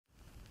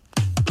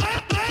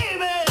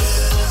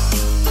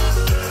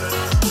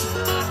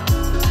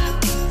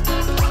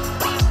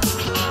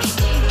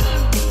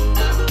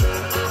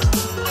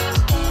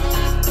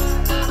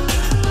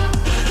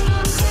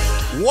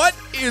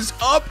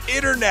up,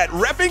 Internet?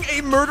 Repping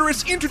a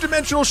murderous,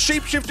 interdimensional,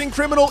 shape-shifting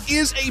criminal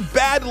is a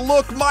bad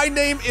look. My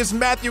name is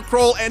Matthew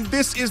Kroll, and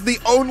this is the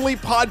only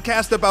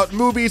podcast about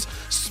movies,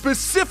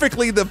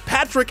 specifically the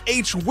Patrick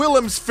H.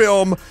 Willems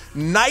film,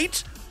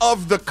 Night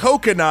of the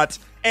Coconut.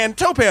 And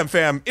Topam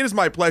fam, it is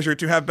my pleasure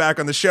to have back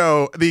on the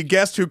show the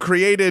guest who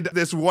created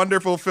this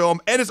wonderful film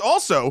and is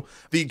also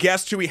the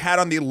guest who we had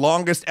on the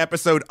longest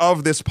episode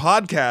of this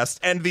podcast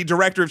and the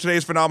director of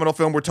today's phenomenal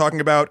film we're talking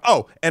about.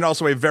 Oh, and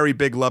also a very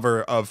big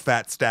lover of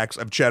fat stacks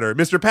of cheddar,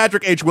 Mr.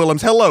 Patrick H.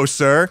 Willems. Hello,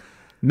 sir.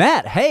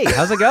 Matt, hey,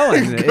 how's it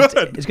going?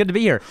 Good. It's good to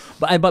be here.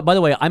 But by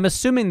the way, I'm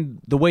assuming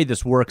the way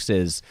this works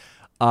is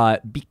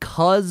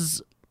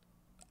because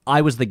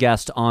I was the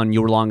guest on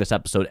your longest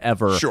episode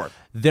ever. Sure.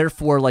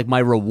 Therefore, like, my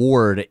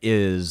reward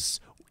is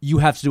you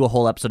have to do a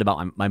whole episode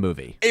about my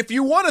movie. If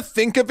you want to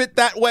think of it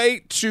that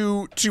way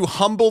to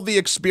humble the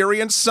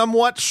experience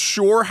somewhat,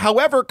 sure.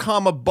 However,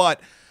 but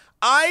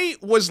I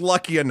was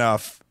lucky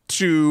enough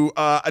to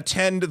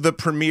attend the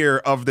premiere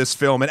of this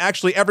film. And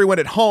actually, everyone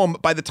at home,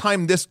 by the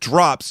time this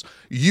drops,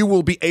 you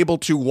will be able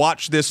to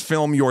watch this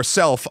film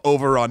yourself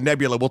over on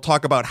Nebula. We'll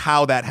talk about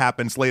how that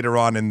happens later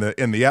on in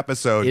the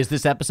episode. Is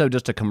this episode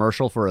just a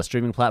commercial for a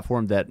streaming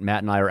platform that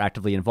Matt and I are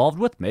actively involved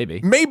with?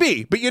 Maybe.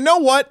 Maybe. But you know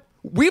what?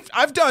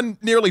 I've done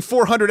nearly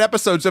 400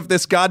 episodes of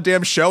this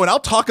goddamn show, and I'll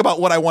talk about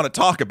what I want to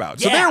talk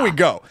about. So there we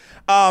go.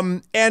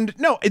 And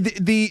no,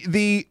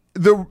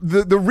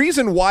 the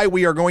reason why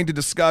we are going to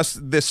discuss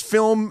this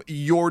film,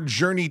 your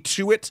journey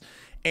to it,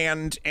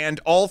 and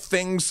all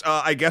things,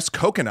 I guess,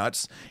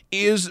 coconuts,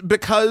 is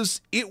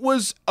because it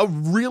was a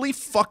really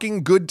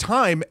fucking good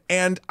time,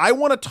 and I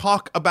want to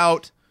talk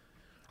about.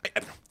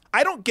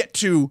 I don't get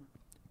to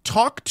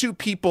talk to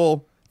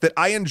people that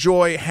I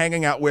enjoy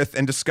hanging out with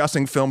and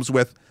discussing films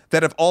with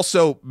that have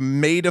also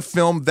made a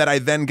film that I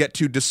then get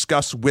to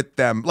discuss with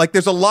them. Like,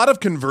 there's a lot of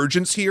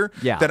convergence here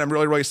that I'm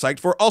really, really psyched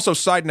for. Also,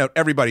 side note,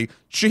 everybody,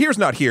 Shahir's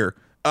not here.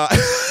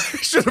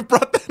 Should have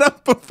brought that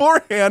up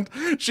beforehand.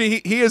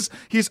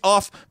 He's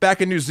off back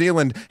in New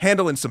Zealand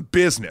handling some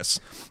business.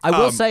 I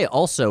will say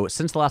also,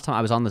 since the last time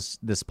I was on this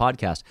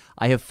podcast,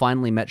 I have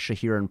finally met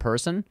Shahir in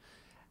person.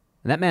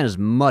 And that man is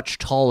much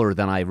taller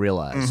than I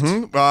realized.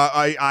 Mm-hmm.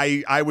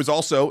 I was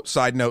also,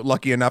 side note,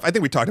 lucky enough. I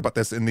think we talked about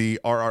this in the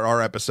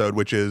RRR episode,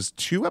 which is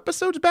 2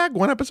 episodes back,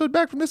 1 episode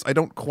back from this. I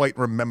don't quite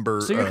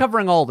rember. So you're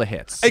covering all the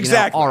hits.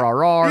 Exactly. You know,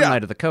 RRR,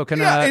 Night of the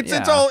Coconut.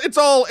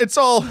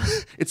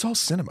 It's all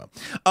cinema.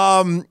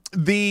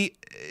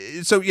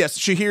 So yes,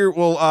 Shahir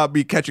will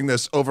be catching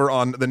this over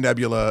on the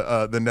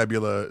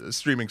Nebula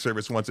streaming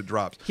service once it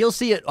drops. He'll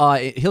see it.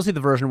 He'll see the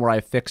version where I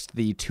fixed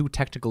the 2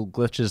 technical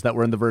glitches that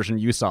were in the version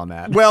you saw,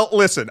 Matt. Well,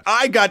 listen,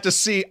 I got to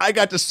see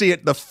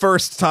it the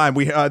first time.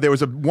 There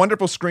was a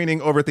wonderful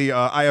screening over at the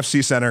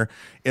IFC Center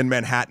in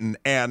Manhattan,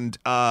 and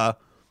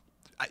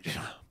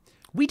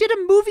we did a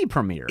movie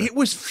premiere. It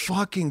was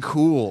fucking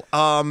cool.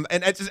 And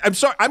I'm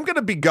sorry, I'm going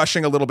to be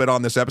gushing a little bit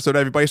on this episode,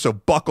 everybody, so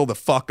buckle the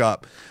fuck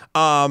up.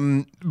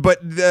 But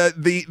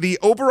the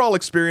overall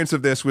experience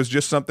of this was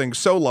just something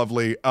so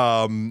lovely.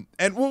 And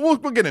we'll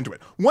get into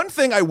it. One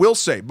thing I will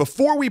say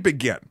before we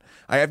begin,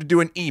 I have to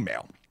do an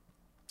email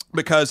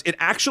because it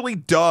actually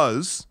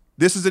does.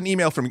 This is an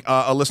email from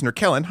a listener,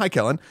 Kellen. Hi,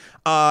 Kellen.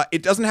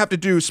 It doesn't have to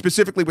do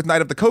specifically with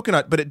Night of the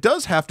Coconut, but it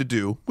does have to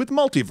do with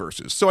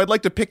multiverses. So I'd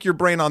like to pick your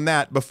brain on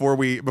that before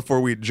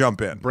we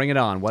jump in. Bring it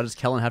on. What does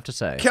Kellen have to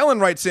say? Kellen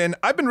writes in,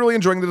 I've been really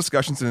enjoying the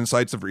discussions and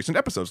insights of recent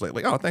episodes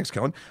lately. Oh, thanks,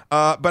 Kellen.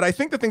 But I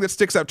think the thing that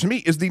sticks out to me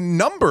is the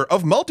number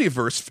of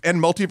multiverse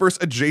and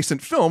multiverse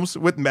adjacent films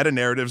with meta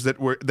narratives that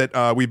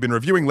we've been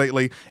reviewing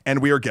lately,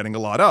 and we are getting a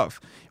lot of.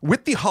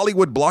 With the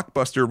Hollywood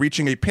blockbuster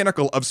reaching a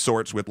pinnacle of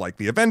sorts with like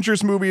the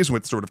Avengers movies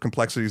with sort of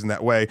complexities in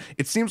that way,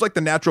 it seems like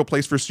the natural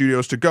place for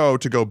studios to go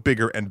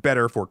bigger and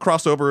better for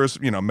crossovers,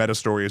 meta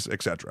stories,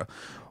 etc.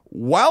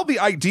 While the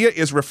idea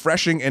is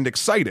refreshing and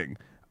exciting,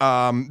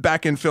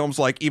 back in films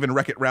like even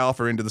Wreck-It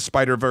Ralph or Into the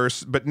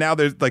Spider-Verse, but now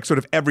there's like sort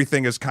of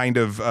everything is kind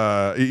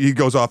of, he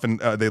goes off and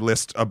they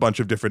list a bunch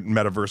of different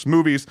metaverse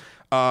movies.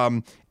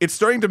 It's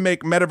starting to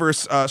make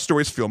metaverse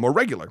stories feel more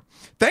regular.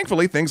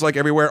 Thankfully, things like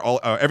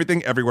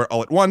Everything Everywhere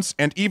All at Once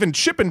and even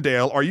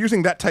Chippendale are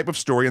using that type of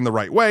story in the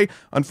right way.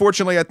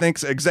 Unfortunately, I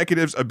think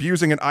executives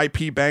abusing an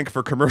IP bank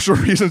for commercial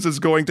reasons is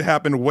going to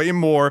happen way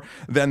more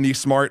than the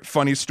smart,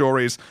 funny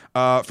stories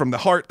from the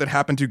heart that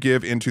happen to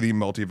give into the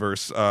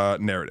multiverse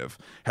narrative.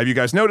 Have you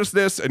guys noticed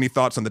this? Any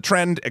thoughts on the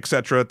trend,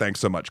 etc.? Thanks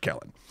so much,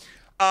 Kellen.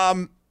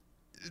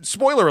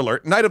 Spoiler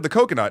alert, Night of the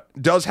Coconut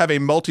does have a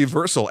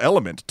multiversal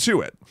element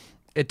to it.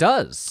 It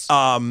does.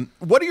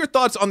 What are your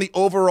thoughts on the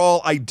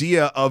overall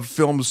idea of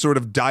films sort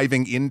of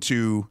diving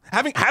into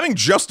having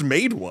just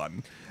made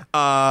one?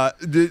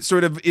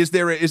 Is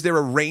there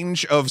a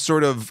range of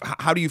sort of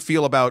how do you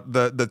feel about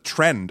the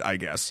trend, I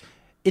guess?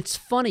 It's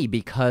funny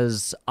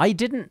because I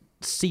didn't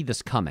see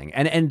this coming.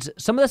 And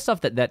some of the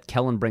stuff that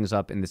Kellen brings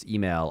up in this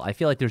email, I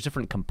feel like there's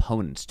different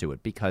components to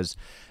it because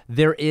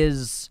there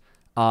is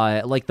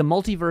like the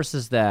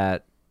multiverses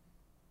that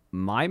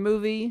my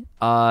movie,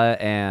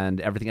 and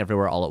Everything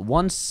Everywhere All at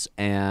Once,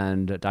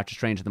 and Doctor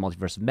Strange and the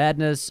Multiverse of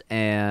Madness,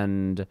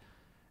 and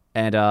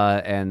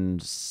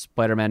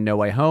Spider-Man No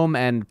Way Home,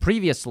 and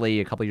previously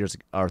a couple years,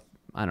 or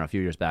I don't know, a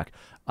few years back,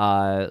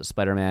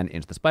 Spider-Man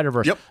Into the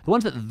Spider-Verse. Yep. The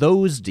ones that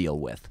those deal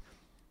with.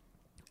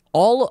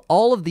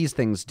 All of these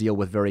things deal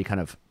with very kind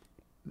of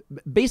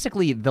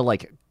basically the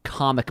like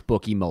comic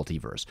booky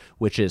multiverse,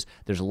 which is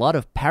there's a lot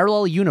of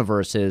parallel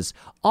universes,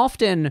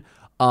 often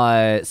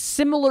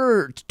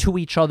similar to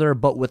each other,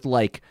 but with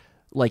like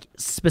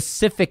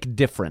specific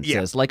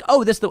differences. Yeah. Like,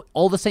 oh,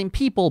 all the same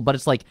people, but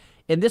it's like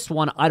in this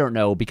one, I don't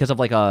know, because of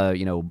like a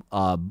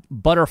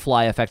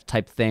butterfly effect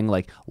type thing.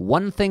 Like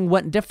one thing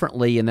went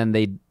differently, and then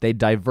they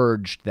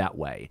diverged that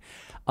way.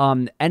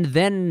 And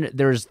then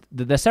there's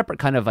the separate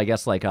kind of, I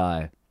guess, like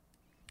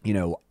IP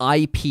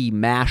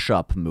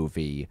mashup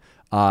movie,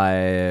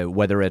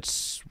 whether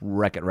it's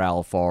Wreck-It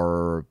Ralph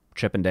or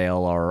Chip and Dale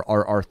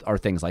or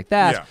things like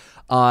that,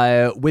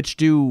 which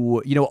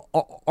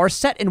are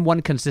set in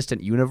one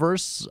consistent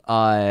universe,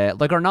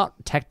 like are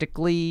not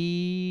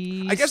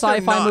technically I guess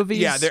sci-fi movies.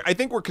 Yeah, I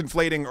think we're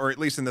conflating, or at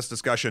least in this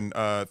discussion,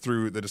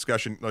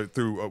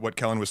 through what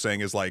Kellen was saying,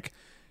 is like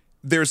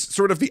there's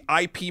sort of the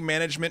IP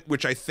management,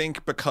 which I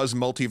think because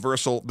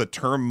the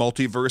term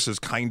multiverse is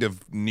kind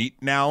of neat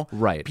now.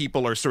 Right.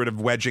 People are sort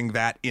of wedging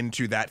that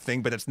into that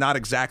thing, but it's not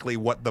exactly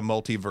what the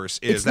multiverse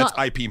is. That's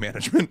IP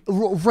management.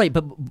 Right,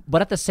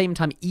 but at the same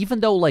time, even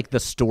though like the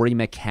story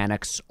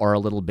mechanics are a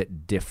little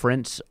bit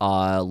different,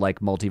 like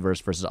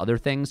multiverse versus other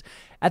things,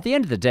 at the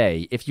end of the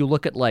day, if you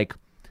look at like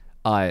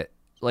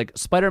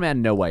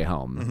Spider-Man No Way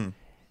Home,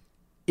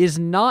 is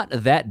not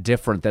that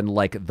different than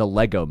like the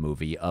Lego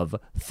movie of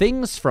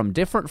things from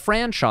different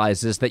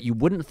franchises that you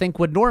wouldn't think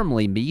would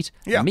normally meet.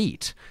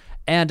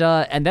 And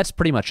that's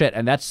pretty much it.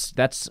 And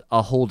that's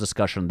a whole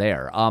discussion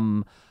there.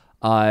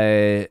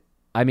 I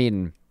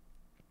mean,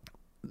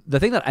 the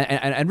thing that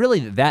and really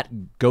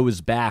that goes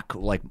back,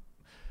 like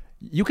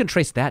you can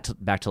trace that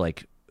back to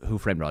like Who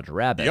Framed Roger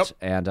Rabbit,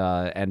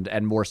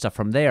 and more stuff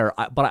from there.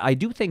 But I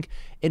do think,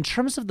 in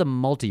terms of the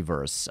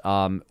multiverse,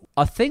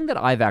 a thing that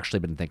I've actually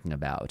been thinking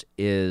about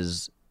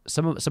is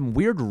some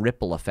weird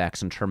ripple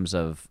effects in terms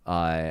of,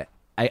 I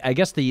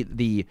guess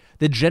the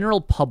general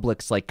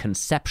public's like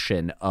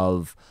conception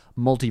of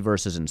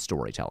multiverses in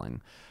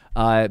storytelling,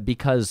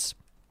 because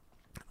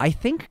I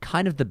think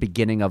kind of the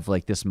beginning of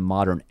like this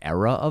modern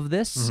era of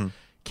this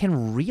can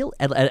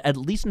at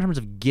least in terms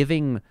of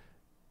giving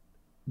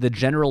the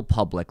general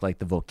public, like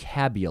the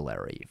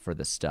vocabulary for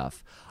this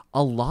stuff,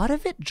 a lot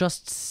of it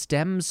just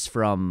stems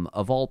from,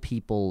 of all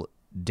people,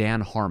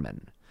 Dan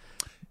Harmon.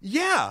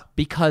 Yeah.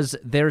 Because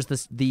there's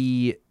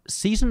the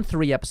season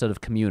 3 episode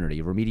of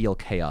Community, Remedial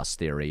Chaos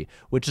Theory,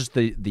 which is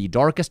the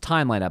darkest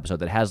timeline episode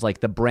that has like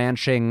the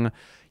branching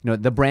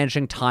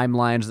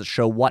timelines that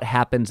show what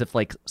happens if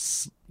like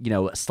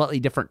slightly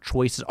different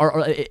choices,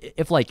 or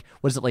if like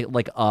what is it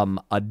like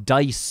a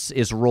dice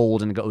is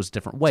rolled and it goes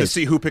different ways to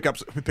see who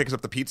picks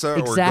up the pizza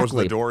or goes to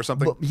the door or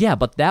something.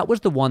 But that was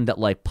the one that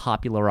like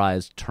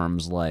popularized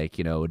terms like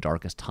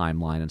darkest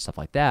timeline and stuff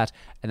like that.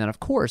 And then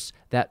of course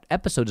that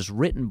episode is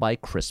written by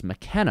Chris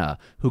McKenna,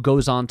 who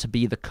goes on to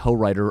be the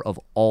co-writer of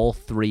all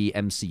 3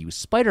 MCU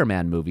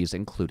Spider-Man movies,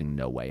 including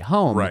No Way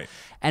Home. Right.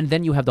 And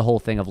then you have the whole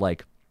thing of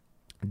like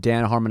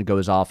Dan Harmon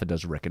goes off and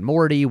does Rick and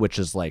Morty, which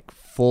is like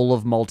full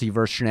of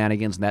multiverse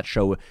shenanigans, and that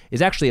show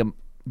is actually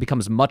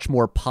becomes much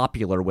more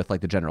popular with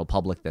like the general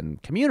public than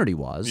Community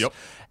was. Yep.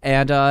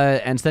 And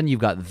so then you've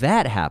got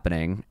that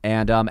happening,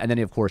 and then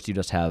of course you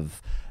just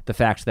have the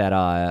fact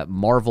that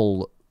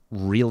Marvel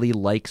really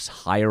likes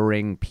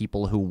hiring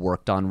people who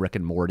worked on Rick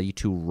and Morty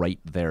to write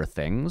their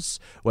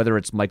things, whether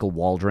it's Michael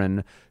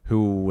Waldron,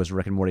 who was a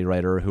Rick and Morty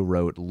writer, who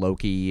wrote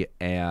Loki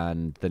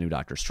and the new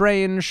Doctor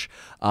Strange.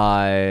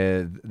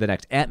 The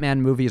next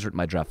Ant-Man movie is written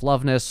by Jeff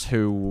Loveness,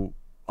 who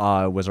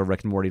was a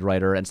Rick and Morty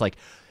writer. And it's like,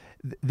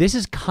 this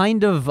is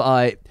kind of,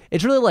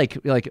 it's really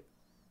like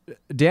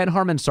Dan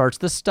Harmon starts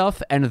this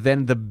stuff, and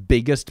then the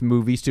biggest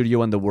movie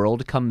studio in the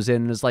world comes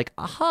in and is like,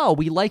 aha,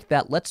 we like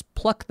that. Let's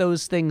pluck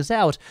those things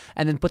out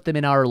and then put them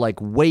in our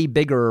like way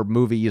bigger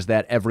movies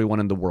that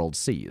everyone in the world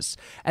sees.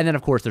 And then,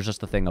 of course, there's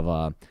just the thing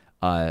of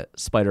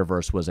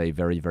Spider-Verse was a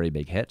very, very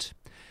big hit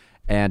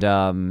and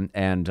won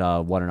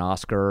an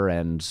Oscar,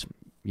 and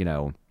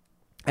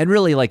and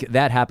really, like,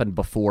 that happened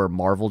before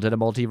Marvel did a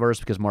multiverse,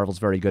 because Marvel's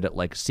very good at,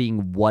 like,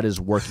 seeing what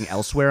is working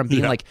elsewhere and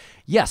being like,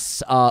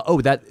 yes,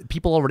 that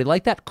people already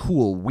like that?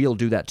 Cool, we'll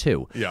do that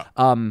too. Yeah.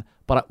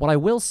 But what I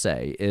will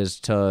say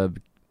is to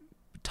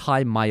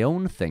tie my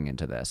own thing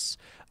into this,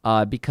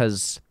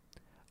 because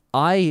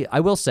I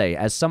will say,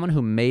 as someone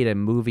who made a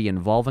movie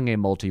involving a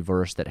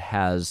multiverse that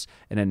has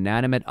an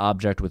inanimate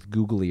object with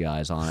googly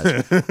eyes on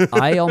it,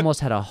 I almost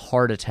had a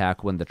heart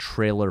attack when the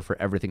trailer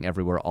for Everything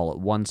Everywhere All at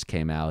Once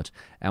came out,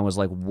 and was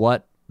like,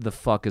 what the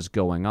fuck is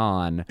going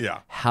on? Yeah.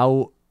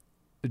 How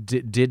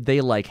did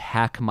they like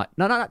hack my,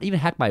 not even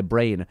hack my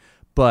brain,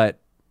 but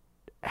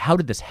how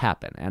did this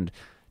happen? And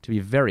to be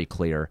very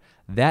clear,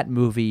 that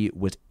movie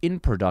was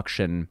in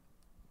production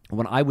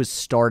when I was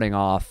starting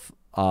off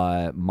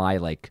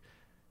my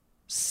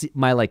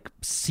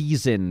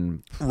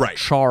season Right.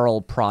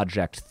 Charles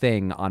project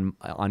thing on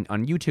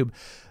YouTube.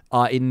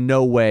 In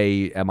no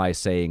way am I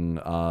saying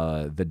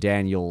the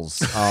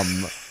Daniels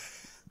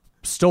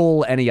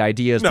stole any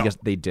ideas, because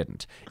they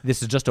didn't.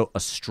 This is just a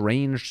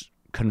strange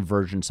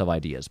convergence of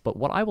ideas. But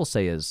what I will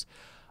say is,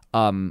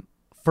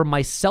 for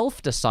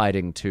myself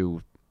deciding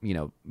to,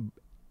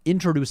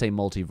 introduce a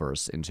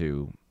multiverse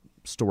into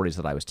stories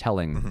that I was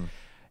telling,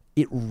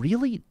 it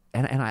really,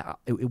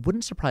 it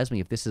wouldn't surprise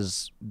me if this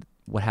is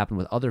what happened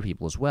with other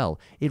people as well.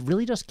 It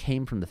really just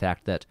came from the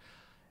fact that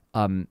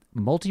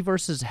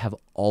multiverses have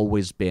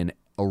always been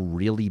a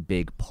really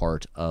big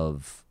part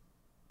of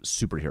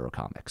superhero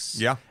comics.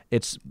 Yeah.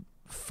 It's,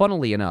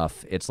 funnily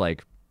enough, it's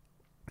like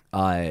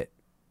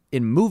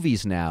in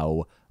movies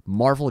now,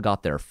 Marvel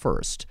got there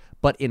first,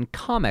 but in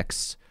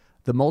comics,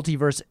 the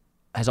multiverse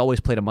has always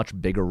played a much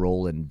bigger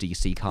role in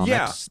DC Comics.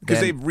 Yeah, because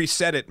they've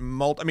reset it.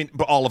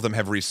 But all of them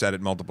have reset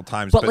it multiple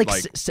times. But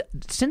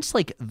since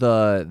like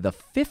the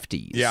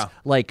 50s, yeah,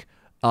 like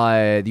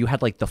you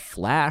had like the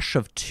Flash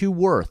of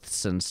two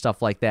Earths and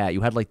stuff like that.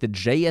 You had like the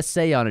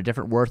JSA on a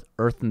different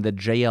Earth than the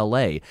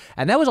JLA,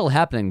 and that was all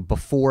happening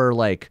before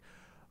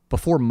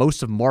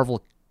most of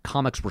Marvel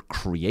comics were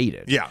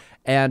created. Yeah.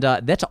 And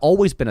that's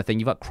always been a thing.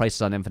 You've got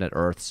Crisis on Infinite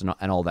Earths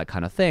and all that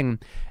kind of thing.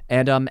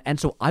 And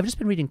so I've just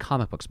been reading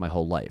comic books my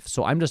whole life.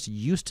 So I'm just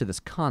used to this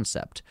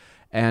concept.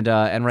 And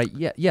right,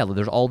 yeah,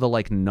 there's all the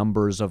like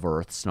numbers of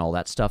Earths and all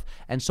that stuff.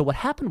 And so what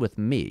happened with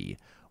me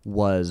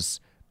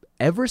was,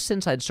 ever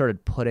since I'd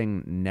started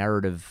putting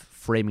narrative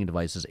framing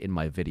devices in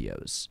my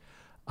videos,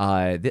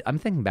 I'm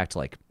thinking back to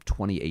like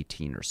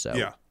 2018 or so.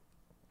 Yeah.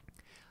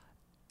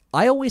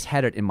 I always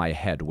had it in my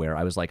head where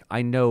I was like,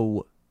 I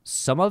know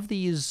some of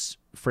these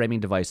framing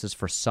devices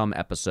for some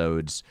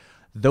episodes,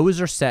 those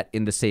are set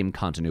in the same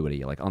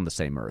continuity, like on the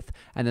same Earth.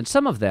 And then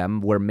some of them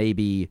where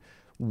maybe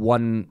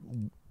there's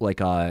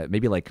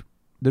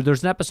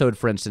an episode,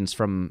 for instance,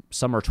 from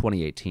summer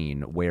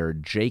 2018 where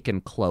Jake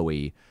and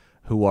Chloe,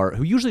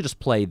 who usually just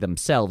play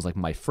themselves, like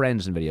my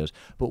friends in videos,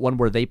 but one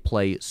where they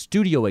play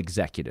studio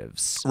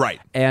executives. Right.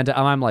 And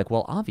I'm like,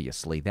 well,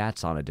 obviously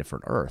that's on a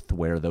different Earth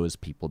where those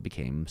people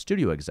became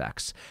studio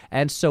execs.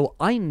 And so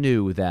I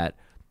knew that,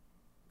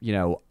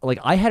 like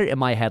I had it in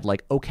my head,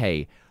 like,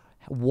 okay,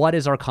 what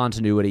is our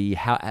continuity?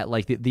 How,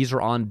 like, these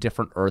are on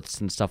different Earths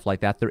and stuff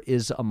like that. There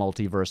is a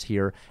multiverse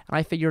here. And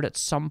I figured at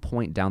some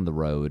point down the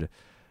road,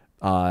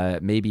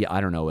 maybe, I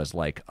don't know, as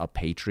like a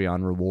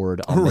Patreon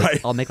reward,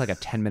 I'll make like a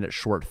 10-minute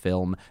short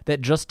film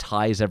that just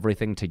ties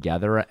everything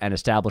together and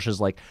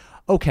establishes like,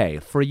 okay,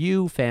 for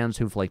you fans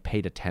who've like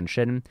paid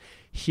attention,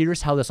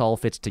 here's how this all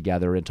fits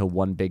together into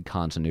one big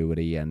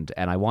continuity, and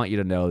I want you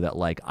to know that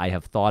like I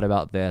have thought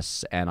about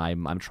this and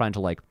I'm trying to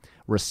like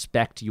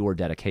respect your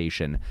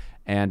dedication.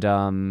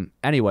 And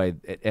anyway,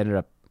 it ended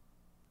up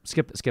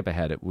skip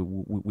ahead.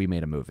 We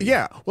made a movie.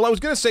 Yeah. Well, I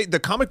was going to say the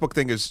comic book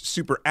thing is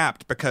super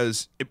apt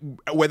because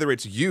whether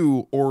it's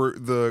you or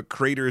the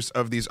creators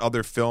of these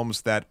other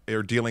films that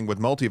are dealing with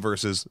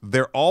multiverses,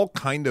 they're all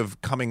kind of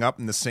coming up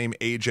in the same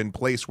age and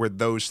place where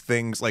those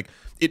things, like,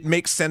 it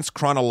makes sense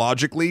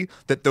chronologically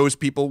that those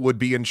people would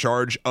be in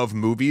charge of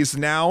movies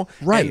now.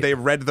 Right. And they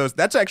read those.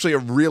 That's actually a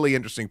really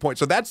interesting point.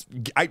 So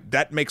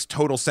that makes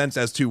total sense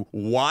as to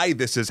why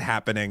this is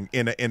happening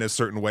in a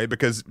certain way,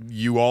 because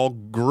you all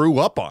grew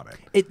up on it.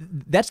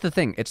 That's the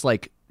thing. It's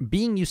like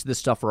being used to this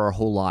stuff for our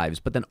whole lives,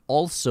 but then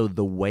also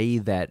the way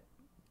that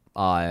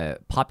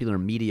popular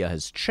media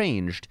has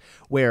changed,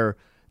 where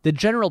the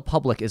general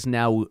public is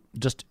now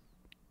just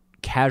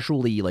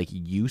casually like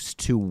used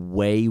to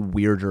way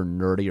weirder,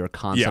 nerdier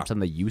concepts than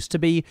they used to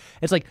be.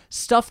 It's like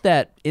stuff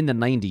that in the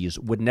 90s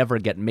would never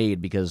get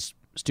made because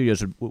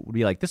studios would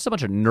be like, this is a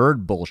bunch of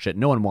nerd bullshit.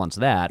 No one wants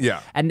that.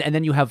 Yeah. And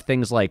then you have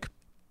things like,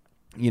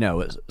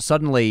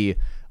 suddenly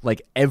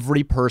like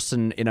every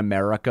person in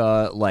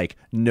America like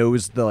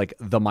knows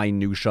the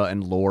minutia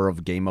and lore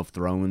of Game of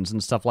Thrones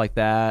and stuff like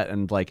that,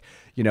 and like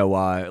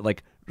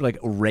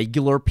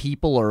regular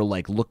people are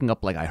like looking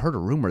up, like I heard a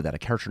rumor that a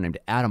character named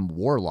Adam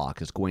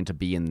Warlock is going to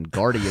be in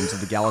Guardians of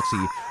the Galaxy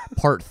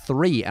Part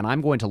 3, and I'm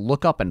going to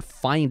look up and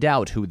find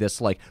out who this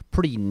like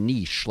pretty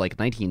niche like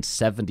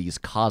 1970s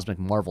cosmic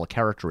Marvel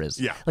character is.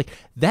 Yeah. Like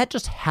that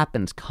just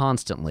happens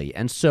constantly,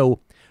 and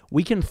so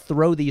we can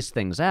throw these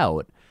things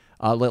out,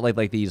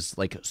 like these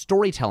like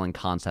storytelling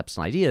concepts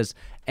and ideas,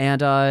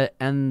 and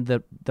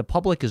the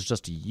public is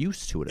just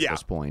used to it at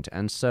this point,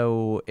 and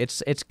so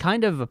it's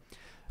kind of.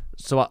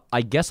 So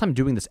I guess I'm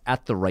doing this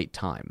at the right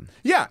time.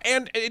 Yeah,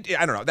 and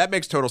I don't know. That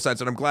makes total sense,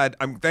 and I'm glad.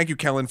 Thank you,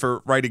 Kellen,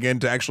 for writing in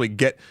to actually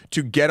get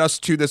us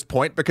to this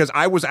point, because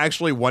I was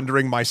actually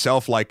wondering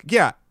myself, like,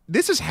 yeah,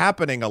 this is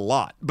happening a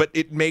lot, but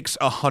it makes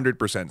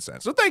 100%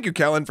 sense. So thank you,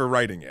 Kellen, for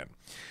writing in.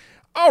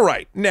 All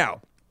right,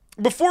 now,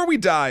 before we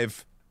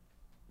dive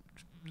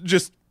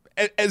just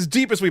as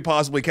deep as we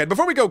possibly can,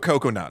 before we go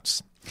cocoa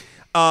nuts,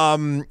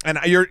 And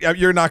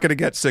you're not going to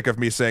get sick of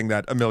me saying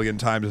that a million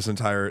times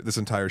this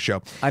entire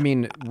show. I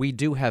mean, we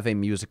do have a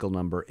musical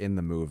number in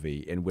the movie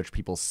in which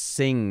people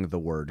sing the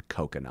word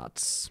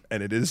coconuts,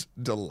 and it is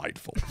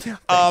delightful.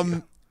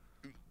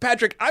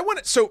 Patrick, I want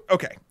to. So,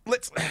 okay,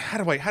 let's. How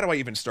do I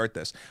even start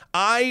this?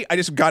 I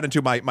just got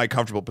into my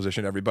comfortable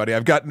position. Everybody,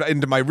 I've gotten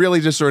into my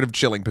really just sort of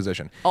chilling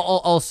position.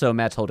 Also,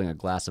 Matt's holding a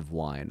glass of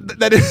wine.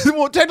 That is,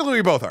 well, technically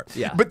we both are.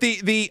 Yeah. But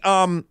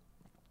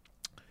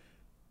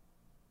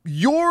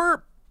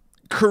your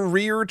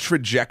career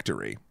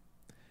trajectory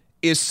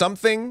is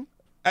something.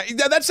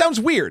 That sounds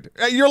weird.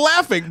 You're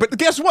laughing, but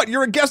guess what?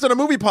 You're a guest on a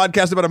movie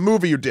podcast about a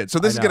movie you did. So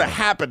this is going to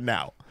happen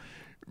now.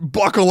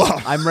 Buckle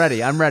up. I'm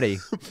ready.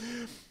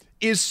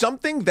 Is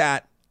something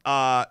that,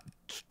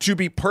 to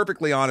be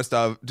perfectly honest,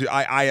 I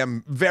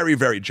am very,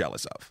 very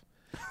jealous of.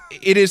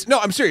 It is. No,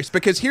 I'm serious,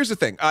 because here's the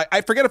thing. I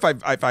forget if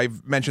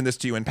I've mentioned this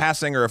to you in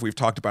passing or if we've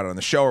talked about it on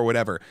the show or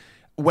whatever.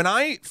 When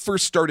I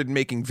first started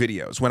making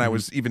videos, when I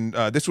was even,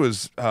 this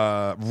was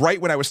right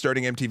when I was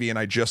starting MTV and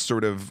I just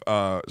sort of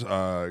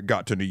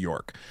got to New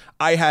York.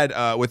 I had,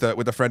 with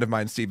a friend of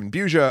mine, Stephen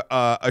Buja,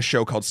 a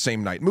show called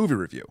Same Night Movie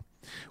Review,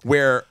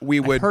 where we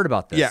would I've heard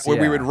about this. Yeah, where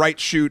we would write,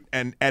 shoot,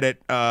 and edit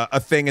a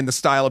thing in the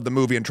style of the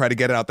movie and try to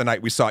get it out the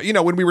night we saw it. You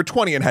know, when we were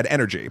 20 and had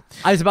energy.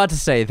 I was about to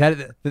say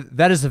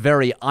that is a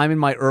very I'm in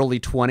my early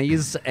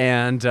 20s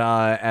and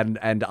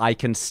I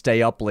can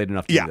stay up late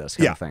enough to do this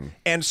kind of thing.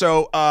 And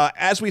so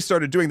as we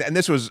started doing that, and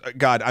this was,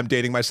 God, I'm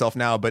dating myself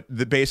now,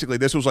 but basically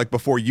this was like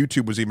before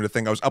YouTube was even a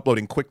thing. I was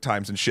uploading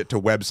QuickTimes and shit to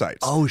websites.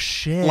 Oh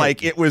shit!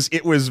 Like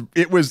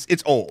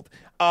it's old.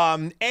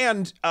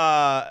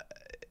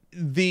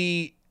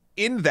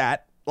 In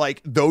that,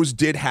 like, those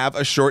did have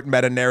a short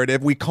meta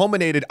narrative. We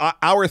culminated,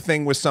 our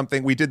thing was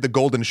something, we did the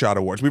Golden Shot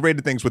Awards. We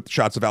rated things with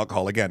shots of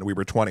alcohol. Again, we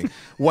were 20.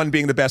 1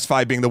 being the best,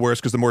 5 being the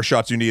worst, because the more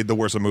shots you need, the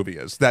worse a movie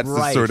is. That's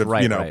the sort of,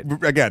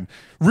 again,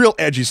 real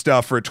edgy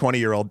stuff for a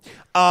 20-year-old.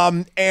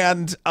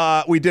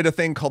 We did a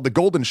thing called the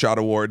Golden Shot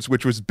Awards,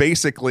 which was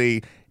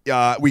basically,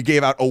 we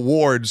gave out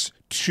awards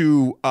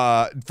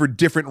for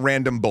different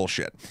random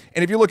bullshit.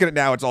 And if you look at it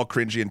now, it's all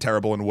cringy and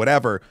terrible and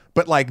whatever,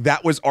 but like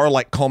that was our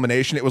like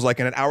culmination. It was like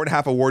an hour and a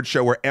half award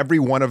show where every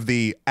one of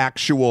the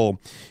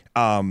actual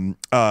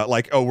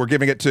we're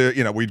giving it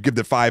to, we'd give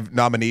the 5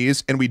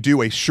 nominees and we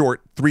do a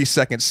short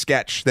 3-second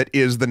sketch that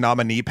is the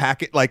nominee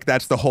packet. Like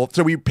that's the whole,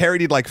 so we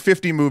parodied like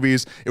 50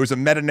 movies. It was a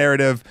meta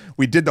narrative.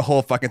 We did the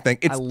whole fucking thing.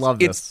 I love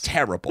this. It's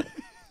terrible.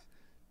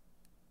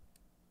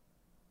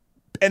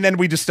 And then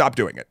we just stopped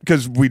doing it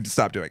because we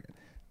stopped doing it.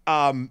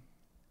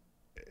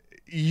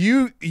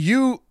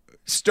 You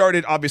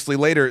started obviously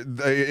later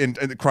in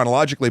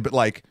chronologically, but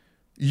like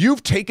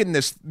you've taken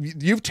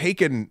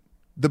the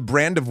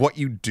brand of what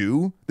you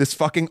do, this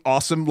fucking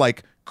awesome,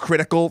 like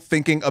critical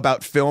thinking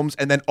about films,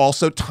 and then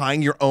also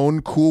tying your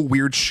own cool,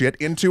 weird shit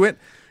into it.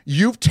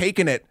 You've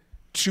taken it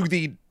to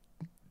the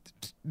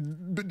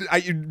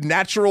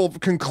natural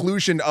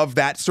conclusion of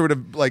that sort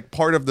of like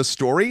part of the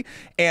story,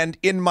 and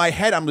in my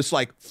head I'm just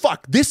like,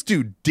 fuck, this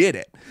dude did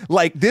it.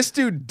 Like this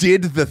dude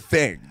did the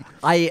thing.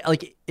 I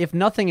like, if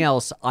nothing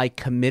else, I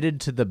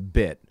committed to the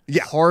bit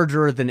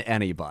harder than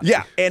anybody.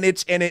 Yeah, and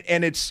it's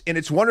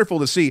wonderful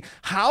to see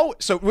how.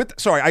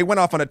 Sorry, I went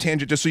off on a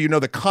tangent just so you know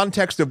the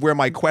context of where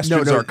my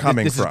questions are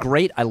coming from. This is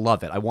great. I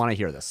love it. I want to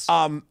hear this.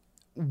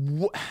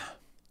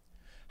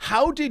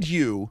 How did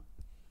you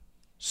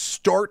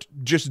start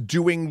just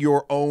doing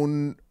your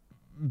own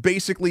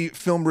basically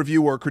film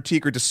review or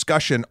critique or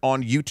discussion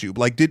on YouTube?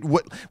 Like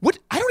what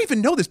I don't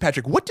even know this,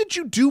 Patrick. What did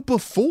you do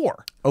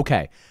before?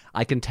 Okay,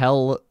 I can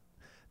tell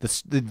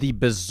the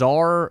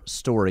bizarre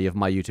story of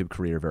my YouTube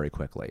career very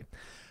quickly.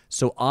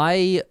 So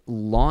I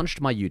launched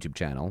my YouTube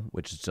channel,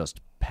 which is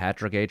just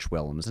Patrick H.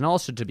 Willems. And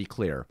also, to be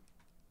clear,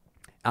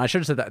 and I should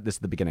have said this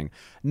at the beginning,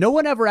 no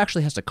one ever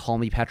actually has to call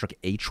me Patrick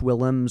H.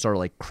 Willems or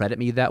like credit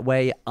me that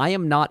way. I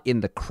am not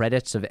in the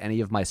credits of any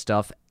of my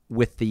stuff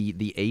with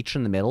the H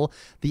in the middle.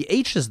 The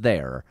H is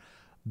there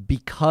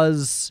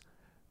because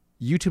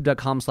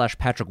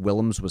youtube.com/Patrick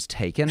Willems was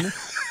taken.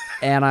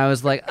 And I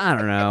was like, I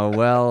don't know.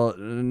 Well,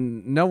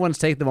 no one's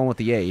taken the one with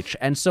the H.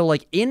 And so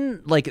like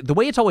the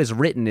way it's always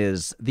written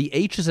is the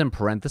H is in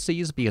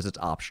parentheses because it's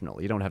optional.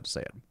 You don't have to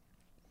say it.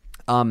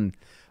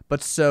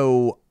 But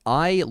so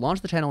I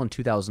launched the channel in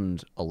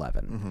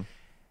 2011. Mm-hmm.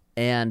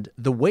 And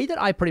the way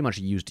that I pretty much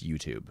used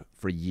YouTube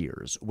for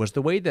years was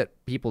the way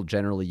that people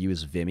generally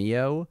use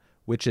Vimeo,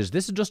 which is,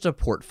 this is just a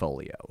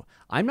portfolio.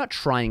 I'm not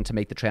trying to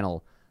make the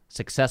channel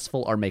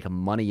successful or make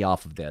money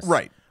off of this.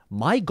 Right.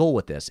 My goal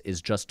with this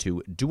is just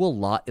to do a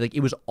lot, like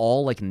it was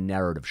all like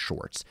narrative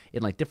shorts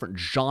in like different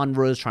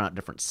genres, trying out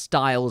different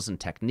styles and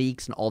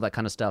techniques and all that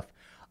kind of stuff.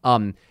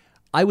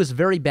 I was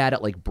very bad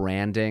at like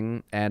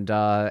branding and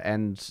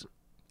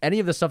any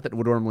of the stuff that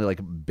would normally like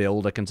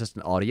build a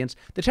consistent audience.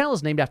 The channel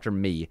is named after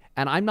me,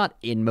 and I'm not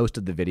in most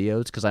of the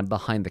videos because I'm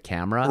behind the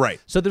camera. Right.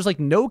 So there's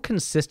like no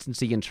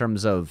consistency in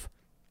terms of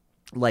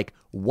like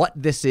what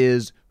this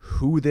is,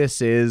 who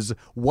this is,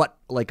 what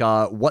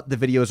the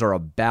videos are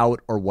about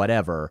or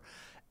whatever.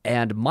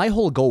 And my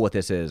whole goal with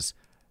this is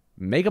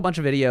make a bunch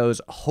of videos,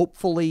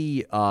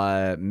 hopefully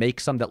make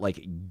some that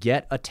like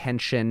get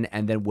attention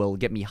and then will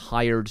get me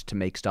hired to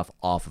make stuff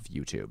off of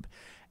YouTube.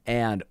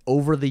 And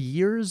over the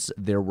years,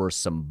 there were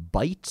some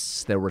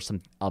bites. There were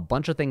a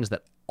bunch of things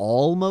that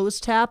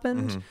almost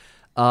happened.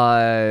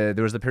 There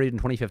was the period in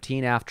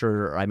 2015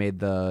 after I made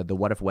the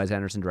What If Wes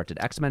Anderson directed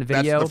X-Men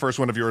video. That's the first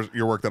one of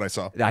your work that I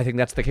saw. I think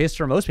that's the case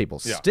for most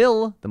people. Yeah.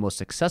 Still, the most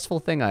successful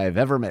thing I've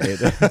ever made.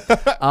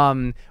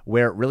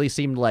 Where it really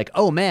seemed like,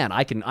 oh man,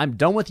 I'm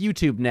done with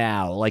YouTube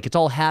now. Like it's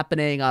all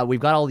happening. We've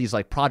got all these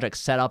like projects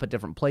set up at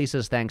different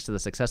places thanks to the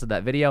success of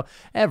that video.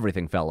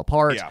 Everything fell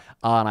apart. Yeah.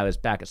 And I was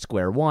back at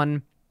square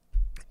one.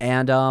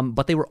 And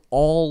but they were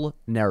all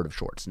narrative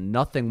shorts.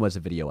 Nothing was a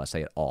video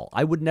essay at all.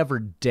 I would never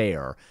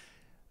dare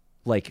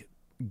even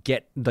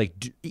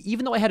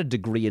though I had a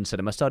degree in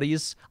cinema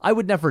studies, I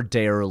would never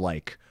dare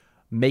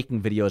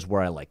making videos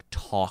where I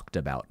talked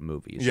about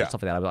movies or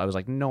stuff like that. I was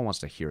like, no one wants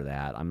to hear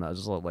that. I'm not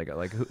just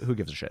who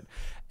gives a shit?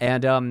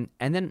 And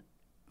then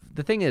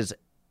the thing is,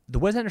 the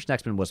Wes Anderson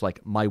X-Men was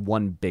my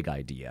one big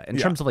idea in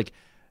terms of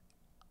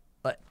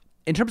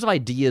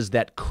ideas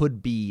that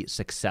could be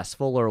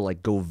successful or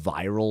go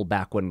viral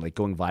back when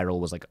going viral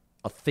was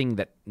a thing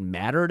that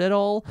mattered at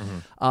all.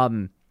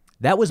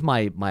 That was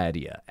my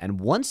idea.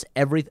 And once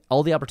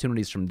all the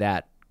opportunities from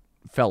that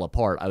fell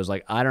apart, I was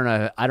like, I don't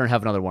know, I don't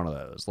have another one of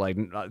those.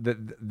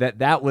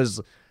 That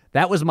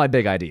was my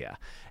big idea.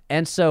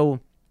 And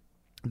so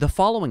the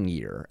following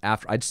year,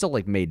 after I'd still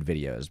made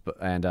videos,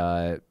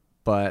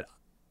 but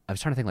I was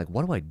trying to think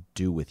what do I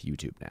do with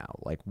YouTube now?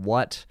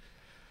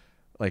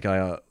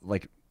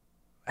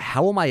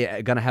 How am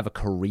I going to have a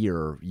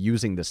career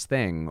using this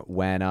thing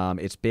when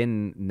it's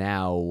been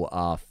now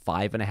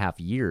 5.5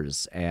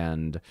 years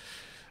and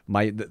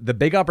the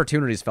big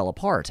opportunities fell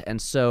apart?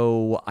 And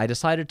so I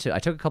decided I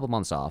took a couple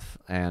months off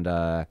and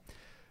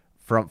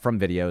from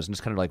videos and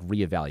just kind of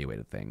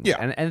reevaluated things. Yeah.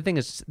 And the thing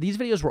is, these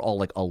videos were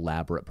all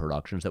elaborate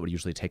productions that would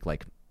usually take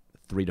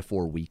 3 to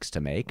 4 weeks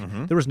to make.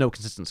 There was no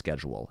consistent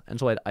schedule. And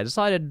so I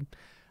decided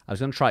I was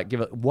going to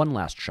give it one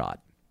last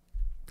shot.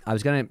 I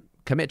was going to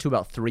commit to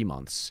about 3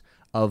 months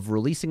of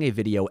releasing a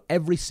video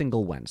every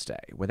single Wednesday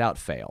without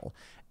fail.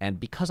 And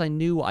because I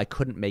knew I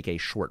couldn't make a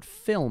short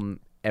film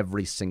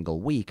every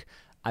single week,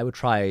 I would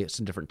try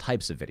some different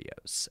types of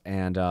videos.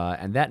 And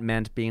that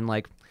meant being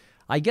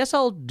I guess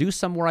I'll do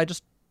some where I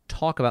just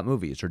talk about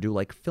movies or do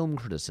film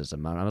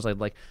criticism. And I was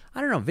like,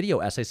 I don't know, video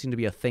essays seem to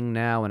be a thing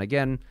now. And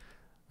again,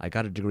 I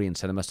got a degree in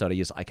cinema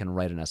studies. I can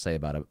write an essay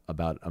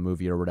about a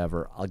movie or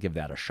whatever. I'll give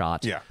that a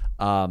shot. Yeah.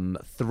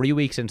 3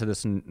 weeks into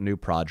this new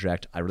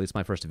project, I released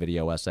my first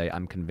video essay.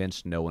 I'm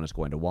convinced no one is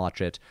going to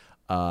watch it.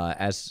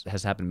 As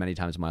has happened many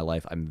times in my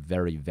life, I'm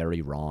very,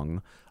 very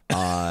wrong.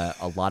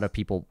 A lot of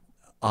people...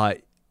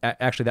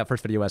 Actually, that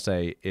first video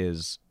essay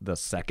is the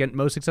second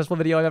most successful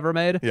video I've ever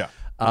made. Yeah.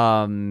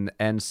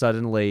 And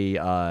suddenly,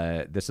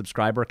 the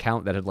subscriber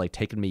count that had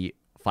taken me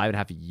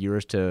 5.5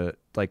 years to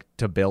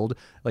build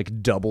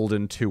doubled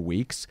in 2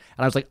 weeks,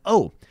 and I was like,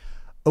 oh,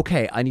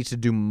 okay, I need to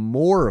do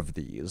more of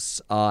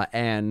these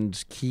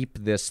and keep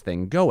this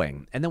thing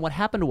going. And then what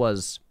happened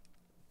was,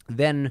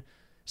 then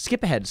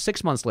skip ahead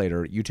 6 months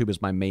later, YouTube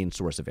is my main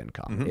source of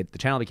income. The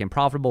channel became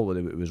profitable,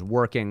 it was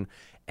working,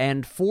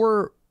 and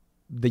for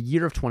the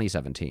year of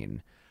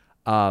 2017,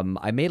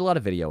 I made a lot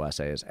of video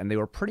essays, and they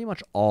were pretty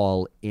much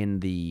all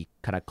in the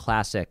kind of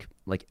classic,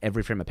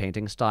 every frame of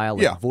painting style,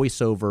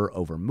 voiceover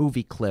over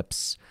movie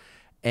clips,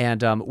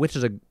 and which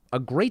is a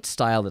great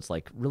style that's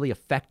really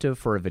effective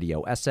for a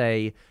video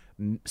essay.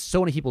 So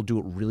many people do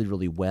it really,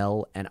 really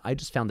well, and I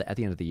just found that at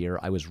the end of the year,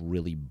 I was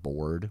really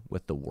bored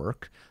with the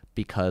work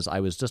because I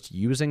was just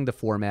using the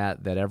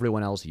format that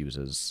everyone else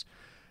uses.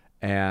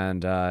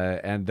 And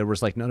there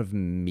was none of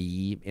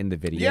me in the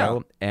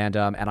video, and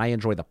I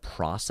enjoy the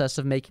process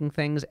of making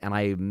things,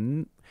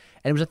 and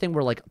it was a thing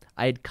where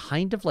I had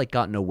kind of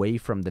gotten away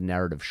from the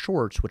narrative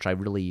shorts, which I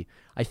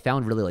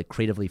found really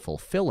creatively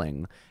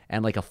fulfilling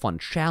and a fun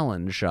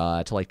challenge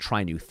to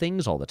try new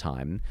things all the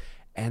time,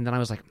 and then I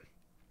was like,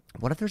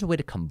 what if there's a way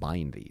to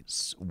combine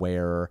these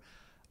where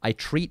I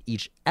treat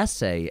each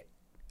essay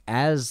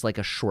as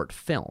a short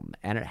film,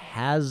 and it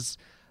has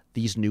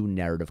these new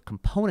narrative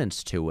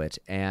components to it,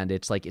 and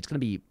it's going to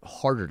be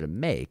harder to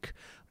make,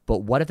 but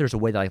what if there's a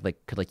way that I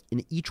could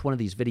in each one of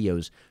these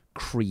videos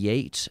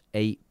create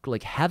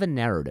have a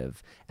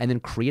narrative and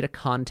then create a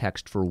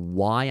context for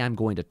why I'm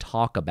going to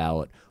talk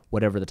about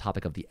whatever the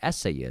topic of the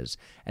essay is,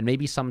 and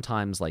maybe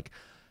sometimes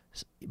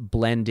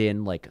blend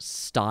in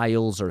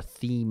styles or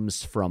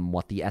themes from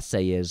what the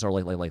essay is or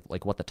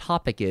what the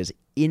topic is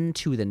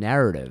into the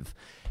narrative,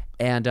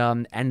 and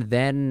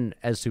then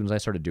as soon as I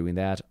started doing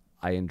that,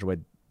 I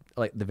enjoyed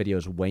the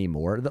videos way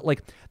more.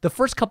 The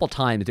first couple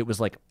times it was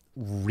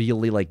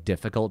really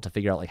difficult to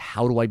figure out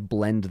how do I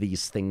blend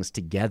these things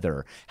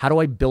together? How do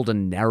I build a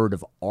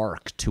narrative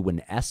arc to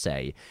an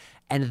essay?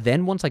 And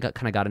then once I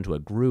got into a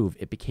groove,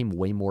 it became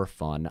way more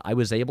fun. I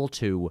was able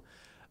to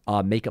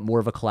make it more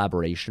of a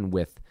collaboration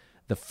with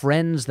the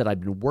friends that I'd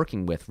been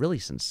working with really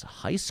since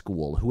high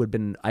school,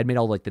 I'd made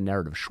all like the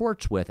narrative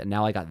shorts with, and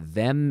now I got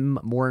them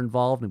more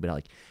involved. And we'd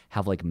like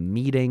have like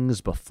meetings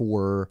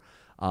before,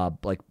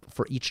 like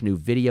for each new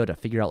video to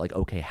figure out like,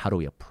 okay, how do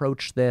we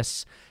approach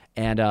this?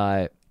 And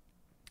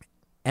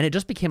it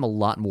just became a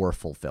lot more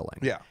fulfilling.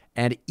 Yeah.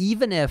 And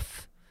even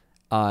if,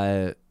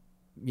 some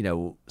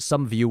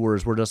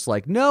viewers were just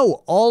like,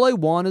 no, all I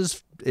want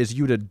is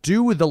you to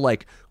do the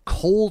like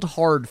cold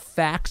hard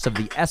facts of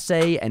the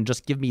essay and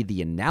just give me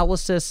the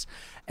analysis,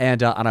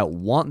 and I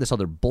don't want this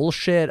other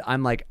bullshit.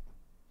 I'm like,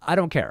 I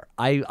don't care.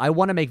 I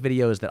want to make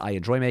videos that I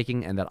enjoy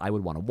making and that I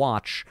would want to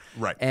watch.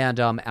 Right. And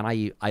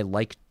I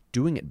like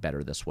doing it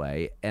better this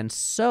way. And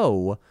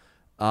so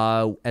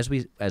as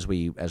we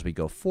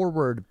go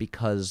forward,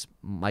 because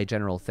my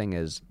general thing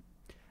is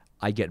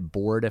I get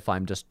bored if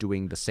I'm just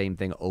doing the same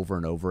thing over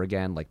and over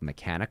again, like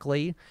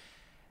mechanically.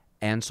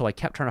 And so I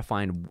kept trying to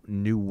find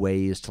new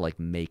ways to like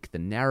make the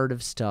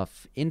narrative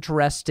stuff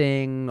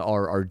interesting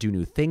or do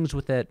new things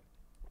with it.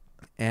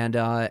 And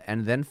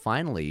then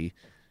finally,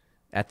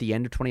 at the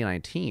end of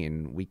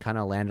 2019, we kind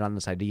of landed on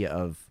this idea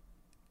of,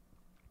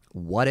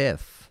 what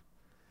if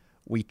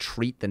we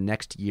treat the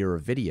next year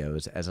of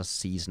videos as a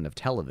season of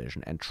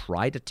television and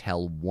try to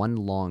tell one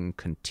long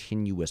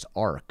continuous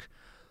arc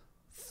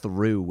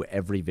through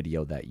every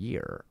video that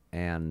year?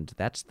 And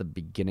that's the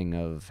beginning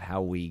of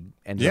how we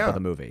ended up with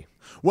the movie.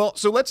 Well,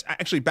 so let's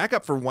actually back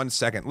up for 1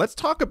 second. Let's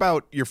talk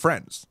about your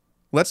friends.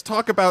 Let's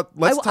talk about.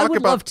 I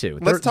would love to.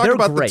 Let's talk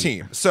about great. the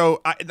team.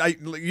 So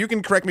you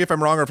can correct me if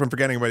I'm wrong or if I'm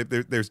forgetting.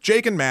 But there's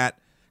Jake and Matt,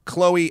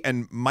 Chloe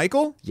and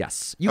Michael.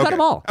 Yes, you got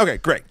them all. Okay,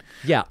 great.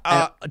 Yeah.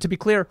 To be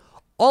clear,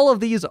 all of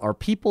these are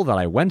people that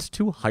I went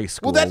to high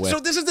school with. So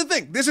this is the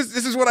thing. This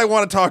is what I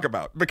want to talk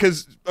about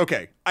because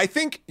I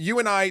think you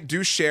and I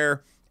do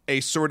share a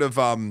sort of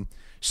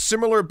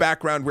similar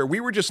background where we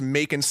were just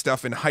making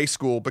stuff in high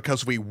school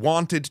because we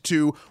wanted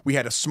to. We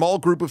had a small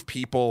group of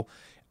people.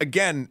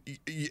 Again,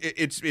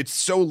 it's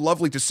so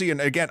lovely to see. And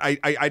again,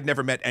 I'd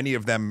never met any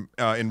of them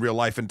in real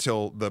life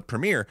until the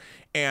premiere.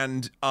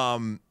 And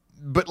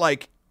but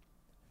like,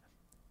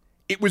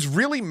 it was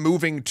really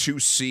moving to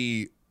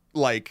see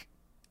like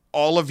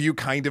all of you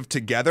kind of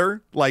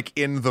together, like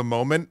in the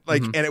moment,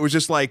 like, and it was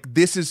just like,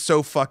 this is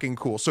so fucking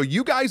cool. So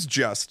you guys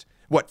just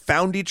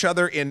found each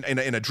other in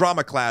a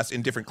drama class,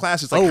 in different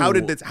classes. Like, how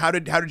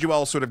did you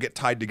all sort of get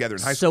tied together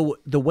in high school? So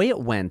the way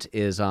it went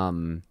is,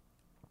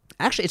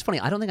 actually, it's funny.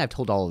 I don't think I've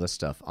told all of this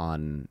stuff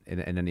in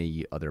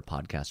any other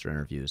podcast or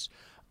interviews.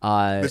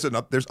 There's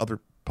other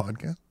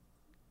podcasts.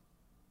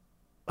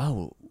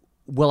 Oh,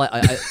 well,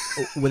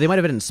 well, they might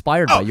have been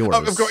inspired by yours.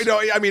 Of course, no,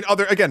 I mean,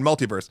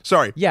 multiverse.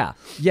 Sorry. Yeah.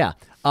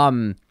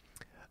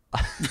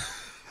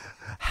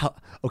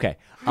 Okay.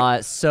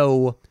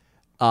 So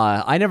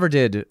I never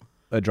did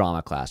a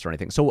drama class or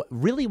anything. So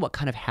really what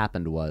kind of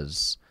happened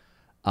was,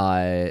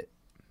 so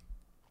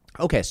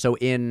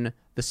in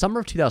the summer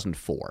of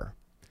 2004,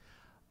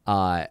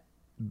 I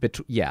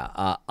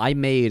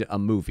made a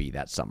movie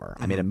that summer.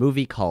 I made a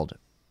movie called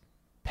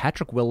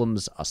Patrick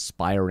Willems'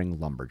 Aspiring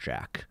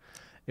Lumberjack.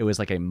 It was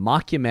like a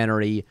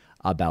mockumentary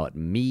about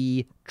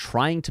me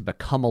trying to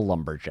become a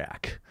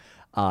lumberjack.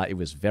 It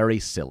was very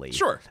silly.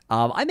 Sure.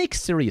 I make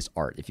serious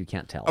art, if you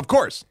can't tell. Of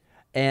course.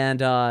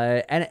 And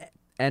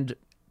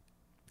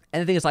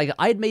the thing is, like,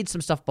 I had made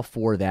some stuff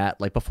before that.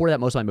 Like, before that,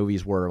 most of my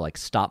movies were like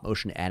stop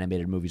motion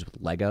animated movies with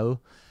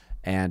Lego,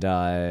 and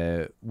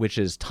which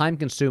is time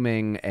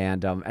consuming,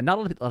 and not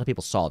a lot of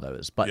people saw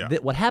those.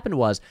 But what happened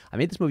was, I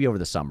made this movie over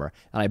the summer,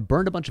 and I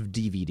burned a bunch of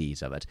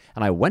DVDs of it,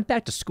 and I went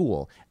back to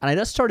school, and I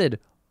just started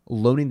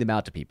loaning them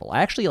out to people.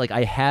 I actually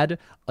I had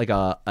like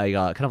a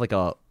kind of like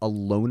a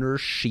loaner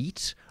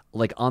sheet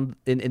like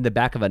in the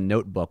back of a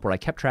notebook where I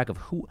kept track of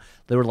who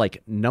there were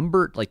like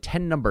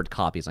 10 numbered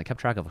copies, and I kept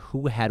track of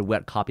who had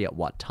what copy at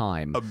what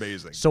time.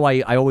 Amazing. So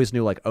I always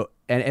knew like, oh,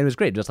 and it was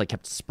great. Just like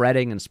kept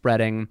spreading, and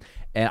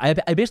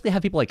I basically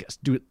have people like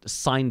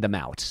sign them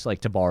out,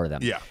 like to borrow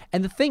them. Yeah.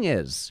 And the thing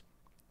is,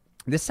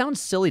 this sounds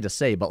silly to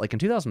say, but like in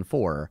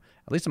 2004,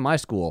 at least in my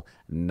school,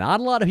 not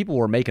a lot of people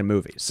were making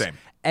movies. Same.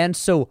 And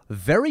so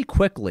very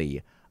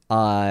quickly,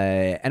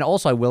 and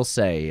also I will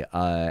say,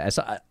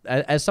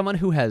 as someone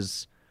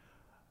who's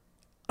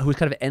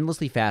kind of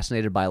endlessly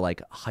fascinated by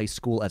like high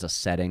school as a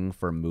setting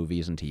for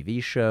movies and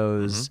TV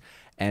shows,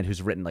 and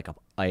who's written like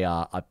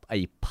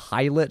a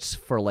pilot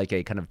for like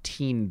a kind of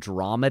teen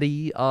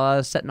dramedy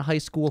set in high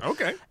school.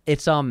 Okay.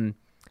 It's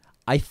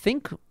I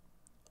think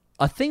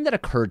a thing that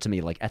occurred to me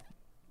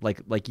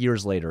like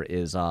years later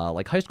is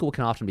like high school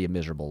can often be a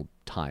miserable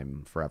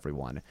time for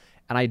everyone,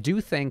 and I do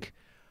think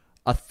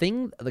a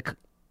thing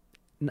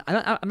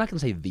I'm not gonna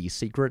say the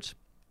secret,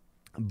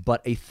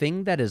 but a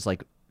thing that is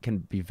like can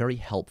be very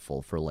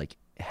helpful for like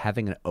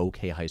having an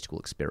okay high school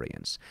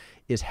experience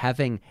is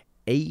having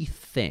a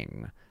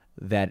thing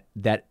that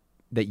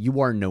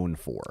you are known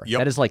for. Yep.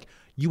 That is like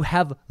you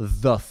have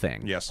the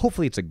thing. Yes.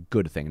 Hopefully it's a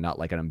good thing, not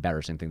like an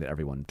embarrassing thing that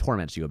everyone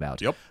torments you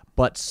about. Yep.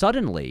 But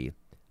suddenly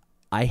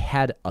I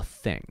had a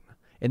thing.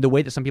 in the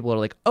way that some people are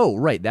like, oh,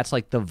 right, that's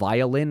like the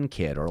violin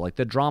kid or like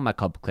the drama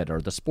club kid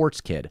or the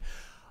sports kid.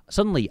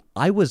 Suddenly,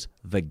 I was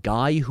the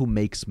guy who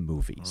makes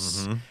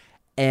movies.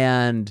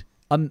 And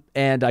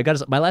I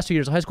got my last 2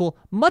 years of high school.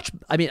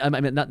 I mean,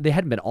 not, they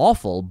hadn't been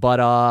awful,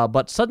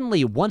 but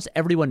suddenly, once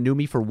everyone knew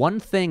me for one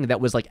thing that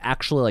was like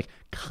actually like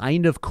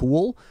kind of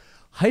cool,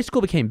 high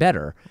school became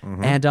better.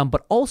 And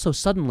but also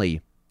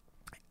suddenly,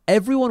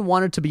 everyone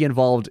wanted to be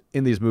involved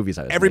in these movies.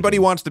 Everybody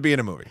wants to be in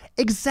a movie.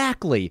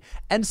 Exactly.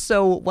 And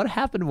so what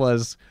happened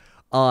was,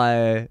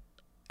 after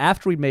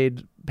we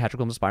made Patrick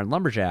Williams Aspiring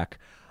Lumberjack,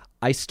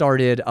 I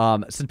started.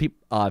 Since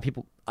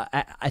people,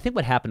 I think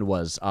what happened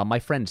was my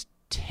friend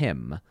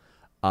Tim,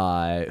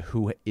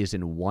 who is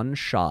in one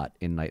shot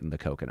in Night in the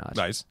Coconut.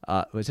 Nice.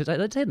 Did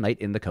I say Night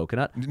in the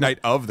Coconut? Night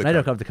of the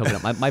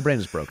Coconut. My brain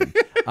is broken.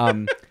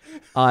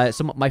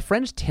 So my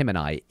friend Tim and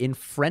I, in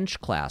French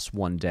class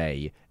one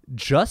day,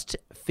 just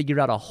figured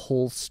out a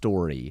whole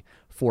story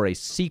for a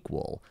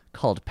sequel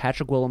called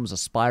Patrick Williams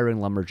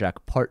Aspiring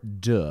Lumberjack Part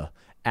 2,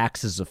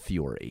 Axes of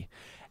Fury.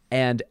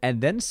 And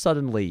then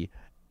suddenly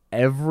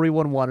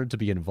everyone wanted to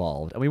be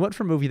involved. And we went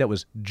from a movie that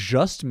was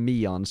just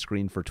me on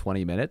screen for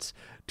 20 minutes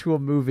to a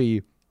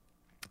movie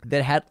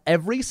that had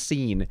every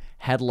scene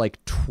had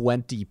like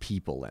 20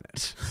 people in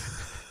it.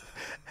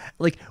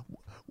 Like,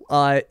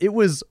 it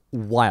was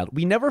wild.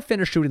 We never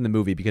finished shooting the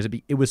movie because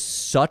it was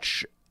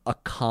such a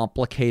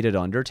complicated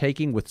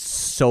undertaking with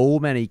so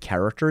many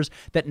characters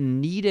that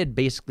needed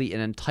basically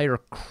an entire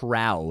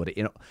crowd,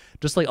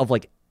 just like of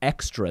like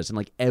extras in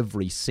like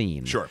every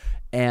scene. Sure.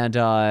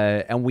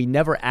 And we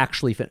never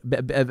actually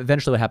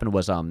eventually what happened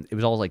was it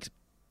was all like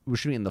we were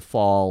shooting in the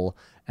fall,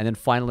 and then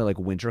finally like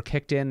winter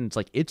kicked in. It's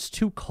like it's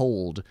too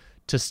cold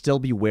to still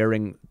be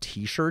wearing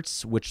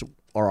t-shirts, which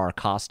are our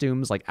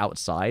costumes, like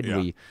outside. Yeah.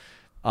 We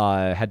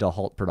had to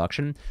halt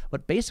production,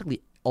 but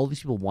basically all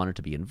these people wanted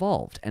to be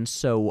involved. And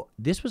so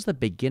this was the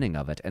beginning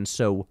of it. And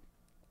so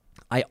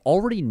I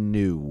already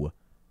knew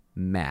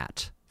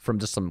Matt from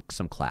just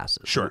some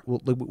classes. Sure.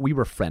 We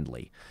were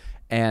friendly.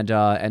 And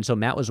so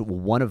Matt was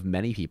one of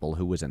many people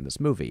who was in this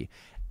movie.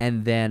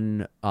 And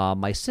then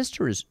my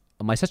sister,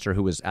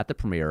 who was at the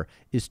premiere,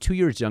 is 2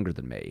 years younger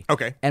than me.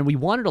 Okay. And we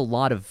wanted a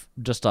lot of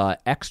just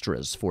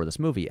extras for this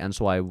movie. And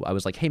so I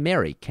was like, hey,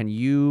 Mary, can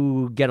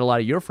you get a lot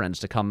of your friends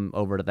to come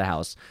over to the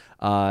house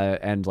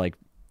and like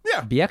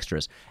be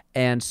extras?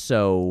 And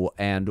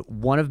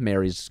one of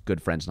Mary's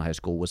good friends in high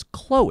school was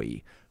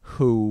Chloe,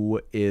 who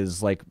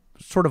is like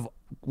sort of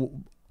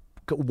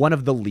one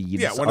of the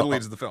leads. Yeah, one of the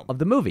leads of the film. Of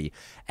the movie.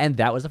 And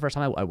that was the first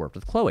time I worked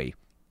with Chloe.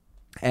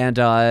 And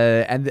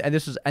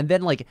this was, and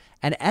then like,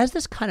 and as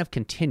this kind of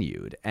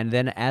continued, and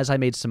then as I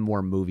made some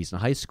more movies in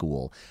high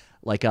school,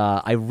 like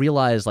I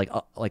realized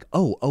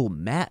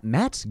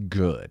Matt's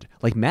good.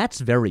 Like Matt's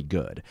very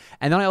good.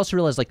 And then I also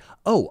realized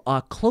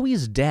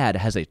Chloe's dad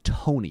has a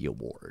Tony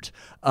Award.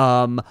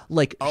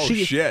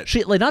 Shit.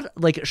 She like not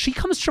like she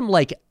comes from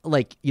like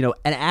an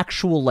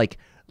actual like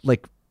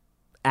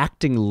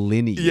acting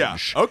lineage. Yeah.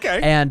 Okay.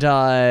 And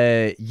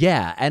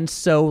and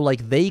so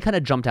like they kind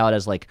of jumped out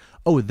as like,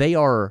 oh, they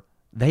are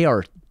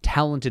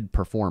talented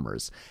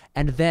performers.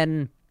 And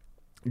then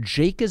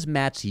Jake is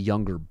Matt's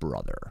younger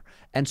brother.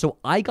 And so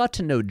I got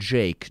to know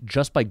Jake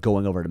just by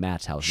going over to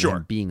Matt's house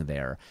and being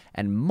there.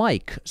 And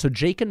Mike, so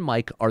Jake and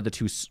Mike are the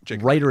two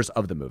writers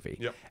of the movie.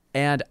 Yep.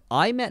 And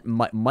I met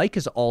Mike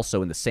is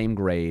also in the same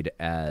grade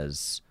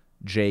as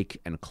Jake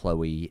and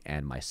Chloe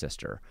and my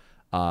sister.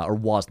 Or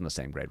was in the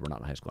same grade. We're not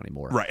in high school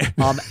anymore. Right.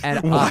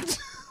 What?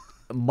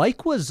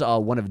 Mike was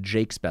one of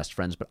Jake's best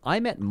friends, but I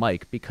met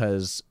Mike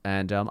because,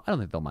 and I don't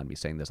think they'll mind me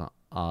saying this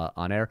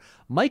on air,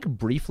 Mike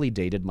briefly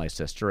dated my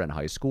sister in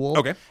high school.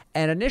 Okay.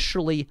 And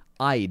initially,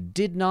 I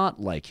did not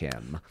like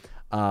him.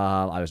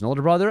 I was an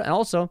older brother, and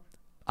also,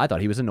 I thought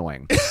he was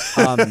annoying.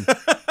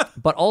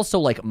 But also,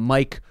 like,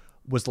 Mike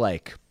was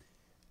like,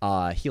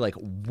 he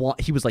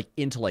was like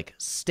into like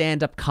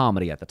stand-up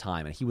comedy at the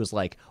time, and he was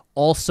like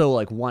also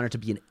like wanted to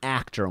be an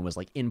actor and was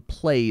like in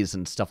plays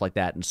and stuff like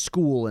that in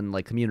school and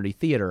like community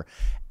theater,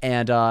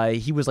 and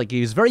he was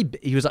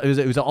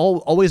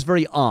always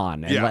very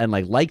on and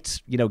like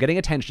liked getting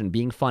attention,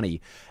 being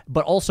funny,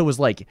 but also was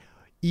like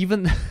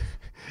even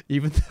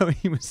though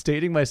he was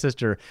dating my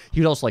sister,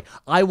 he was also like,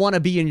 I want to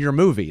be in your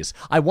movies.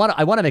 I want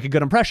to make a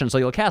good impression, so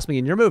you'll cast me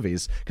in your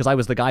movies, because I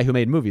was the guy who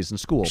made movies in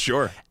school.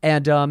 Sure.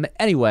 And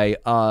anyway,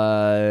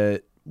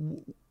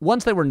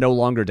 once they were no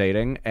longer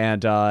dating,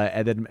 and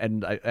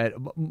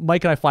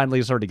Mike and I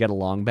finally started to get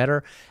along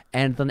better.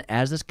 And then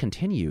as this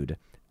continued,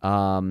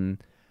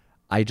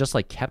 I just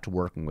like kept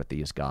working with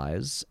these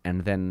guys,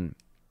 and then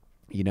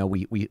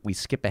we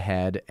skip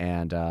ahead,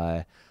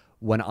 and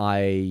when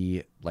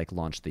I like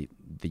launched the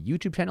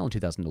YouTube channel in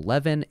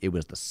 2011, it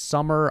was the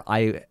summer.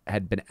 I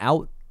had been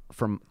out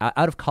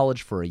of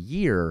college for a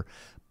year,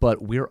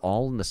 but we're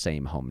all in the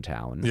same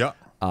hometown. Yeah.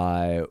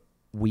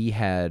 We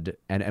had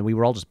and we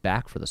were all just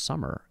back for the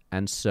summer,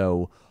 and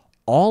so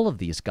all of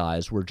these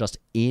guys were just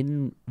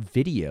in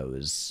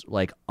videos,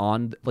 like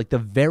on like the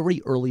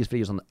very earliest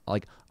videos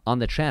on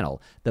the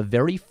channel. The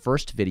very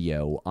first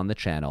video on the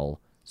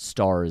channel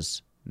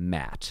stars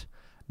Matt.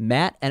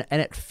 And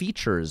it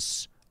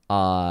features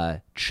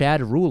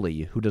Chad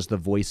Rooley, who does the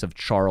voice of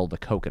Charles the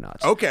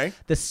Coconut. Okay.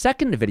 The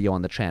second video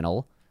on the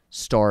channel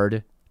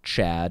starred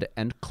Chad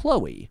and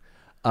Chloe.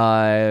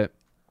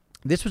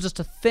 This was just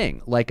a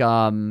thing. Like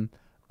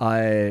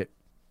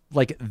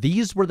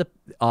these were the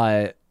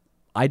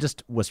I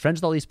just was friends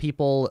with all these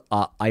people.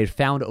 I had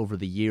found over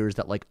the years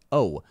that like,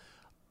 oh,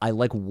 I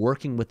like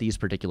working with these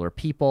particular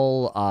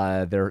people.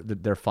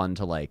 They're fun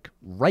to like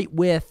write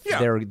with. Yeah.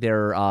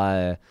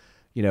 They're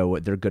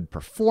they're good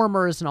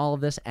performers and all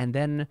of this.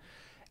 And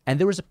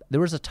there was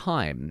a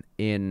time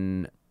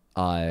in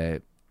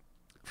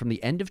from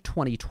the end of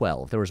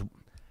 2012. There was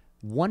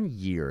one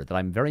year that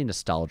I'm very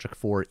nostalgic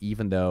for,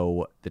 even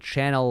though the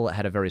channel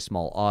had a very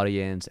small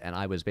audience and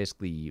I was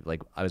basically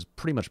like I was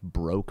pretty much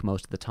broke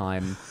most of the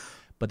time.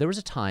 But there was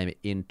a time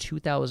in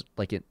 2000,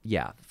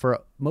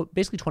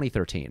 basically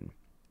 2013.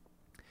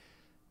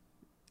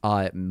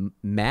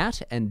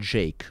 Matt and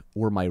Jake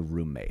were my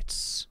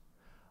roommates.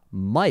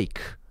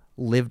 Mike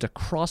lived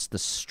across the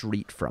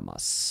street from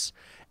us.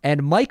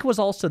 And Mike was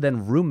also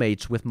then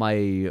roommates with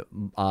my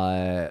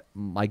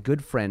my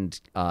good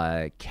friend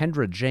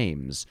Kendra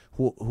James,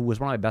 who was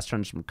one of my best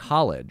friends from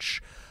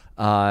college,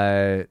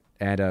 and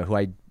who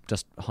I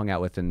just hung out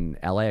with in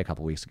LA a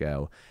couple weeks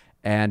ago,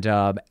 and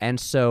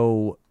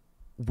so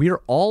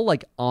we're all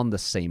like on the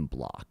same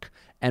block,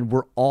 and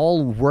we're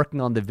all working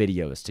on the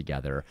videos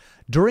together.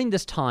 During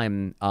this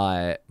time,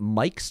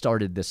 Mike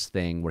started this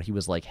thing where he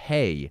was like,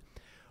 "Hey,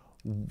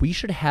 we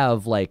should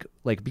have like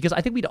because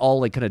I think we'd all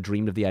like kind of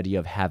dreamed of the idea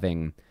of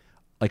having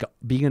like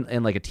being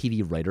in like a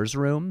TV writer's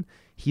room."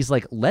 He's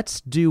like,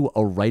 let's do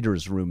a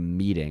writer's room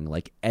meeting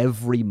like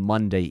every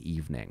Monday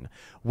evening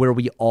where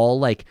we all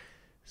like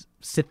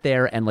sit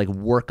there and like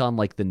work on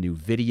like the new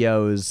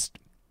videos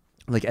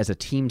like as a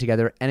team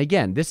together. And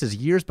again, this is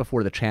years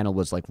before the channel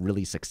was like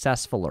really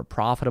successful or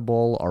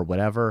profitable or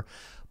whatever.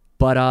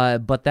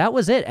 But that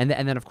was it. And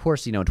then of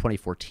course, in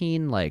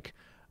 2014, like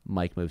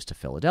Mike moves to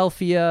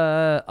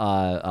Philadelphia.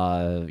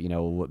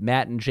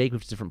 Matt and Jake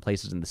moved to different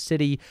places in the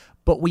city,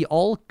 but we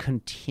all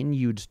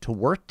continued to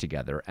work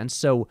together. And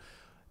so,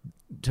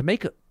 to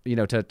make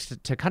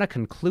to kind of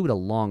conclude a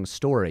long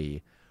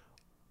story,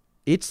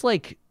 it's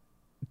like,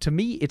 to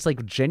me, it's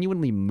like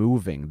genuinely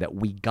moving that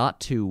we got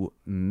to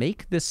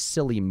make this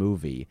silly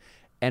movie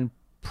and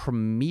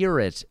premiere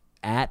it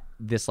at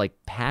this like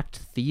packed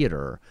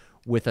theater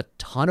with a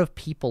ton of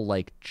people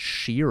like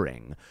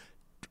cheering,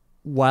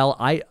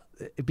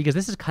 because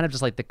this is kind of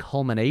just like the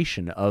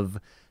culmination of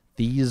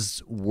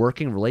these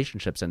working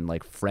relationships and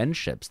like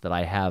friendships that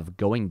I have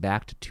going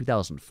back to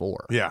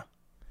 2004. Yeah.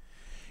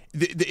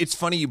 It's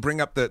funny you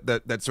bring up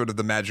that sort of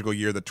the magical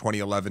year, the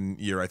 2011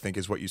 year, I think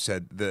is what you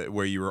said,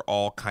 where you were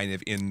all kind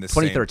of in the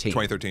 2013.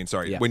 2013,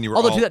 sorry. Yeah. When you were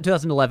Although all...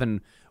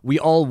 2011, we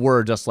all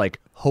were just like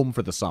home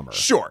for the summer.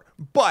 Sure.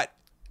 But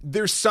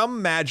there's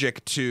some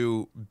magic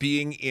to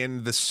being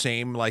in the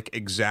same like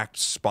exact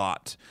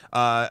spot.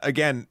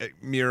 Again,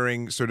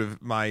 mirroring sort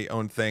of my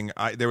own thing.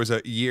 There was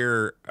a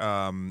year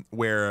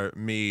where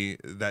me,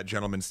 that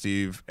gentleman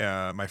Steve,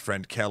 my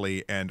friend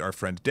Kelly, and our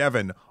friend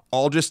Devin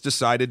all just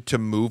decided to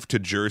move to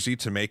Jersey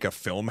to make a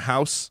film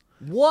house.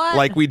 What?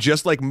 Like we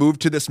just like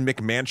moved to this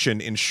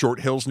McMansion in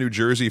Short Hills, New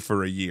Jersey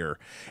for a year,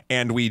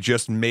 and we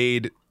just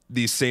made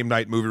these same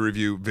night movie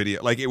review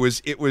video. Like it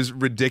was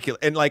ridiculous.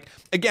 And like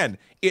again,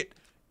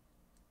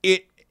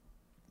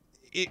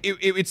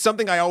 it's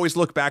something I always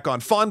look back on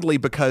fondly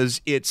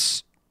because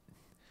it's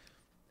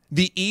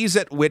the ease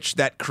at which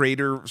that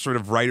creator sort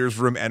of writer's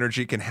room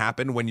energy can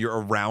happen when you're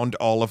around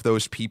all of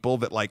those people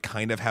that like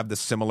kind of have the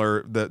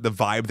similar, the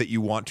vibe that you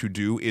want to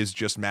do is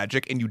just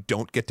magic, and you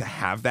don't get to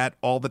have that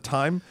all the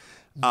time.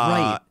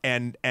 Right.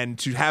 And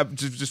to have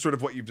just sort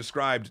of what you've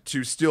described,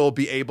 to still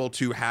be able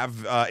to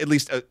have at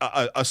least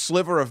a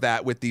sliver of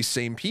that with these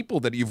same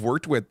people that you've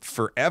worked with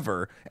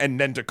forever,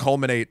 and then to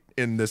culminate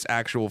in this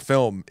actual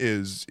film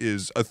is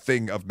a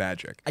thing of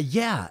magic.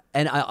 Yeah,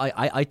 and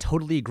I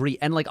totally agree.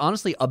 And like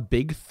honestly, a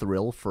big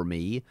thrill for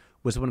me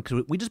was when,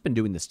 cause we just been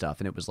doing this stuff,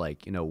 and it was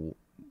like, it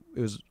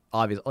was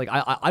obvious. Like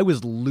I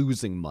was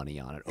losing money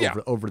on it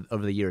over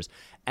the years,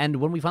 and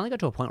when we finally got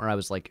to a point where I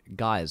was like,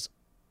 guys,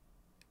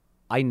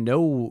 I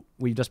know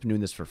we've just been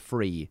doing this for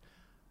free.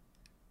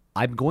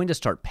 I'm going to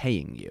start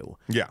paying you.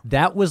 Yeah.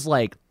 That was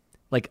like,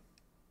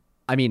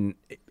 I mean,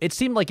 it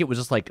seemed like it was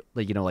just like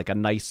a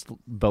nice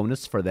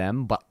bonus for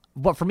them.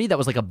 But for me, that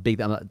was like a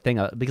big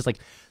thing because like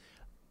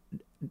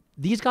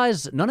these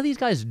guys, none of these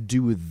guys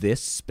do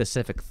this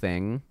specific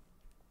thing,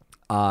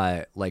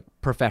 like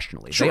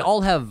professionally. Sure. They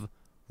all have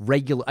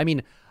regular, I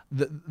mean,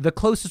 the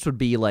closest would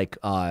be like,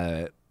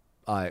 Chloe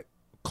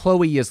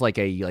is like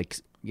a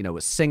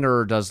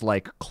singer, does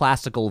like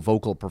classical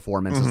vocal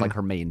performance is like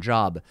her main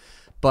job.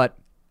 But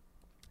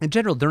in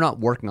general, they're not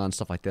working on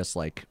stuff like this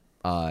like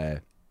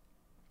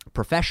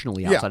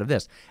professionally outside of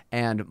this.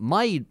 And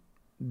my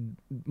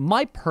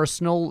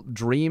personal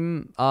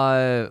dream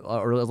or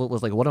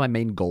was like one of my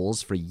main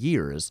goals for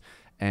years.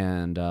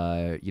 And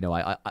I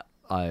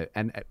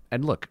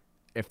look,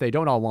 if they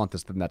don't all want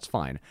this, then that's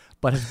fine.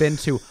 But has been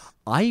to,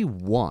 I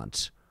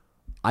want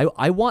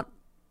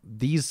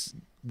this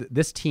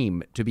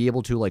team to be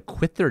able to like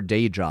quit their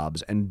day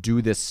jobs and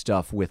do this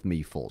stuff with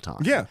me full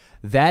time. Yeah.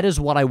 That is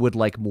what I would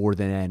like more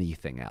than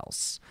anything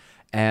else.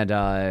 And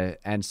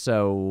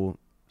so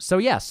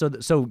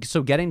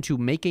getting to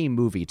make a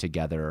movie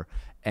together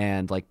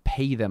and like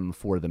pay them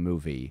for the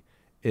movie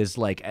is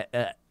like,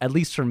 at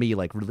least for me,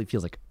 like really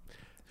feels like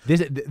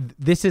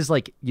this is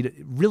like, you know,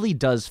 it really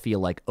does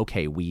feel like,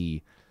 okay,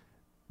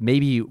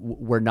 maybe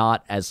we're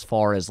not as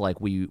far as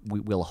like we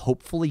will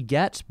hopefully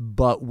get,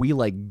 but we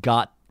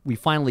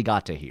finally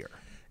got to here.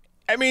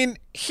 I mean,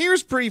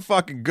 here's pretty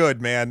fucking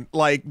good, man.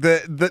 Like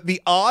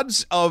the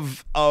odds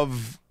of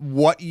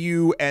what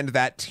you and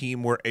that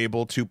team were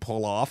able to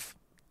pull off,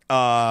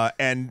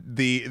 and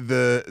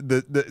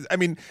the I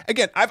mean,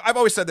 again, I've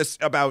always said this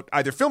about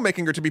either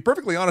filmmaking or, to be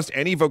perfectly honest,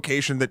 any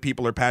vocation that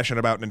people are passionate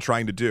about and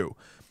trying to do.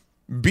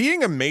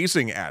 Being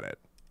amazing at it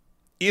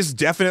is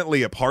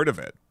definitely a part of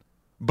it.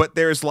 But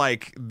there's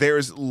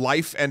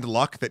life and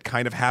luck that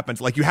kind of happens.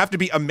 Like, you have to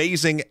be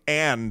amazing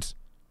and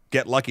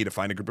get lucky to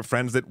find a group of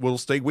friends that will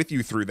stay with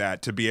you through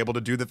that, to be able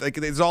to do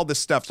there's all this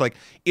stuff. So like,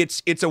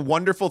 it's a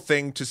wonderful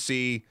thing to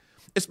see,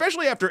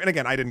 especially after, and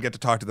again, I didn't get to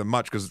talk to them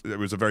much because it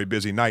was a very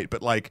busy night,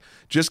 but like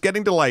just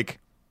getting to like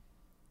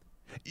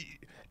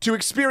to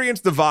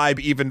experience the vibe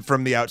even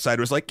from the outside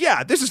was like,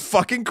 yeah, this is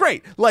fucking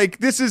great. Like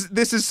this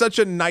is such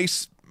a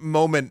nice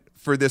moment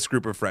for this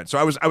group of friends. So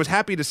I was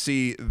happy to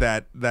see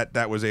that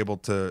was able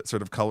to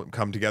sort of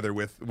come together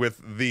with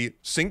the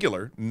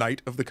singular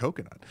Night of the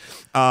Coconut.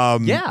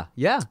 Yeah.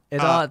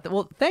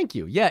 Well, thank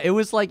you. Yeah, it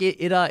was like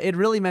it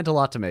really meant a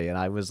lot to me, and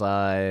I was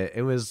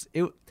it was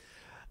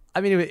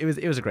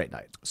a great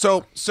night.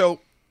 So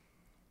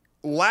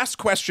last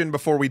question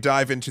before we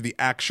dive into the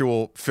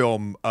actual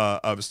film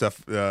of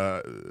stuff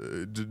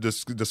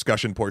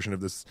discussion portion of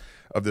this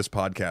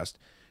podcast.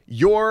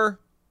 Your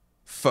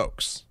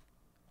folks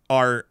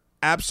are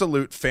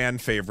absolute fan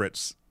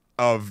favorites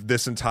of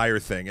this entire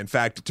thing. In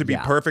fact, to be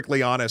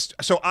perfectly honest,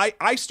 so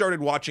I started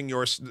watching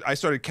I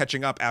started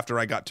catching up after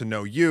I got to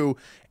know you,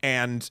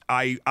 and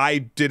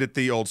I did it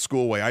the old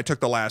school way. I took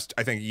the last,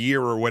 I think,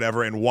 year or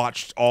whatever and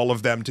watched all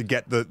of them to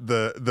get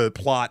the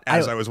plot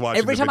as I was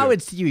watching. Every time I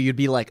would see you, you'd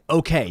be like,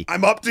 okay,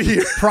 I'm up to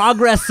here.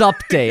 Progress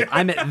update.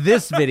 I'm at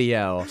this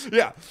video.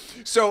 Yeah.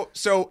 So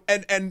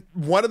and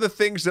one of the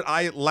things that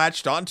I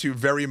latched onto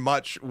very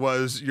much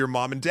was your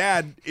mom and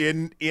dad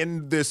in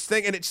this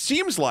thing, and it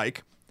seems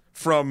like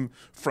from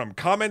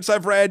comments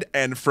I've read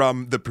and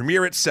from the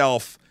premiere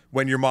itself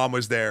when your mom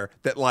was there,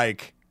 that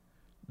like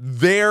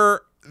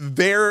they're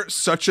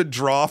such a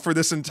draw for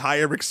this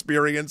entire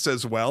experience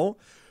as well.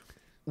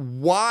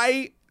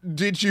 Why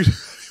did you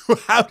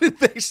how did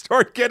they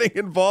start getting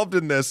involved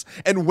in this?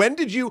 And when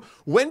did you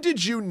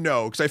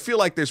know? Because I feel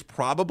like there's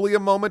probably a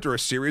moment or a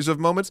series of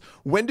moments.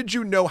 When did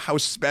you know how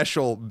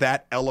special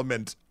that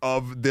element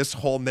of this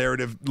whole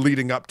narrative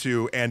leading up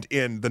to and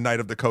in the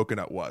Night of the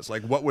Coconut was?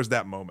 Like, what was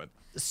that moment?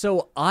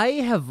 So I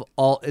have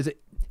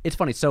it's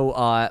funny. So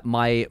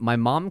my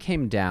mom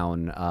came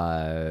down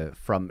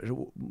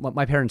from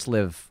my parents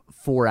live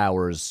 4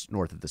 hours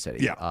north of the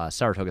city,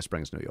 Saratoga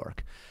Springs, New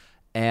York.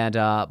 And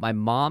my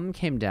mom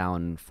came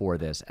down for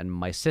this, and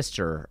my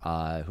sister,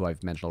 who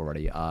I've mentioned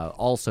already,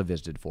 also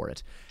visited for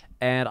it.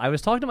 And I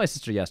was talking to my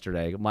sister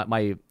yesterday,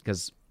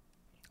 because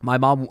my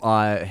mom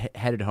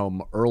headed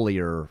home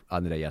earlier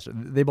on the day yesterday.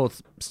 They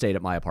both stayed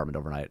at my apartment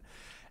overnight,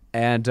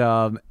 and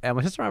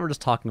my sister and I were just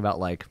talking about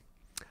like,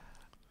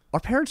 our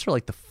parents are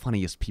like the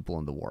funniest people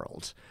in the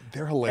world.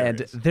 They're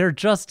hilarious. And they're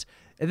just,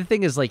 and the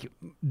thing is, like,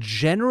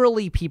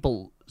 generally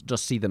people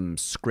just see them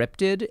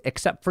scripted,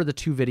 except for the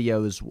two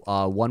videos.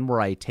 One where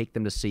I take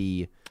them to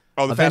see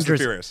the Avengers. Fast and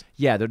Furious.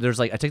 Yeah, there's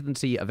like, I take them to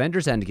see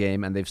Avengers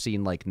Endgame, and they've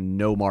seen like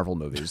no Marvel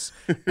movies.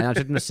 And I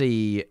took them to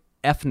see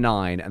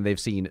F9, and they've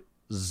seen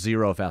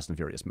 0 Fast and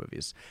Furious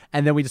movies.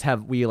 And then we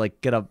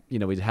get up,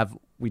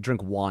 we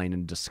drink wine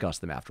and discuss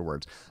them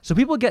afterwards. So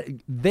people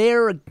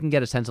can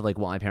get a sense of like,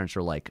 well, my parents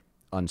are like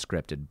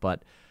unscripted,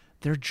 but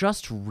they're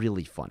just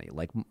really funny.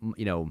 Like,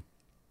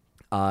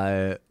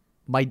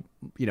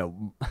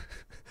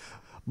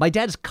 my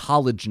dad's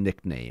college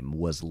nickname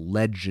was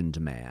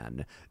Legend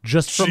Man,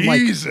 just from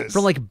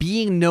like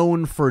being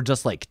known for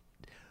just like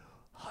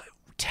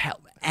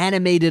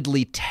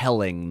animatedly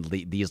telling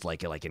these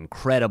like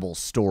incredible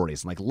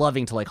stories and like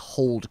loving to like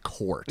hold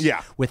court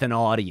with an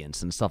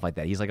audience and stuff like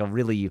that. He's like a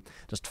really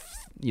just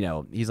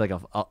he's like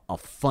a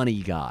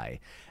funny guy.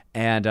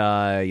 And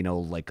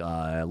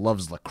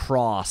loves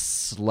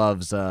lacrosse,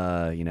 loves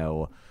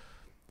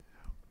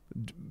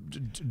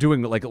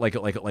doing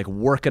like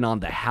working on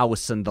the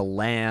house and the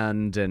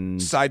land. And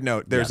side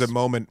note, there's a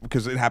moment,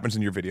 because it happens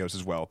in your videos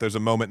as well. There's a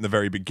moment in the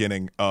very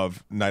beginning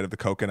of Night of the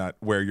Coconut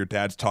where your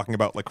dad's talking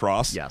about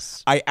lacrosse.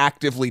 Yes, I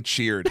actively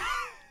cheered.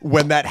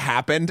 When that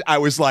happened, I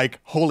was like,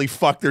 holy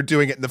fuck, they're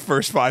doing it in the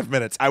first 5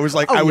 minutes. I was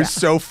like, was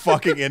so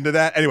fucking into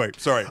that. Anyway,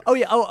 sorry.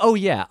 Oh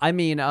yeah. I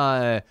mean,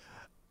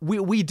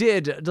 we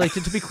did, like,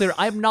 to be clear,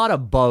 I'm not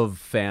above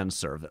fan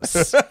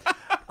service.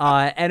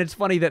 And it's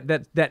funny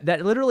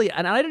that literally,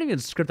 and I didn't even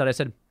script that. I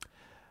said,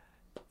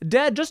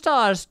 Dad, just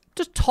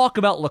talk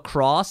about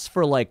lacrosse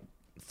for like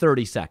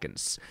 30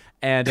 seconds,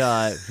 and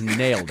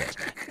nailed it.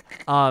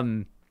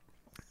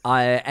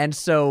 And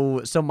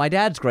so my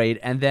dad's great,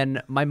 and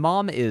then my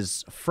mom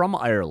is from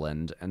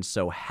Ireland, and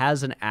so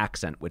has an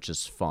accent, which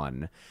is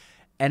fun,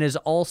 and is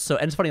also,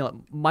 and it's funny,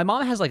 my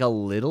mom has like a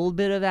little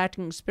bit of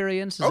acting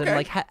experience, and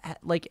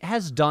like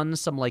has done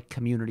some like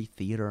community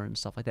theater and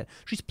stuff like that.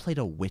 She's played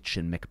a witch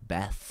in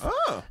Macbeth,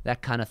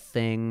 that kind of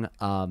thing,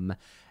 and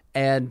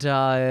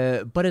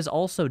but is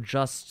also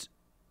just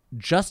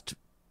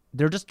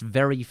they're just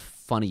very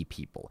funny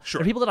people. Sure.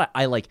 They're people that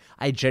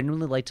I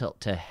genuinely like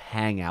to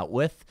hang out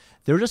with.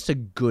 They're just a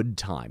good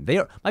time.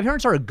 My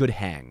parents are a good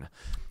hang.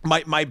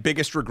 My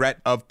biggest regret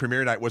of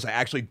premiere night was I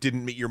actually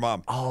didn't meet your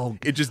mom. Oh,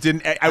 it just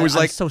didn't. I'm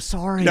so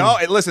sorry. No,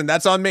 listen,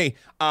 that's on me.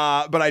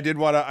 But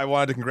I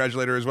wanted to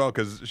congratulate her as well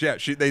because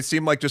they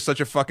seem like just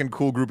such a fucking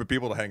cool group of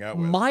people to hang out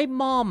with. My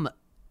mom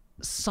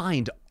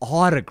signed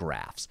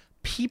autographs.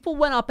 People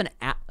went up and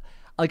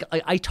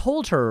I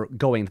told her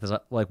going to this,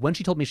 like when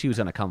she told me she was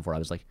going to come for, I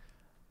was like,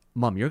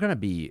 Mom, you're going to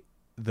be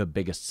the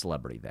biggest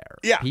celebrity there.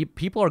 Yeah.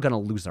 People are going to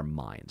lose their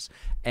minds.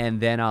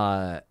 And then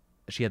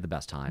she had the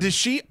best time. Did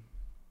she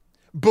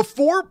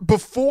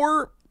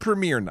before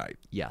premiere night?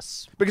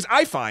 Yes. Because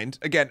I find,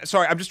 again,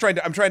 sorry, I'm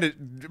trying to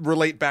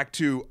relate back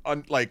to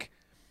like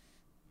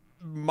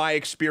my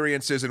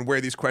experiences and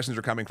where these questions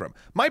are coming from.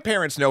 My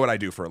parents know what I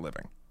do for a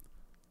living,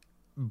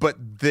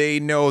 but they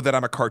know that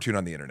I'm a cartoon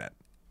on the internet.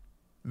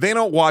 They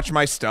don't watch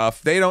my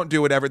stuff. They don't do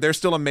whatever. They're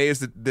still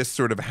amazed that this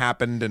sort of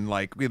happened and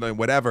like,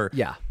 whatever.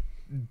 Yeah.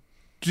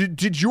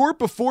 Did your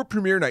before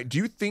premiere night, do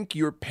you think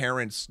your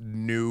parents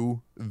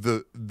knew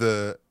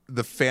the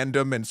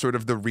fandom and sort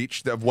of the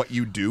reach of what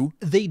you do?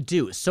 They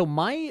do. So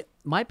my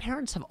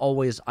parents have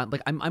always,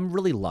 like, I'm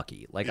really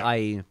lucky. Like,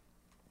 yeah.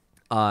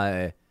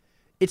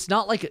 It's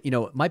not like,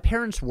 my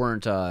parents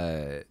weren't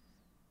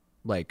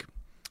like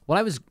when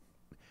I was,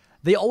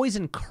 they always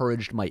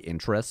encouraged my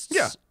interests.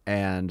 Yeah.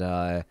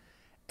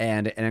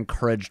 And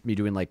encouraged me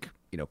doing like,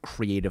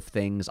 creative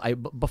things.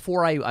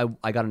 Before I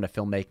got into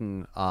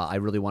filmmaking, I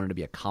really wanted to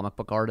be a comic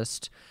book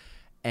artist,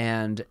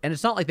 and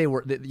it's not like they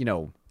were,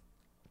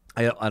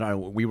 I don't know.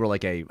 We were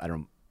like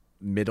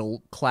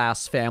middle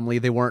class family.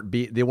 They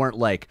weren't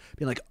like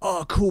being like,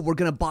 oh cool, we're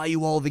gonna buy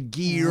you all the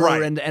gear,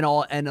 right, and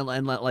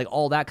like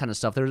all that kind of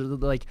stuff. They're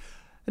like,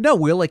 no,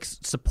 we'll like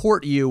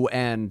support you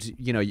and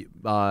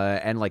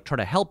and like try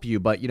to help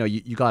you, but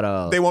you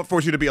gotta. They won't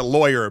force you to be a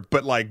lawyer,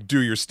 but like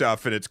do your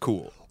stuff and it's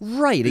cool.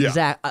 Right.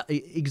 Yeah.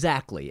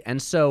 Exactly. And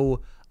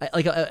so,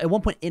 like at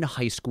one point in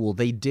high school,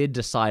 they did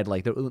decide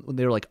like they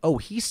were like, oh,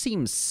 he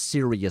seems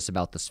serious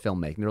about this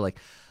filmmaking. They're like,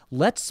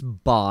 let's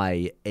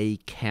buy a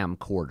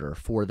camcorder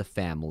for the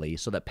family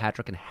so that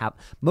Patrick can have,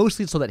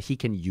 mostly so that he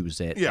can use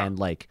it and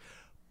like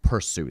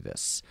pursue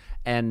this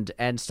and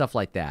stuff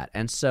like that.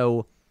 And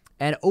so.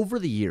 And over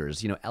the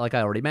years, like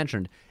I already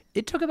mentioned,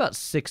 it took about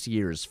 6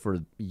 years for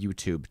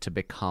YouTube to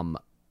become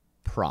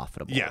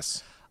profitable.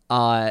 Yes.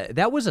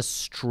 That was a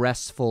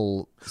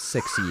stressful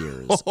 6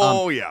 years.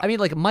 Yeah. I mean,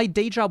 like my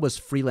day job was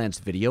freelance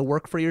video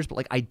work for years, but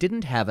like I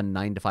didn't have a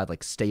 9-to-5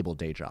 like stable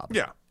day job.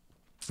 Yeah.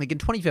 Like in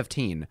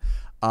 2015,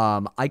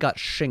 I got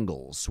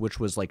shingles, which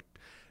was like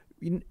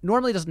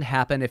normally doesn't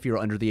happen if you're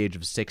under the age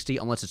of 60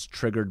 unless it's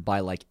triggered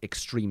by like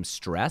extreme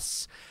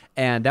stress,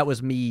 and that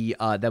was me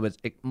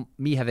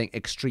me having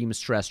extreme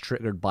stress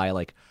triggered by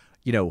like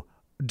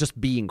just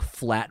being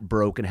flat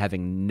broke and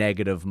having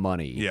negative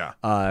money. Yeah.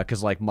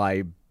 Because like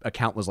my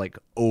account was like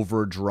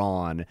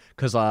overdrawn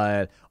because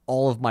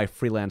all of my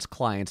freelance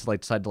clients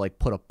like decided to like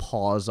put a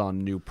pause on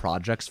new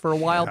projects for a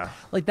while,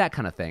 like that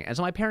kind of thing. And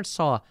so my parents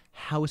saw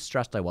how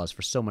stressed I was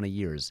for so many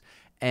years,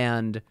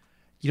 and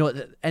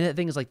and the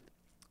thing is like,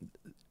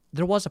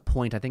 there was a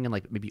point, I think in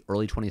like maybe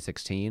early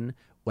 2016,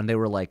 when they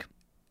were like,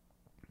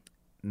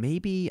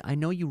 maybe, I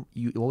know you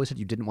always said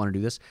you didn't want to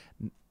do this.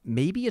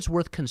 Maybe it's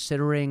worth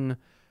considering,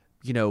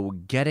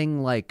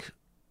 getting like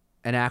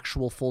an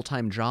actual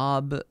full-time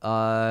job.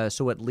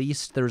 So at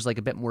least there's like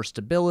a bit more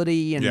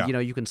stability and,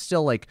 you can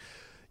still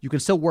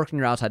work on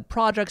your outside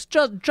projects.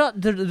 They're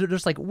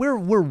just like, we're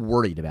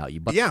worried about you.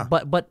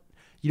 But, but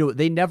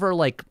they never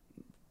like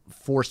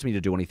forced me to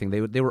do anything.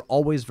 They were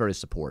always very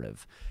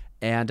supportive.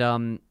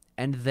 And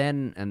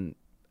then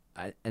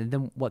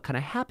what kind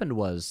of happened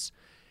was,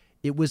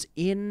 it was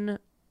in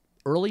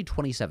early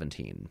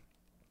 2017.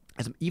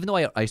 Even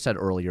though I said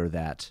earlier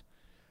that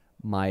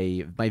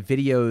my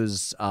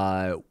videos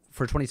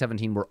for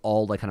 2017 were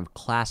all like kind of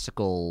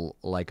classical,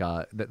 like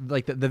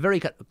the very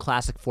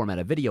classic format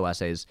of video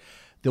essays.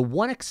 The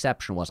one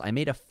exception was I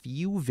made a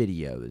few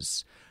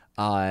videos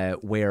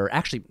where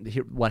actually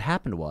what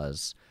happened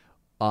was,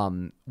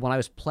 when I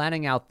was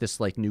planning out this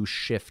like new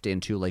shift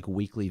into like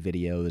weekly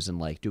videos and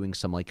like doing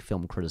some like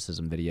film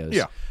criticism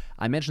videos,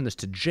 I mentioned this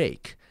to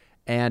Jake,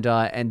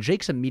 And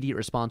Jake's immediate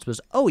response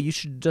was, "Oh, you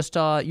should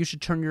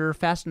turn your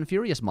Fast and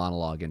Furious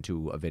monologue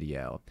into a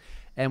video."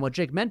 And what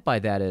Jake meant by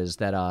that is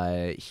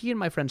that he and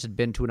my friends had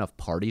been to enough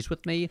parties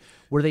with me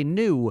where they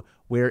knew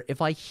where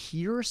if I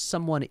hear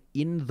someone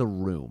in the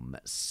room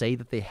say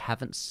that they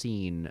haven't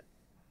seen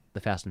the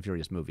Fast and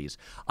Furious movies,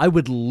 I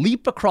would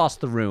leap across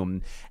the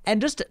room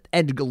and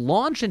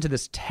launch into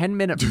this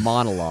 10-minute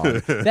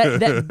monologue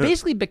that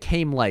basically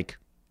became like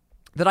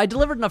that I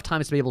delivered enough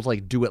times to be able to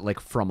like do it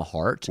like from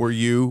heart. Were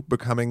you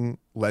becoming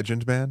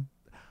Legend Man?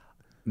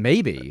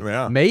 Maybe.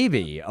 Yeah.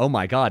 Maybe. Oh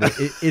my God.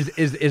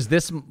 Is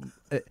this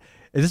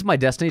my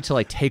destiny to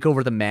like take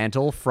over the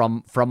mantle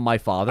from my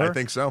father? I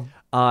think so.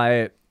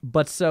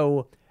 But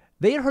so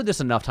they had heard this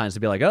enough times to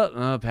be like,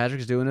 oh,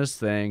 Patrick's doing his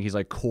thing. He's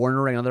like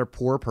cornering another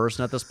poor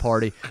person at this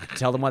party to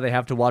tell them why they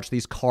have to watch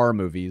these car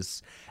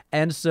movies.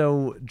 And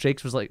so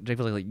Jake was like,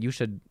 you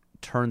should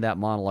turn that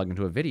monologue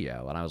into a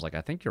video. And I was like,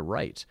 I think you're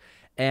right.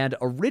 And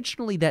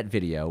originally that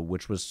video,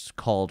 which was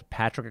called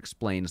Patrick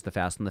Explains the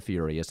Fast and the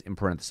Furious, in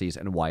parentheses,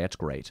 and why it's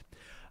great,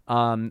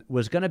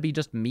 was going to be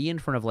just me in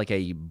front of like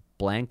a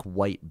blank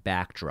white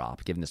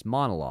backdrop giving this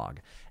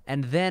monologue.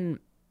 And then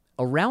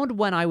around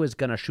when I was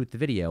going to shoot the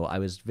video, I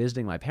was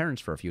visiting my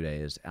parents for a few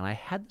days, and I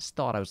had this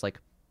thought. I was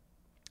like,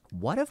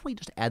 what if we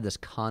just add this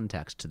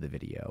context to the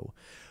video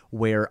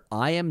where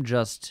I am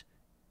just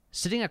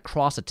sitting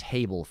across a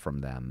table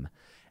from them,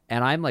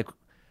 and I'm like,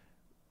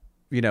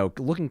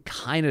 looking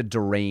kind of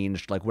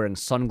deranged, like wearing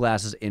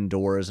sunglasses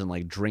indoors and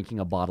like drinking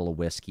a bottle of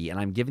whiskey, and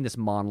I'm giving this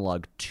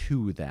monologue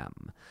to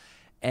them.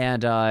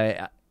 And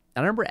I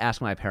remember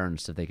asking my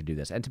parents if they could do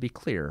this. And to be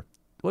clear,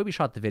 the way we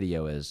shot the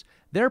video is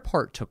their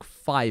part took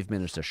 5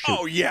 minutes to shoot.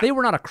 Oh, yeah. They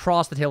were not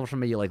across the table from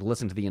me, like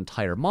listening to the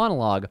entire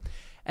monologue.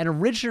 And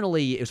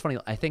originally, it was funny.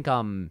 I think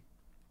my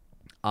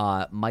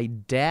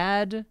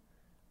dad,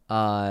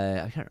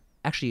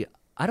 actually,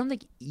 I don't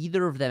think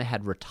either of them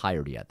had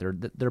retired yet.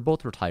 They're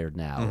both retired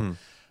now. Mm-hmm.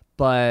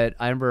 But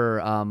I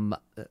remember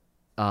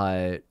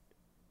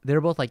they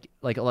were both like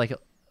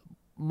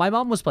my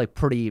mom was like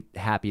pretty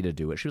happy to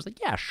do it. She was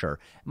like, yeah, sure.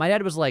 My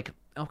dad was like,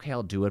 okay,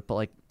 I'll do it, but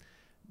like,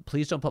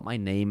 please don't put my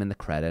name in the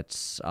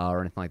credits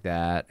or anything like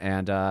that.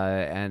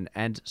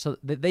 And so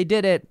they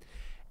did it.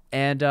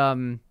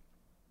 And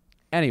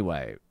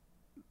anyway,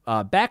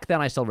 back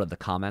then I still read the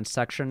comments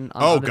section.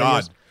 On the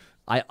God. Videos.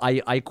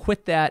 I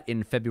quit that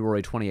in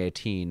February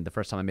 2018, the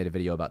first time I made a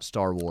video about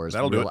Star Wars,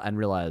 and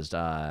realized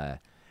I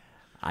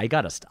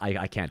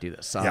can't do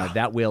this.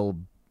 That will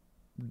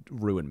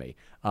ruin me.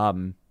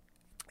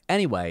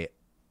 Anyway,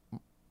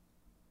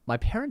 my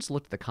parents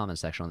looked at the comment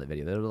section on the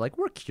video. They were like,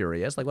 we're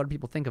curious. Like, what do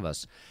people think of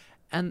us?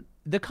 And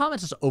the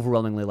comments is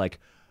overwhelmingly like,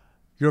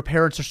 your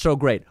parents are so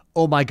great.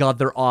 Oh my God,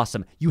 they're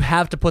awesome. You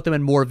have to put them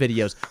in more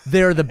videos.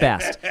 They're the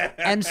best.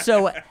 And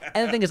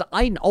the thing is,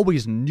 I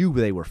always knew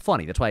they were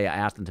funny. That's why I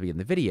asked them to be in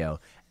the video.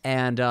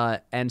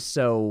 But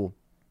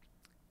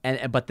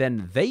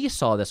then they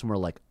saw this and were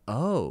like,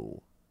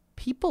 oh,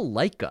 people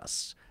like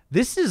us.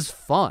 This is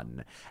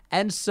fun.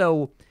 And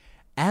so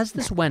as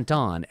this went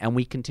on and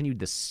we continued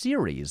the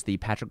series, the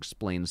Patrick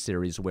Explains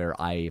series, where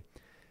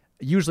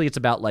usually it's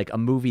about like a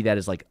movie that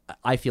is like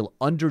I feel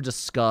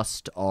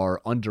under-discussed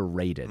or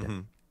underrated. Mm-hmm.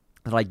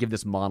 And I give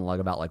this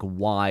monologue about like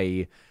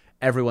why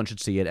everyone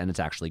should see it and it's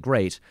actually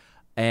great.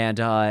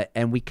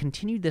 And we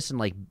continued this and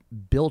like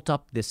built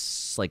up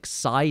this like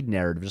side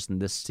narrative just in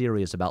this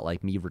series about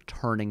like me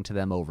returning to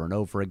them over and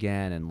over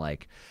again and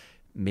like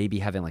maybe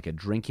having like a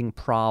drinking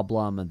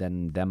problem and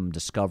then them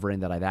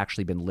discovering that I've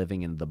actually been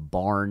living in the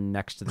barn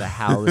next to the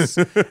house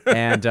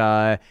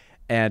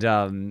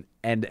and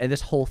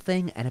this whole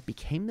thing, and it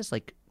became this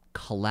like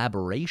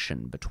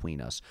collaboration between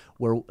us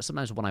where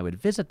sometimes when I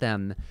would visit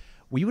them,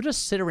 we would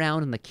just sit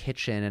around in the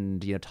kitchen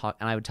and talk,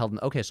 and I would tell them,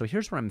 okay, so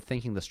here's where I'm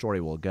thinking the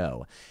story will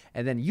go.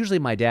 And then usually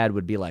my dad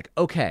would be like,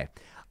 okay,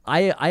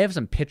 I have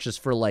some pitches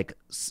for like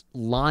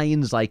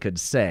lines I could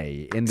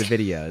say in the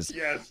videos.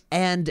 Yes.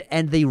 And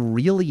they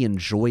really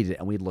enjoyed it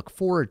and we'd look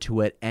forward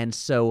to it. And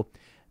so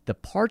the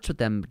parts with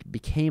them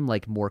became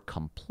like more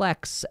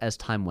complex as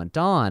time went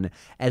on,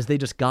 as they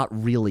just got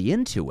really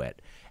into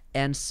it.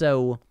 And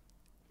so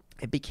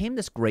it became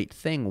this great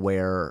thing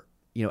where,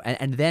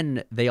 and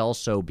then they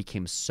also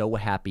became so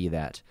happy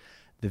that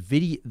the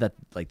video, that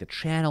like the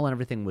channel and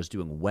everything was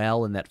doing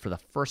well, and that for the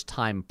first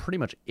time pretty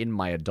much in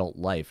my adult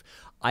life,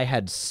 I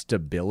had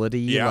stability.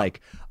 Yeah.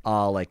 Like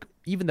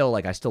even though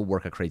like I still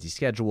work a crazy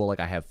schedule, like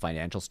I have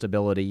financial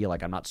stability,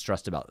 like I'm not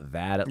stressed about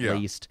that at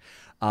least.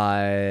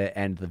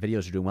 And the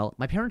videos are doing well.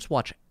 My parents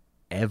watch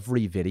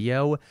every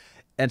video,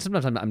 and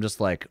sometimes I'm just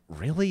like,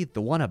 really,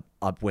 the one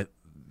up with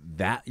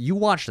that? You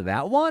watched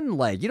that one?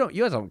 Like you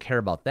guys don't care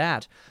about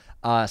that.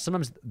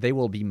 Sometimes they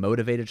will be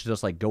motivated to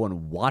just like go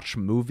and watch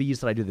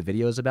movies that I do the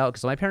videos about,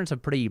 because my parents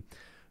have pretty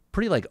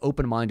like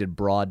open-minded,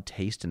 broad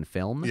taste in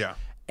film. Yeah.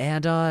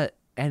 And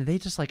they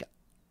just like,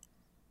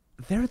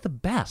 they're the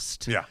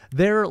best. Yeah.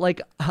 They're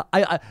like,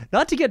 I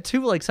not to get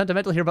too like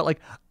sentimental here, but like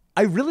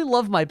I really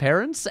love my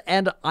parents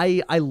and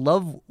I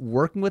love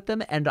working with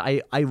them, and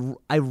I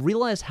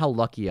realize how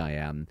lucky I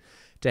am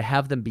to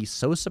have them be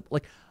so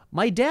like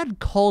my dad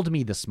called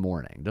me this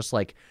morning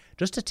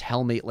just to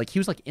tell me, like, he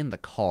was like in the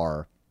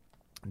car,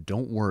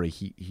 don't worry,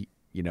 he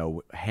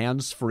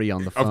hands free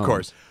on the phone, Of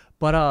course,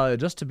 but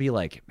just to be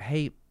like,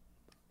 hey,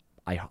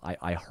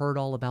 I heard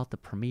all about the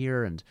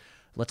premiere and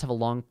let's have a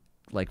long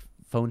like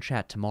phone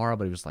chat tomorrow.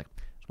 But he was like,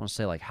 I just want to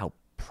say like how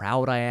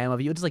proud I am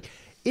of you. It's like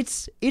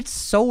it's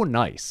so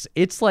nice.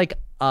 It's like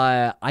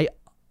I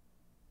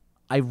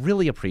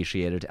really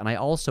appreciate it, and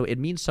it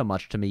means so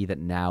much to me that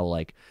now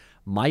like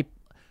my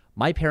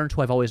parents,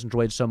 who I've always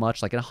enjoyed so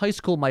much, like in high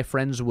school, my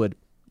friends would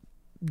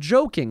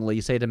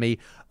jokingly say to me,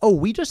 "Oh,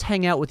 we just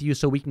hang out with you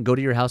so we can go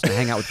to your house and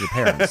hang out with your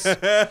parents."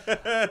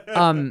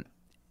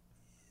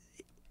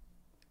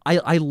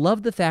 I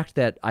love the fact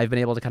that I've been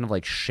able to kind of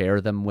like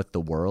share them with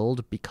the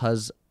world,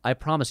 because I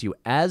promise you,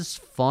 as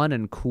fun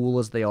and cool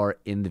as they are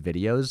in the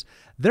videos,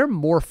 they're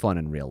more fun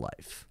in real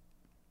life.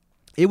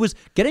 It was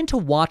getting to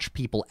watch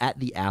people at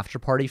the after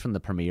party from the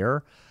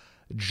premiere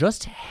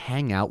just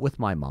hang out with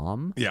my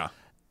mom. Yeah.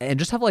 And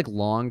just have like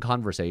long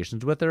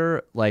conversations with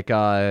her. Like,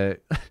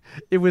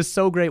 it was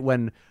so great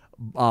when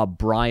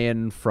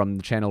Brian from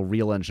the channel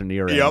Real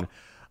Engineering,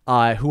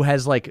 who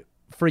has like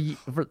for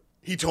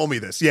he told me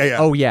this. Yeah.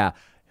 Oh yeah.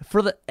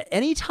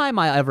 Anytime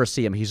I ever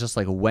see him, he's just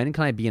like, when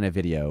can I be in a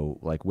video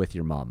like with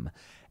your mom?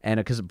 And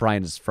because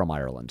Brian is from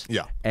Ireland.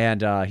 Yeah.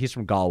 And he's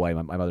from Galway.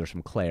 My mother's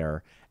from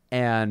Clare.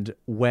 And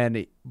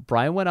when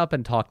Brian went up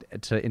and talked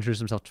to introduce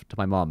himself to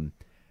my mom,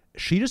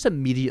 she just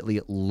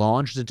immediately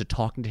launched into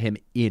talking to him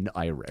in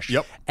Irish.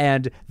 Yep.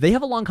 And they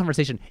have a long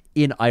conversation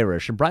in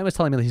Irish. And Brian was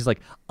telling me that he's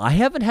like, I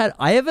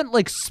haven't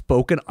like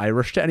spoken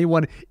Irish to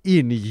anyone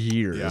in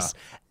years. Yeah.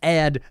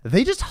 And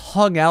they just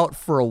hung out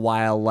for a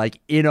while, like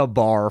in a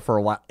bar for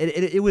a while.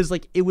 It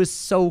was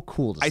so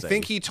cool to see. I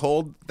think he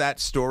told that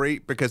story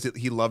because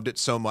he loved it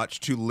so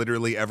much to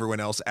literally everyone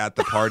else at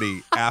the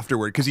party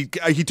afterward. Because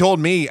he told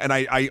me, and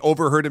I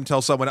overheard him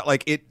tell someone,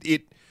 like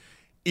it.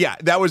 Yeah,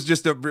 that was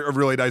just a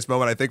really nice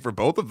moment, I think, for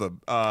both of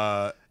them.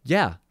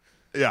 Yeah.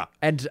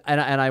 And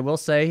I will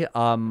say,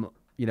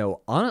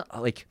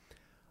 like,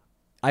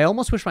 I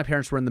almost wish my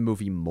parents were in the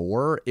movie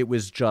more. It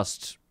was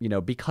just,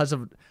 because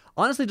of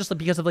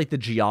like the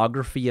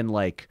geography and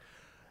like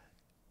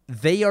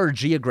they are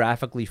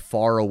geographically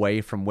far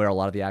away from where a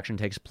lot of the action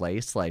takes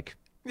place. Like,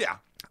 yeah,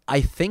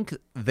 I think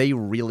they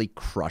really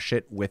crush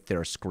it with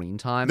their screen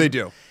time. They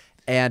do.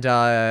 And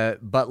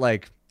but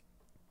like,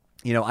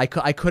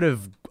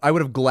 I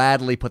would have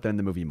gladly put them in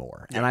the movie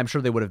more, and I'm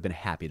sure they would have been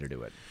happy to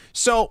do it.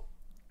 So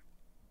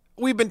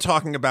we've been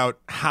talking about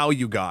how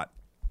you got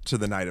to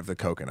the Night of the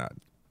Coconut.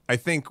 I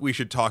think we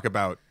should talk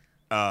about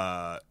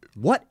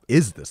what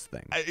is this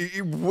thing?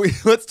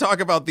 Let's talk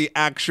about the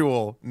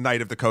actual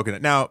Night of the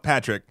Coconut. Now,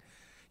 Patrick,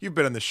 you've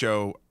been on the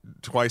show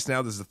twice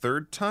now. This is the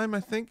third time,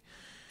 I think.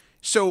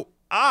 So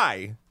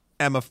I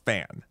am a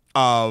fan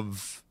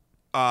of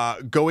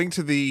going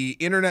to the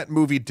Internet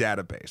Movie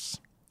Database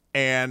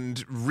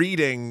and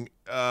reading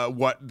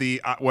what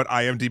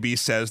IMDb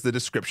says the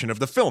description of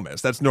the film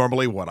is. That's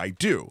normally what I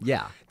do.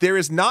 Yeah. There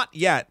is not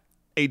yet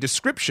a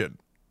description.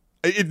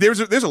 There's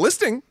a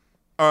listing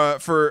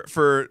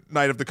for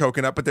Night of the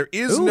Coconut, but there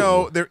is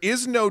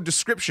no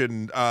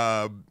description.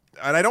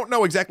 And I don't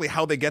know exactly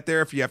how they get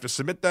there, if you have to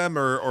submit them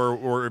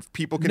or if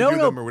people can do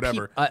them or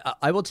whatever.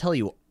 I will tell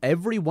you,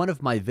 every one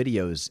of my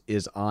videos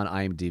is on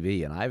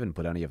IMDb, and I haven't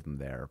put any of them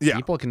there. Yeah.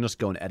 People can just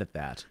go and edit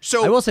that.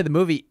 So I will say the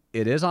movie,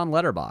 it is on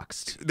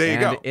Letterboxd. There you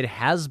go. It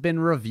has been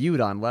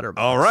reviewed on Letterboxd.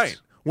 All right.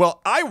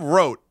 Well, I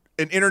wrote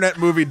an Internet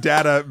Movie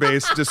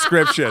Database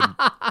description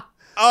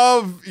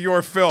of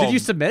your film. Did you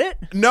submit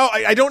it? No,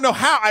 I don't know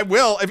how. I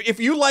will. If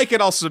you like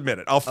it, I'll submit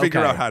it. I'll figure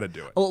out how to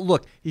do it. Oh,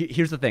 look,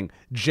 here's the thing.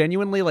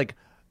 Genuinely, like,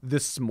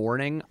 this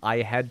morning,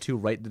 I had to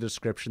write the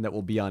description that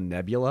will be on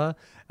Nebula,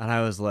 and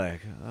I was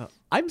like,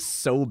 I'm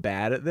so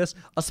bad at this,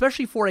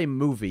 especially for a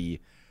movie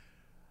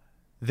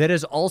that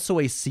is also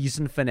a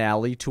season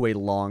finale to a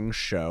long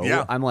show.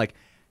 Yeah. I'm like,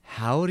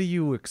 how do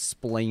you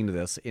explain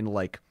this in,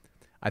 like,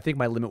 I think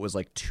my limit was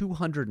like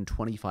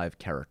 225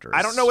 characters.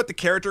 I don't know what the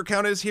character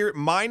count is here.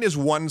 Mine is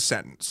one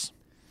sentence.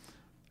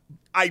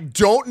 I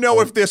don't know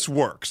if this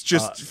works.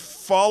 Just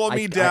follow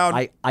me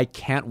down. I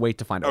can't wait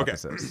to find out what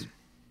this is.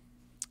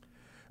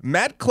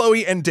 Matt,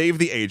 Chloe, and Dave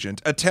the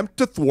Agent attempt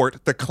to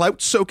thwart the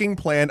clout-soaking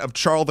plan of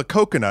Charles the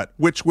Coconut,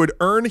 which would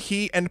earn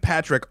he and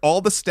Patrick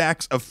all the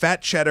stacks of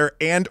fat cheddar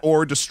and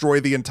or destroy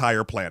the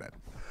entire planet.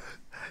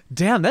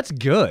 Damn, that's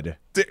good.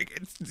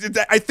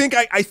 I think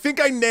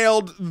I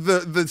nailed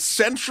the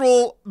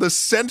central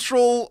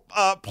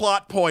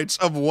plot points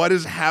of what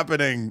is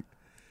happening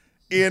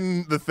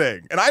in the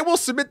thing, and I will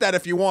submit that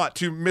if you want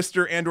to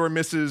Mr. and or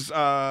Mrs.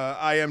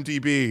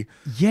 IMDb.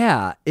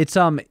 Yeah, it's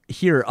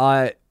here.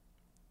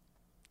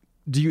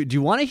 Do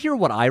you want to hear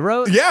what I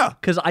wrote? Yeah,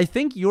 because I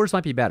think yours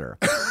might be better.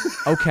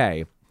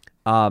 Okay.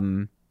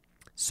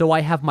 So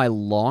I have my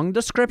long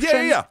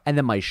description, and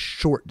then my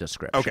short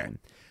description. Okay.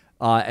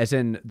 As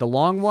in the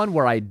long one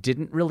where I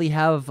didn't really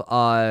have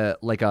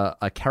like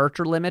a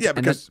character limit. Yeah,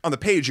 because on the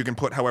page you can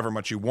put however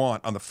much you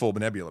want on the full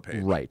Nebula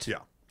page. Right. Yeah.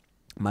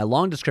 My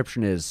long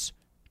description is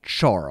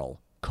Charl,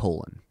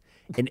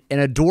 an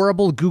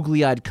adorable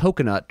googly-eyed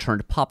coconut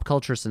turned pop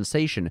culture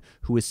sensation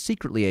who is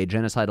secretly a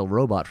genocidal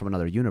robot from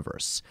another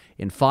universe.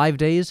 In 5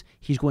 days,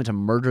 he's going to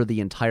murder the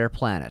entire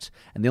planet,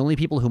 and the only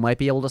people who might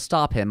be able to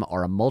stop him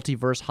are a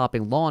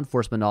multiverse-hopping law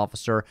enforcement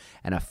officer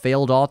and a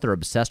failed author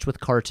obsessed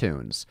with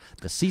cartoons.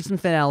 The season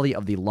finale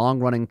of the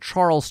long-running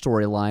Charles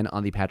storyline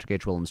on the Patrick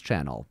H. Willems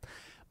channel.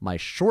 My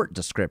short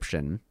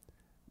description,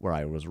 where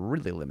I was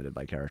really limited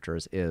by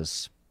characters,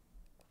 is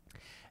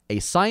a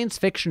science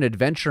fiction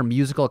adventure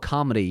musical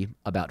comedy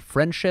about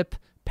friendship,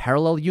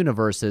 parallel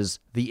universes,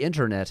 the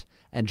internet,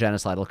 and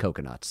genocidal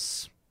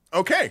coconuts.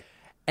 Okay.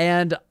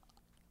 And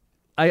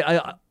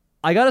I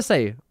gotta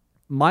say,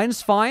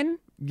 mine's fine.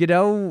 You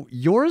know,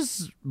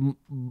 yours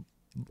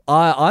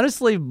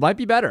honestly might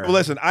be better. Well,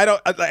 listen,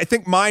 I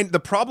think mine, the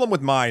problem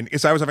with mine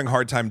is I was having a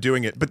hard time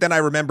doing it, but then I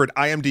remembered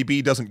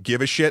IMDb doesn't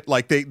give a shit.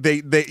 Like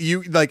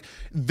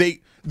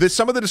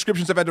some of the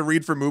descriptions I've had to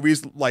read for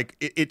movies, like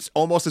it's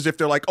almost as if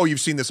they're like, oh, you've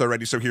seen this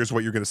already, so here's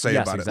what you're going to say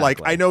about exactly. it.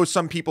 Like I know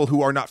some people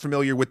who are not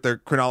familiar with the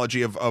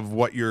chronology of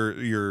what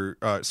your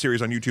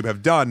series on YouTube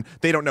have done.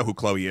 They don't know who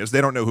Chloe is.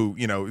 They don't know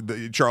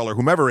who Charl or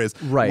whomever is.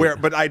 Right.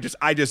 But I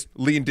just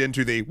leaned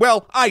into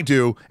I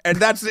do, and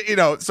that's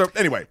So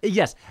anyway,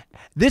 yes,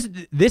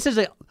 this is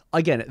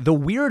again the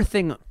weird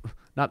thing.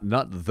 Not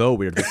the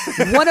weird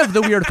thing. One of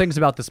the weird things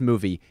about this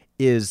movie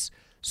is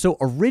so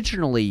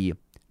originally.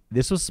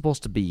 This was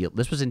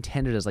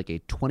intended as like a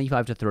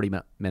 25 to 30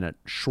 minute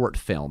short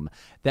film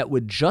that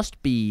would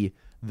just be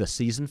the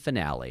season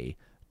finale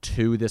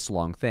to this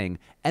long thing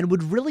and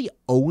would really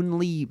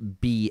only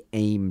be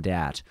aimed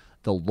at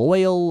the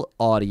loyal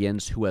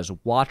audience who has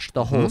watched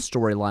the whole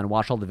storyline,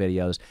 watched all the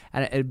videos,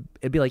 and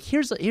it'd be like,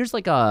 here's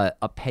like a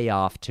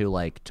payoff to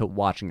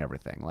watching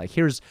everything. Like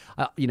here's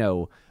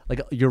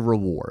like your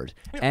reward.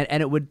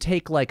 And it would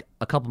take like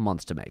a couple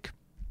months to make.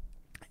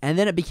 And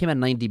then it became a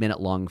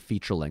 90-minute long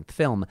feature-length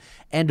film.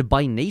 And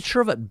by nature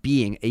of it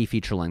being a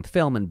feature-length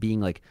film and being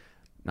like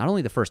not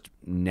only the first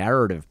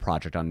narrative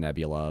project on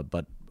Nebula,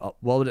 but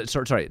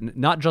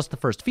not just the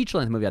first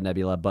feature-length movie on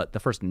Nebula, but the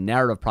first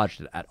narrative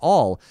project at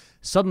all,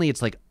 suddenly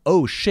it's like,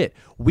 oh shit,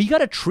 we got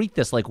to treat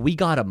this like we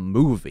got a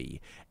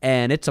movie.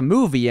 And it's a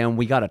movie and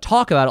we got to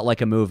talk about it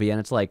like a movie. And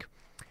it's like,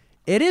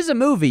 it is a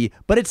movie,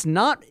 but it's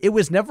not. It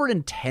was never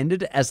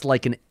intended as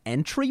like an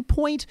entry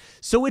point.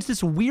 So it's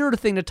this weird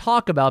thing to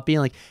talk about being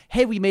like,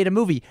 hey, we made a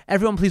movie.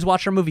 Everyone please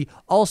watch our movie.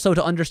 Also,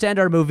 to understand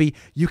our movie,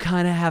 you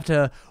kind of have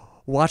to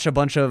watch a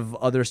bunch of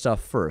other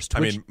stuff first. I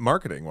mean,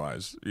 marketing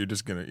wise, you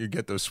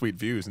get those sweet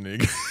views and you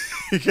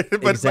get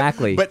it.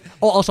 Exactly. But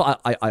also,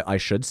 I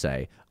should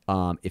say,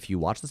 if you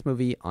watch this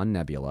movie on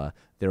Nebula,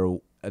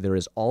 there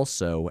is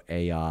also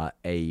a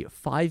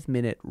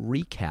 5-minute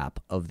recap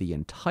of the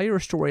entire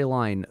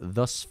storyline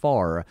thus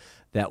far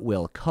that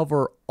will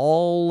cover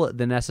all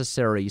the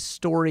necessary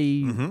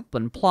story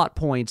and plot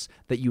points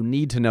that you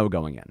need to know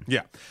going in.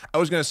 Yeah. I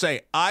was going to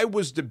say, I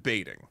was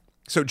debating.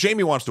 So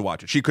Jamie wants to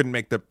watch it. She couldn't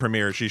make the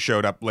premiere. She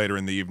showed up later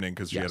in the evening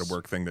because she had a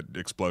work thing that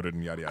exploded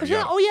and yada, yada,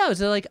 yada. Oh, yeah. It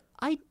was like,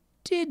 I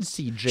did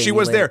see Jamie. She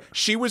was later.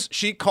 there.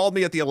 She called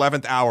me at the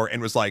 11th hour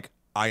and was like,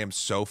 I am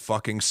so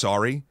fucking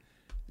sorry.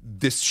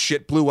 This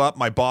shit blew up.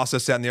 My boss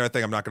has said and the other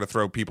thing. I'm not going to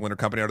throw people in her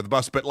company under the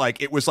bus, but like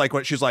it was like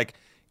when she's like,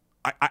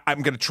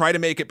 I'm going to try to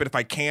make it, but if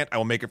I can't, I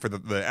will make it for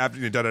the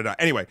afternoon.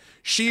 Anyway,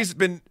 she's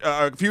been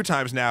a few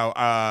times now.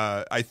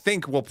 I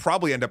think we'll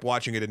probably end up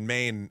watching it in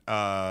Maine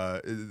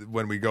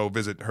when we go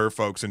visit her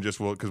folks, and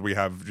because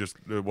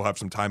we'll have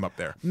some time up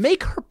there.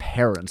 Make her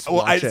parents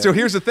watch it. So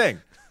here's the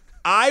thing,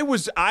 I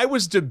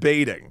was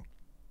debating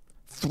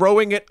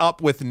throwing it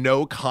up with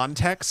no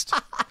context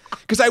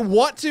because I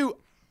want to.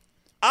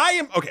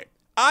 I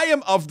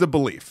am of the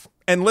belief,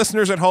 and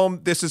listeners at home,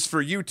 this is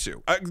for you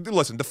too.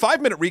 Listen, the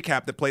 5-minute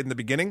recap that played in the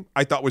beginning,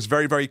 I thought was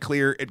very, very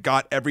clear. It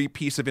got every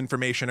piece of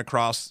information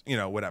across,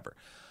 whatever.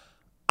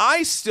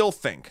 I still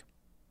think,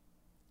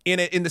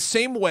 in the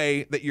same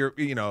way that your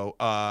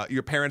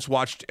parents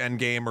watched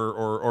Endgame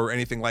or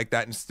anything like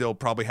that and still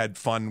probably had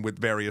fun with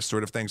various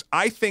sort of things,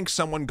 I think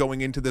someone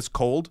going into this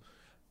cold,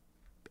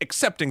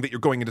 accepting that you're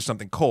going into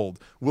something cold,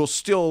 will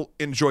still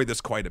enjoy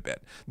this quite a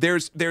bit.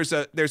 There's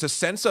a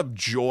sense of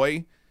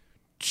joy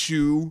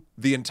to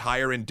the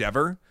entire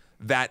endeavor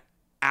that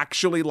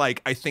actually,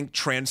 like, I think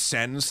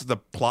transcends the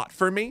plot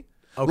for me.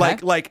 Okay.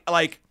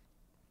 Like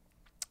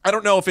I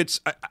don't know if it's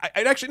I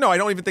actually no, I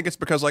don't even think it's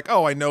because like,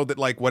 oh, I know that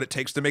like what it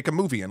takes to make a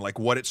movie and like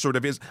what it sort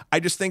of is. I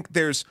just think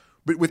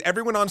but with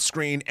everyone on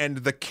screen and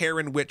the care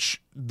in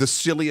which the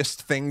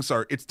silliest things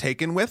it's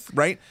taken with,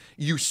 right?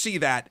 You see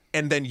that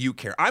and then you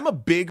care. I'm a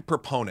big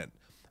proponent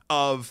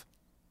of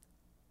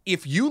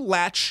if you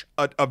latch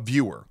a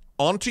viewer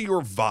onto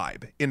your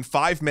vibe in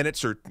 5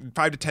 minutes or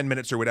 5 to 10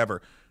 minutes or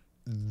whatever,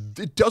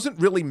 it doesn't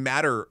really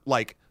matter.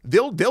 Like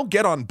they'll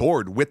get on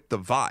board with the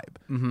vibe.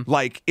 Mm-hmm.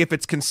 Like if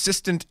it's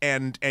consistent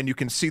and you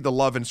can see the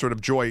love and sort of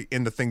joy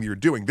in the thing that you're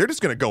doing, they're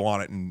just going to go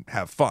on it and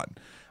have fun.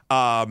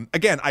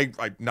 Again,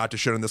 I not to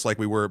shit on this like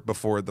we were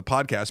before the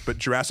podcast, but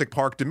Jurassic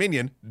Park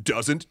Dominion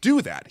doesn't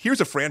do that. Here's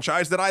a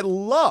franchise that I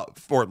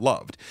love or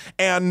loved,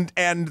 and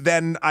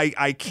then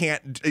I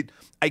can't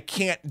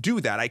do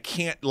that. I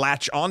can't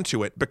latch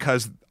onto it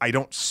because I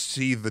don't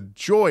see the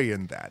joy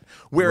in that.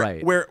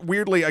 Where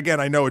weirdly, again,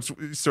 I know it's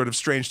sort of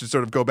strange to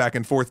sort of go back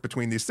and forth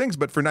between these things,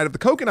 but for Night of the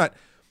Coconut,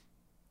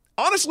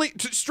 honestly,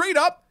 straight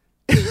up.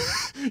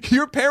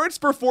 Your parents'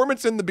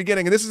 performance in the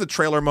beginning, and this is a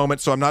trailer moment,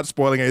 so I'm not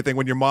spoiling anything,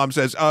 when your mom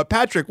says,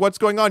 Patrick, what's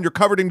going on? You're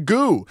covered in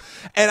goo.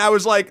 And I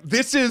was like,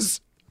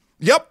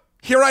 yep,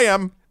 here I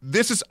am.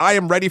 I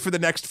am ready for the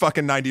next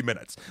fucking 90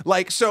 minutes.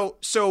 Like, so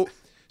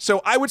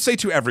I would say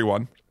to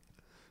everyone,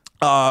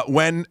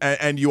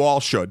 and you all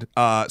should,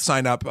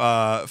 sign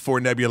up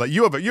for Nebula.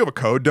 You have a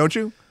code, don't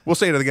you? We'll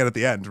say it again at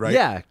the end, right?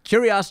 Yeah,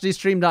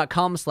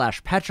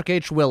 curiositystream.com/Patrick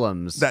H.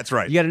 Willems. That's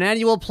right. You get an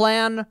annual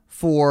plan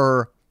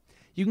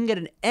you can get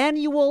an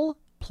annual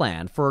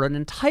plan for an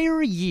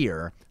entire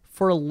year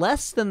for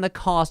less than the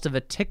cost of a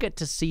ticket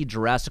to see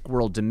Jurassic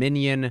World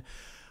Dominion.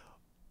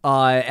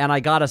 And I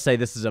gotta say,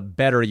 this is a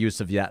better use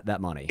of that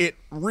money. It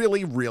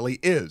really, really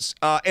is.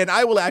 And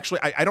I will actually,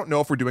 I don't know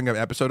if we're doing an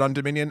episode on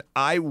Dominion.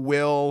 I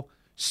will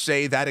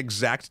say that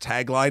exact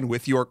tagline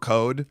with your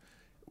code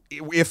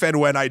if and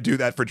when I do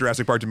that for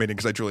Jurassic Park Dominion,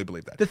 because I truly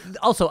believe that.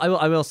 Also,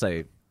 I will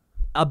say,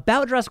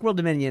 about Jurassic World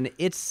Dominion,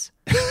 it's...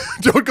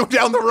 Don't go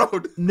down the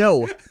road.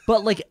 No,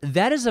 but like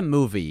that is a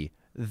movie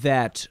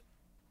that,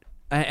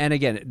 and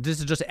again, this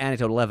is just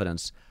anecdotal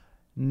evidence,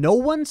 no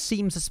one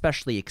seems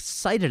especially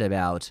excited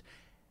about.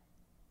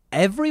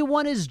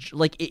 Everyone is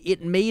like,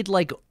 it made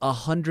like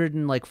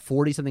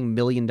 $140-something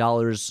million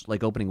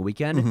like opening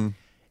weekend. Mm-hmm.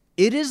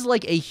 It is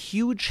like a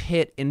huge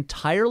hit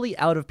entirely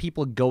out of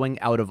people going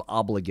out of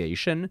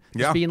obligation,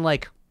 just being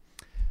like,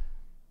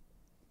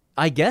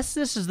 I guess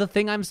this is the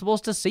thing I'm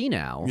supposed to see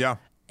now. Yeah.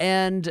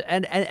 And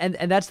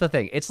that's the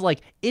thing. It's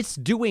like, it's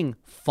doing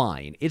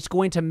fine. It's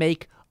going to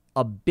make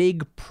a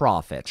big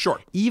profit.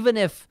 Sure. Even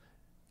if,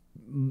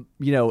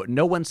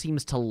 no one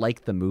seems to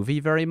like the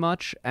movie very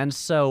much. And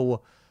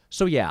so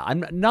yeah,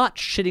 I'm not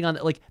shitting on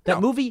it. Like,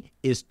 that movie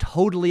is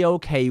totally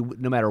okay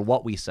no matter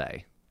what we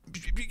say.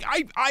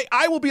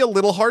 I will be a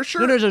little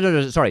harsher.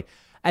 No, sorry.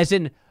 As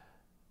in,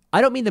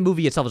 I don't mean the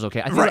movie itself is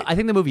okay. I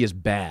think the movie is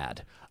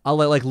bad.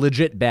 Like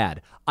legit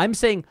bad. I'm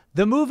saying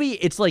the movie,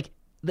 it's like,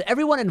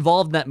 everyone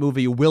involved in that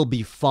movie will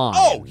be fine.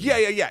 Oh,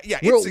 yeah.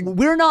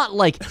 We're not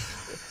like,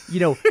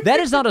 that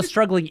is not a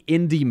struggling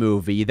indie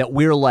movie that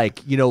we're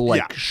like,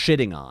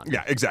 shitting on.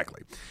 Yeah,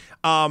 exactly.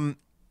 But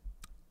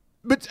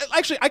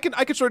actually, I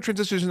can sort of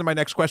transition into my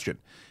next question.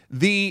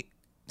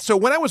 So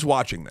when I was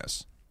watching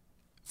this,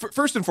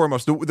 first and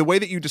foremost, the way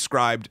that you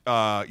described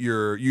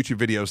your YouTube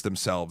videos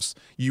themselves,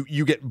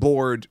 you get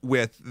bored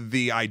with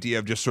the idea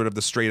of just sort of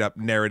the straight up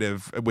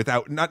narrative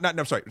without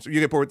I'm sorry. So you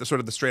get bored with the sort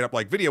of the straight up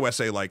like video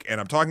essay, like, and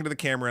I'm talking to the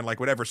camera and like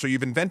whatever. So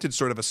you've invented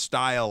sort of a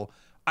style.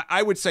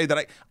 I would say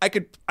that I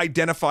could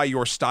identify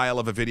your style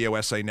of a video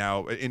essay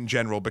now in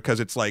general, because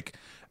it's like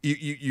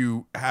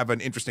you have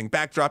an interesting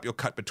backdrop. You'll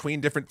cut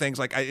between different things.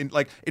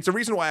 It's a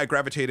reason why I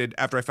gravitated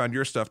after I found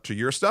your stuff to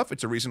your stuff.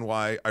 It's a reason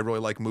why I really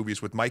like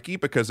movies with Mikey,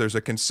 because there's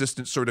a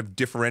consistent sort of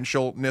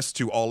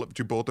differentialness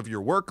to both of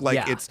your work.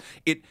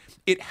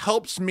 It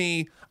helps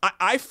me.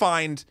 I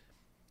find,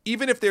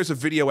 even if there's a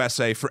video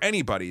essay for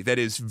anybody that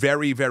is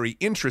very, very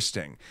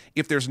interesting,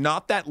 if there's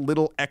not that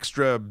little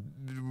extra,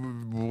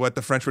 what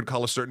the French would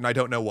call a certain I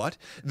don't know what,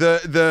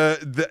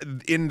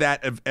 the in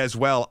that as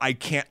well, I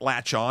can't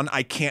latch on.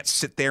 I can't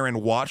sit there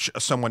and watch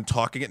someone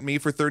talking at me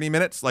for 30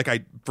 minutes. Like,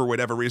 for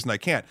whatever reason, I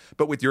can't.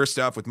 But with your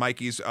stuff, with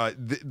Mikey's,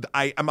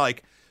 I'm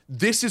like,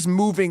 this is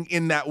moving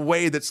in that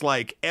way that's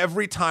like,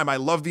 every time I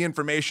love the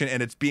information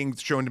and it's being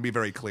shown to me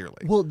very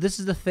clearly. Well, this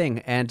is the thing,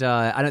 and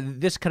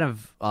this kind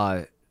of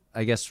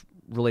I guess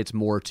relates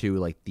more to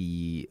like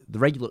the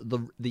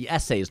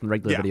essays and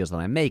regular videos that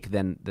I make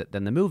than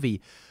the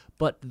movie.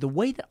 But the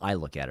way that I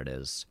look at it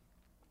is,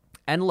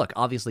 and look,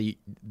 obviously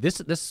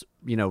this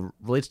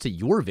relates to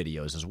your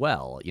videos as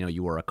well.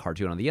 You are a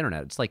cartoon on the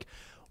internet. It's like,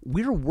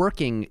 we're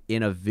working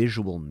in a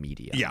visual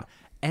medium. Yeah.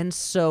 And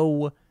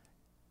so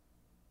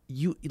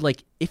you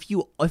like, if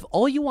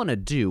all you want to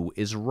do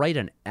is write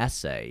an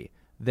essay,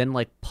 then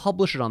like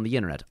publish it on the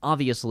internet.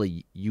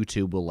 Obviously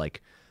YouTube will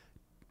like,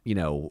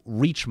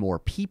 reach more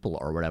people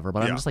or whatever.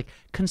 But I'm just like,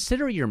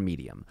 consider your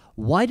medium.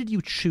 Why did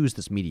you choose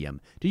this medium?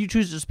 Did you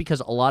choose it just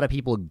because a lot of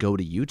people go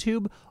to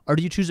YouTube? Or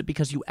do you choose it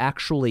because you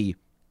actually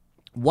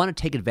want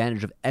to take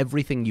advantage of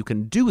everything you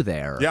can do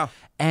there? Yeah.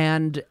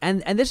 And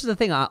this is the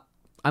thing.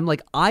 I'm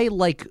like, I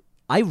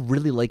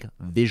really like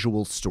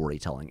visual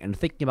storytelling and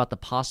thinking about the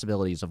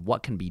possibilities of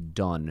what can be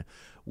done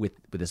with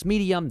this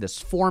medium, this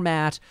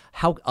format,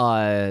 how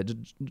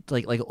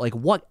like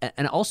what,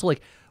 and also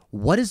like,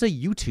 what is a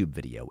YouTube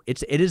video?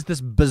 It is this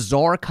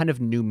bizarre kind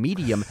of new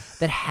medium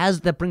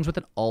that brings with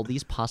it all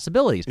these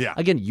possibilities. Yeah.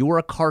 Again, you are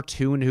a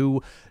cartoon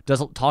who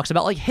talks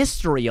about like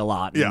history a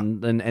lot. Yeah.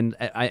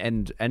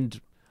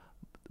 And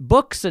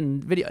books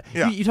and video.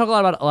 Yeah. You talk a lot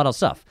about a lot of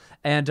stuff,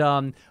 and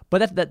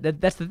but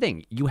that's the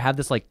thing. You have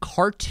this like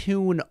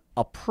cartoon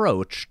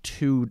approach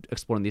to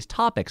exploring these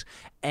topics,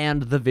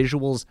 and the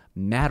visuals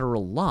matter a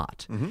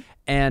lot.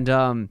 And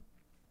I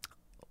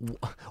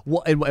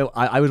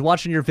was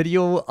watching your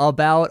video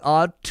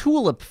about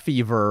tulip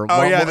fever.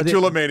 Oh yeah, the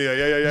tulip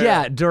mania.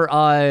 Yeah.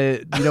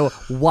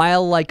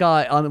 While like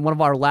on one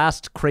of our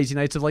last crazy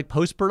nights of like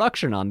post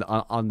production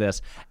on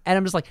this, and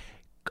I'm just like,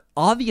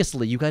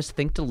 obviously you guys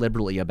think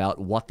deliberately about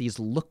what these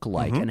look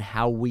like and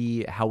how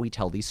we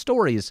tell these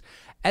stories,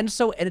 and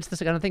it's this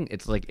kind of thing.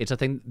 It's like it's a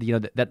thing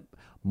that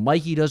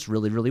Mikey does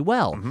really really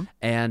well,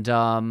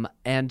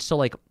 and so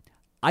like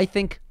I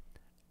think.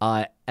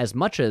 As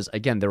much as,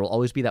 again, there will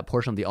always be that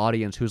portion of the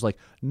audience who's like,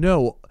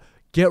 no,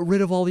 get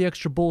rid of all the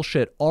extra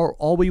bullshit.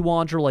 All we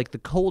want are like the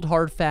cold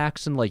hard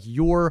facts and like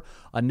your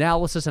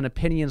analysis and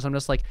opinions. I'm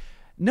just like,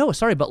 no,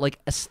 sorry, but like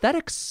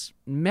aesthetics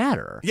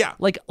matter. Yeah.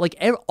 Like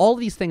all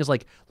these things,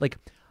 like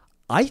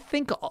I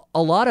think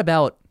a lot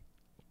about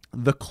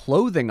the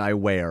clothing I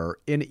wear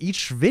in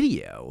each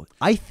video.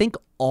 I think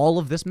all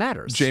of this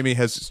matters. Jamie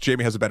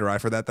has a better eye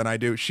for that than I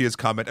do. She has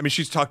commented. I mean,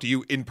 she's talked to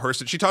you in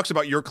person. She talks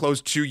about your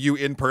clothes to you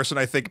in person.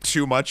 I think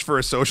too much for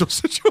a social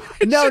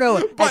situation.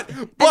 No, but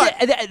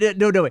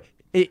no.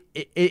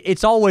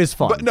 It's always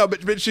fun.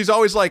 But she's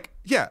always like,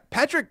 yeah,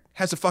 Patrick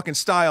has a fucking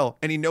style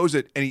and he knows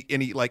it and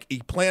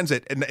he plans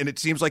it and it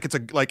seems like it's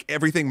like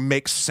everything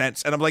makes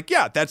sense. And I'm like,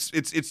 yeah,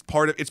 it's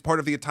part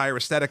of the entire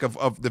aesthetic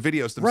of the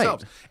videos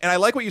themselves. Right. And I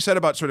like what you said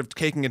about sort of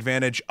taking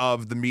advantage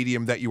of the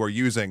medium that you are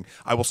using.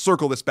 I will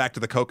circle this back to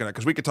the coconut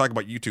because we could talk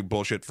about YouTube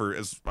bullshit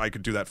I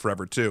could do that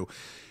forever too.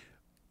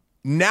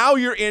 Now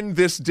you're in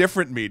this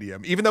different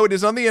medium. Even though it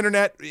is on the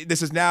internet,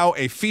 this is now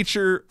a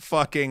feature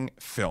fucking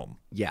film.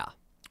 Yeah.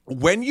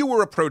 When you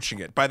were approaching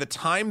it, by the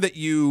time that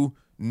you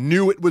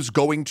knew it was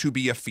going to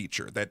be a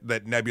feature,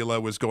 that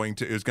Nebula is going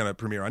to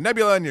premiere on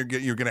Nebula, and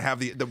you're going to have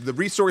the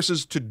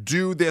resources to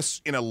do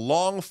this in a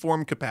long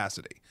form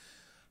capacity,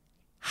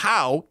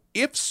 how,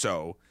 if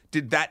so,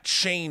 did that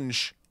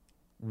change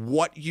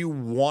what you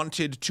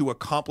wanted to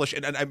accomplish?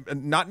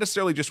 And not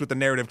necessarily just with the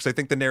narrative, because I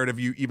think the narrative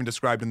you even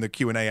described in the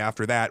Q&A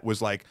after that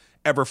was like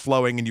ever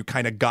flowing, and you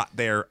kind of got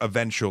there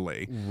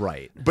eventually.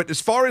 Right. But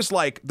as far as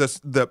like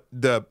the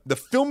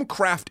film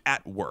craft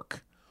at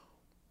work,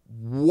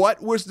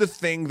 what was the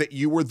thing that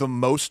you were the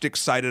most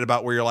excited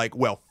about where you're like,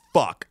 well,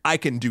 fuck, I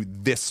can do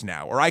this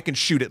now, or I can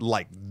shoot it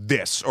like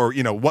this, or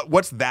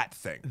what's that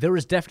thing? There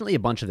was definitely a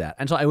bunch of that,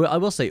 and so I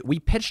will say we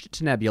pitched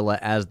to Nebula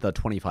as the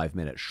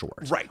 25-minute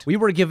short. Right. We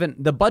were given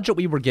the budget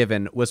we were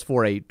given was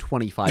for a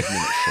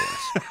 25-minute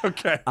short.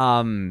 Okay.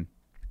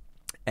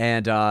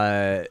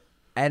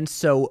 And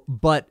so,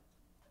 but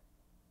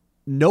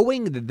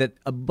knowing that,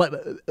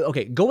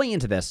 going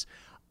into this,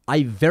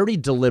 I very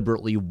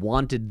deliberately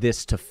wanted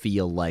this to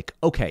feel like,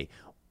 okay,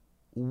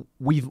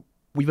 we've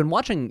been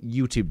watching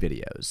YouTube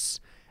videos,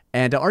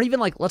 or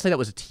even like, let's say that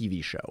was a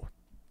TV show,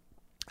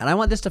 and I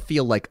want this to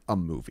feel like a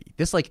movie.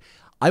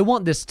 I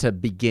want this to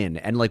begin,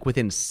 and like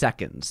within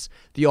seconds,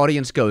 the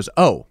audience goes,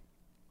 "Oh,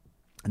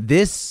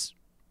 this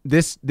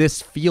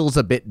feels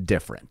a bit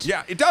different."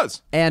 Yeah, it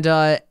does.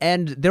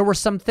 And there were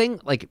something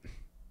like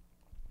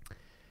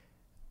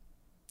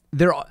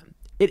it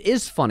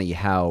is funny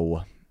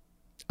how,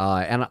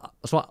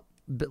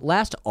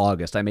 last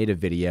August I made a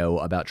video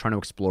about trying to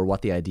explore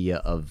what the idea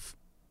of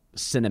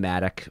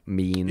cinematic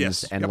means.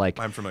 Yes, and like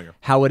I'm familiar.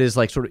 How it is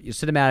like sort of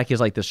cinematic is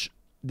like this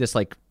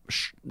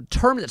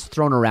term that's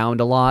thrown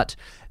around a lot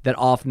that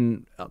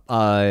often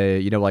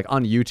like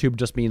on YouTube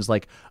just means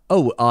like,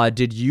 oh,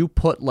 did you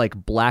put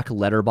like black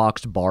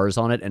letterboxed bars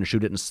on it and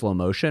shoot it in slow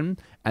motion,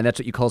 and that's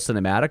what you call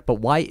cinematic? But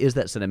why is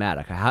that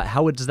cinematic?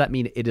 How does that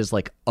mean it is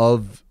like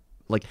of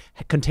like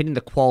containing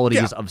the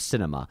qualities of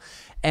cinema?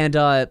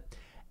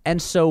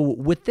 And so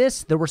with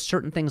this, there were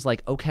certain things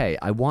like, okay,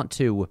 I want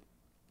to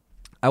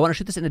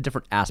shoot this in a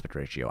different aspect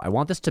ratio. I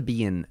want this to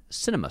be in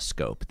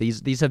CinemaScope.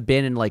 These have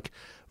been in like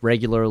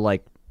regular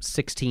like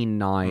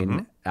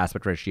 16:9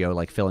 aspect ratio,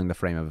 like filling the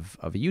frame of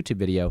a YouTube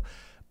video.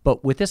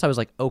 But with this, I was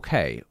like,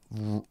 okay,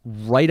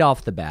 right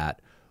off the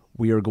bat,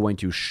 we are going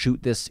to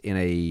shoot this in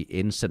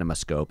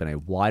CinemaScope in a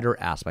wider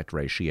aspect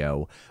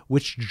ratio,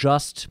 which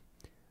just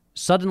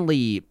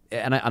suddenly,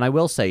 and I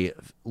will say,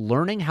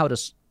 learning how to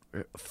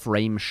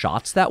frame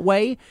shots that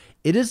way,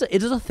 it is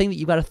a thing that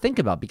you got to think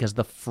about, because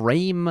the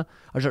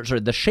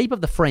shape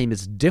of the frame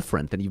is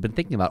different than you've been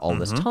thinking about all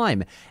this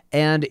time,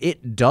 and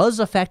it does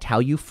affect how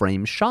you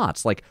frame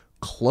shots. Like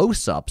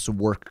close-ups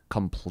work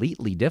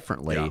completely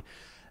differently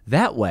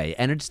that way,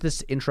 and it's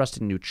this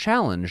interesting new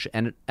challenge,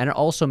 and it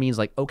also means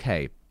like,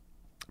 okay,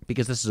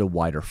 because this is a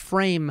wider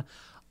frame,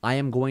 I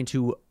am going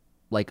to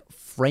like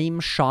frame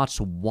shots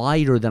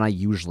wider than I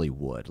usually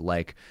would.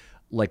 Like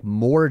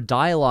more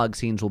dialogue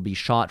scenes will be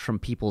shot from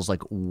people's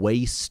like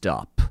waist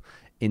up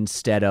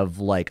instead of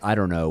like, I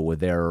don't know, with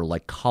their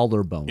like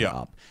collarbone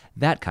up,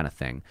 that kind of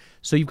thing.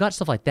 So you've got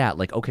stuff like that.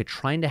 Like, okay,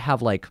 trying to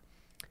have like,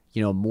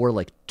 more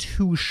like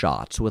two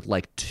shots with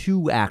like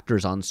two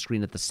actors on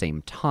screen at the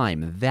same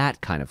time,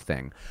 that kind of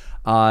thing.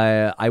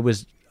 I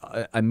was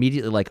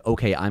immediately like,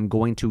 okay, I'm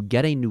going to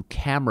get a new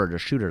camera to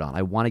shoot it on.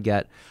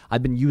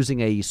 I've been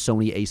using a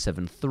Sony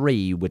a7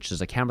 III, which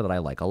is a camera that I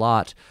like a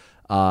lot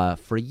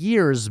for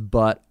years,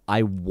 but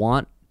I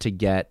want to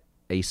get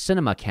a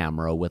cinema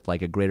camera with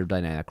like a greater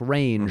dynamic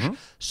range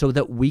so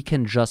that we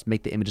can just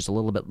make the images a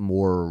little bit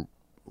more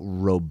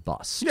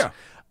robust. Yeah.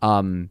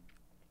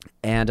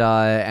 And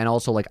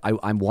also like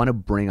I want to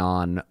bring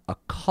on a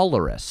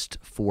colorist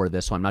for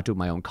this, so I'm not doing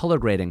my own color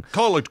grading.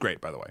 Color looked great,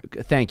 by the way.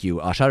 Thank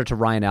you. Shout out to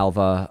Ryan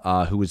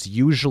Alva, who is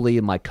usually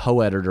my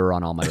co-editor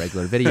on all my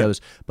regular videos,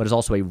 but is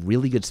also a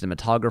really good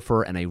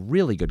cinematographer and a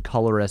really good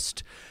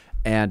colorist.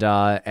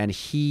 And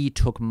he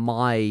took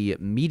my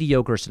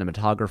mediocre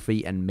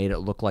cinematography and made it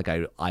look like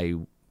I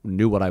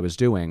knew what I was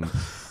doing.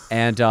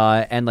 And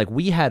like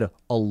we had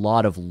a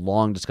lot of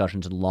long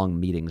discussions and long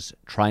meetings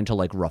trying to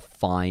like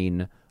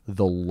refine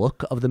the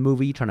look of the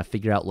movie, trying to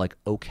figure out like,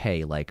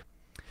 okay, like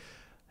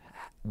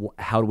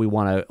how do we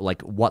want to,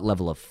 like what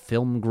level of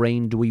film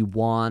grain do we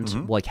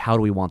want? Like how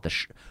do we want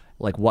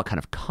like what kind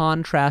of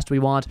contrast do we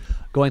want?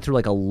 Going through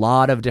like a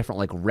lot of different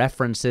like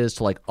references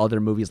to like other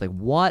movies, like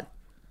what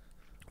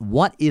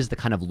is the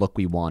kind of look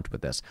we want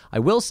with this? I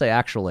will say,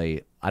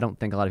 actually, I don't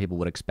think a lot of people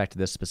would expect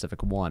this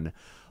specific one.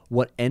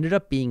 What ended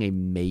up being a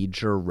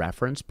major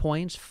reference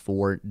point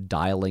for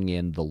dialing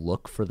in the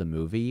look for the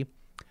movie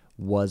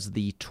was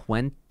the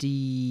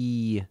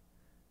 2020?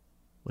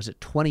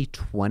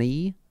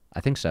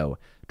 I think so.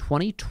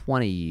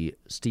 2020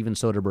 Steven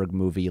Soderbergh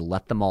movie,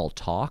 Let Them All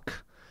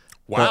Talk.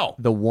 Wow.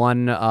 The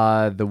one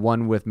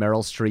with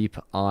Meryl Streep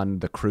on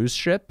the cruise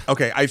ship.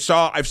 Okay, I've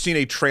seen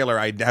a trailer.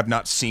 I have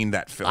not seen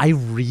that film. I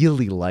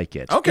really like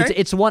it. Okay.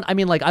 It's one, I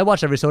mean, like I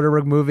watch every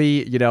Soderbergh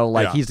movie, you know,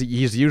 like he's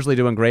usually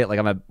doing great. Like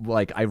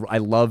I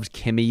loved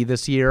Kimmy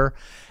this year.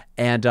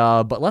 And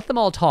but Let Them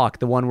All Talk,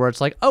 the one where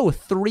it's like, oh,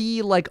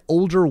 3 like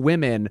older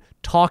women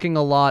talking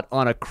a lot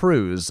on a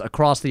cruise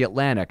across the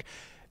Atlantic,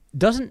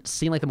 doesn't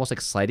seem like the most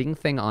exciting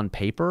thing on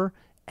paper.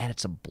 And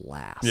it's a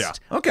blast. Yeah.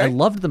 Okay. I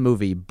loved the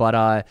movie,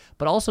 but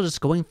also just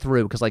going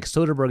through, because like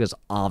Soderbergh is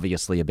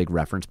obviously a big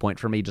reference point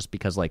for me, just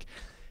because like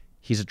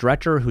he's a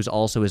director who's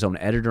also his own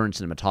editor and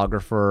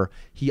cinematographer.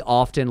 He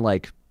often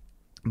like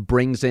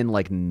brings in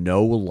like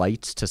no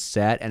lights to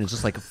set, and it's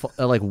just like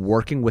like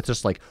working with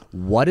just like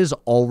what is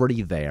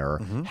already there.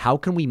 How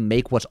can we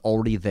make what's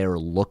already there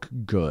look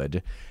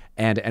good,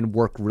 and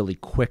work really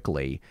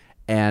quickly.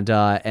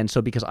 And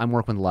so because I'm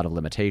working with a lot of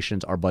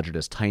limitations, our budget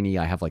is tiny.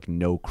 I have like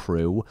no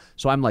crew.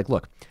 So I'm like,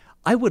 look,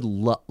 I would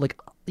love, like,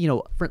 you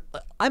know,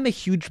 I'm a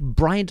huge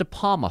Brian De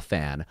Palma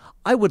fan.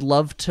 I would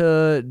love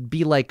to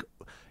be like,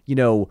 you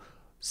know,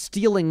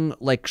 stealing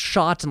like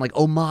shots and like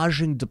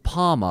homaging De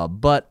Palma,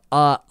 but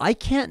I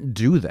can't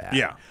do that.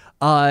 Yeah.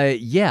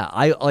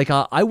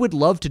 I would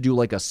love to do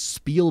like a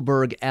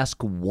Spielberg-esque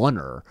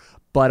oneer,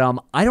 but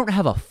I don't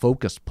have a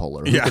focus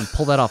puller who can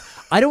pull that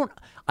off. I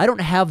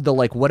don't have the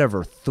like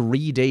whatever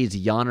 3 days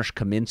Janusz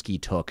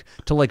Kaminski took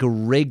to like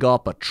rig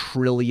up a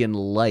trillion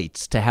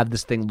lights to have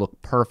this thing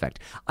look perfect.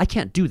 I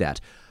can't do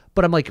that.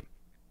 But I'm like,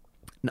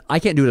 I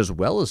can't do it as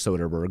well as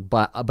Soderbergh,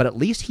 but at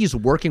least he's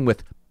working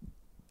with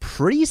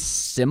pretty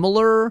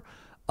similar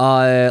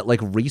like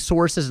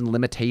resources and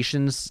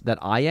limitations that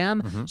I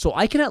am. So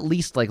I can at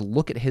least like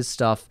look at his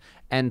stuff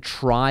and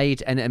try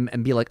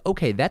and be like,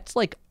 okay, that's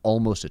like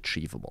almost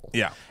achievable.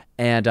 Yeah.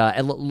 And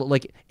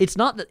like it's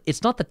not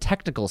the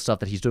technical stuff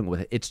that he's doing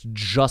with it. It's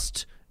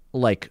just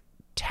like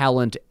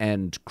talent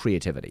and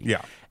creativity.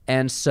 Yeah.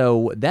 And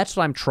so that's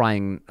what I'm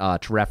trying to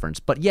reference.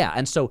 But yeah,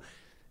 and so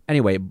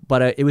anyway,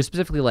 but it was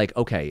specifically like,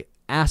 okay,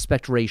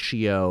 aspect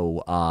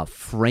ratio,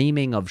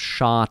 framing of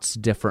shots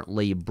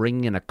differently,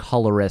 bringing in a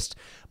colorist,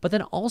 but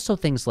then also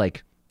things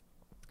like,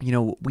 you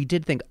know, we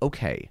did think,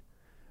 okay,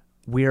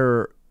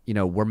 we're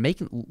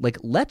making like,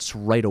 let's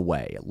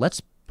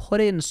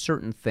put in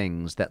certain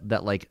things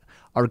that like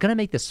are going to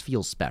make this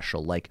feel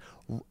special. Like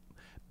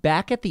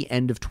back at the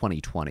end of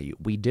 2020,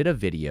 we did a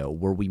video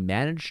where we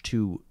managed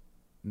to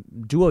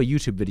do a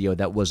YouTube video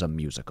that was a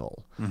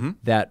musical,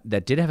 that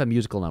did have a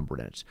musical number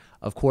in it.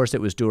 Of course,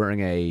 it was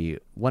during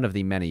one of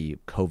the many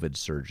COVID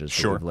surges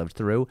that we've lived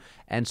through.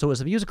 And so it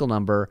was a musical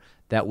number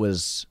that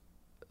was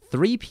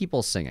 3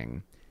 people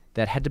singing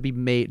that had to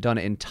be done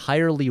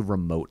entirely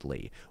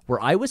remotely,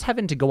 where I was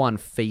having to go on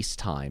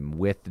FaceTime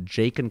with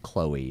Jake and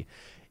Chloe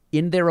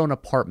in their own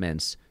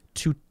apartments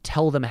to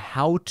tell them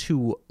how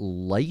to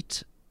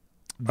light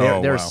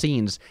their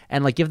scenes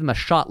and like give them a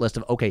shot list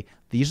of, okay,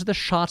 these are the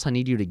shots I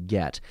need you to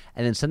get,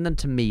 and then send them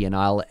to me and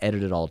I'll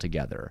edit it all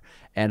together.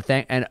 And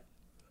I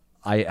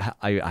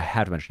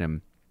had to mention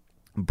him,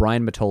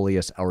 Brian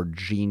Metolius, our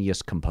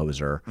genius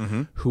composer,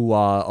 who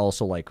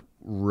also like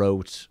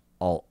wrote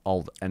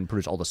all and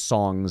produced all the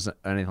songs and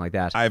anything like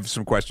that. I have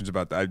some questions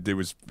about that.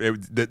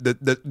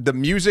 The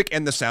music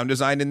and the sound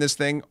design in this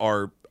thing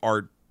are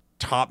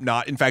top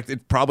notch. In fact,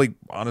 it's probably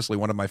honestly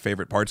one of my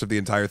favorite parts of the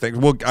entire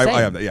thing. Well,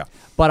 I have that, yeah.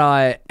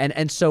 But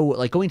and so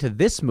like going to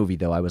this movie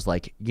though, I was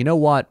like, you know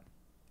what?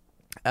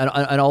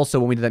 And also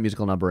when we did that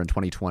musical number in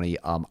 2020,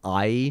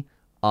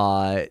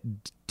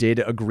 did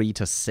agree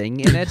to sing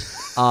in it.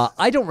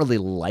 I don't really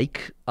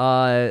like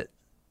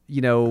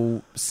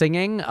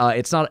singing.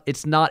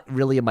 It's not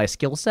really in my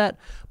skill set,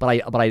 but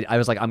I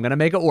was like, I'm gonna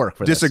make it work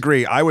for this.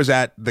 Disagree. I was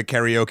at the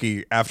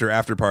karaoke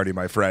after party,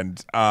 my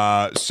friend.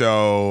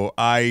 So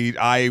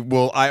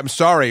I'm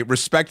sorry,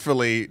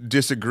 respectfully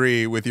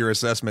disagree with your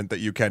assessment that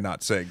you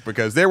cannot sing,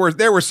 because there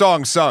were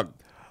songs sung.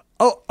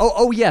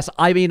 Oh yes.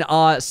 I mean,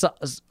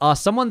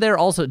 someone there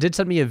also did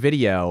send me a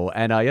video,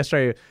 and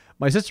yesterday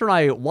my sister and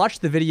I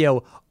watched the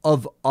video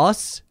of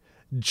us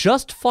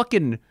just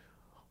fucking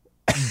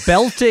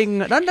belting,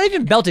 not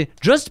even belting,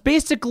 just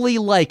basically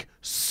like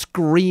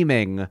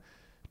screaming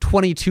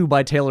 22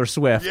 by Taylor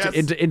Swift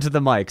into the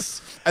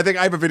mics. I think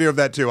I have a video of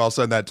that too. I'll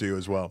send that to you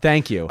as well.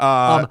 Thank you.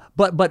 But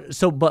for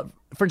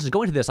instance,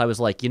 going to this, I was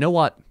like, you know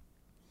what?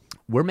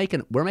 We're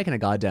making a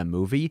goddamn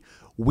movie.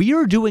 We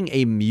are doing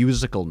a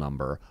musical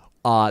number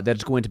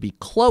that's going to be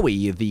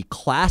Chloe, the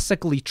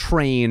classically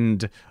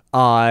trained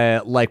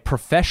like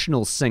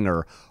professional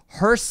singer,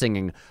 her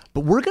singing,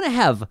 but we're gonna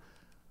have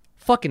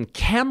fucking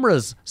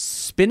cameras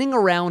spinning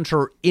around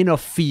her in a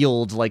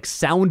field, like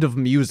Sound of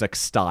Music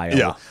style.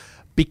 Yeah.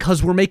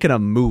 Because we're making a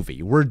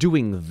movie. We're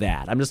doing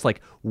that. I'm just like,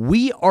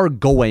 we are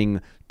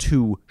going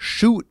to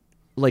shoot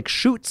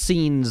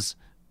scenes,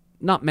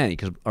 not many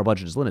because our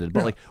budget is limited,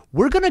 but like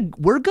we're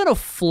gonna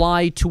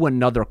fly to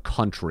another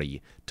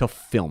country to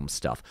film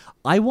stuff.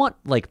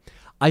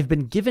 I've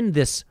been given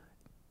this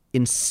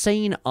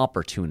insane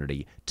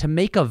opportunity to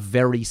make a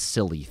very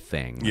silly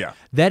thing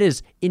that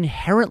is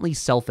inherently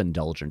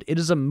self-indulgent. It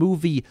is a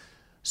movie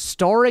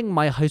starring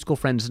my high school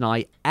friends and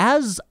I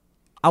as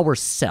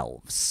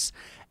ourselves.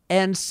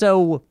 And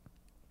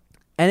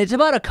it's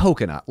about a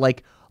coconut.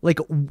 Like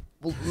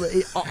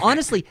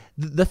honestly,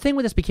 the thing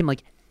with this became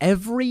like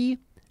every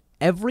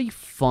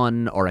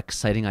fun or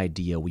exciting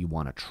idea we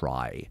want to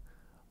try,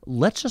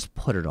 let's just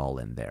put it all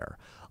in there.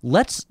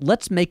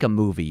 Let's make a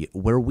movie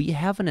where we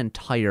have an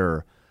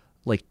entire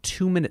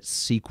 2-minute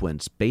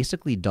sequence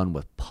basically done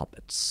with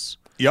puppets.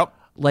 Yep.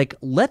 Like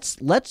let's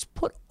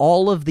put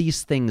all of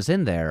these things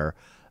in there,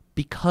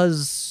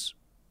 because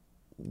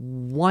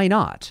why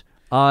not?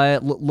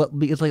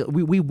 It's like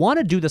we want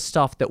to do the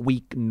stuff that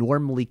we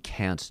normally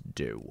can't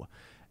do,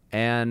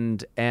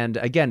 and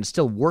again,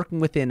 still working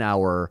within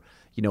our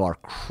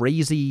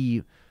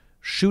crazy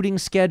shooting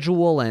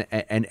schedule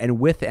and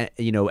with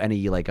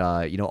any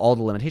all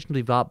the limitations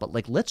we've got, but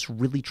let's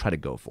really try to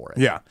go for it.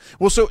 Yeah.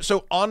 Well,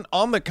 so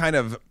on the kind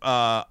of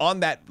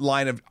on that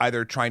line of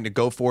either trying to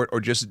go for it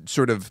or just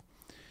sort of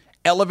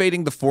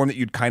elevating the form that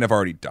you'd kind of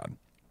already done,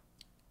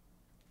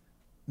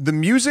 the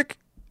music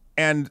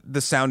and the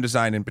sound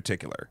design in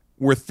particular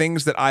were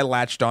things that I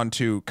latched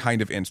onto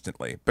kind of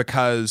instantly,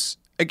 because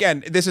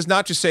again, this is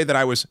not to say that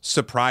I was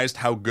surprised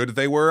how good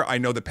they were. I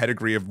know the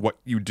pedigree of what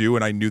you do,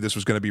 and I knew this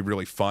was going to be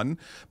really fun.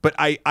 But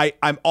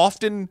I'm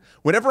often,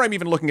 whenever I'm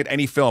even looking at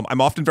any film, I'm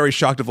often very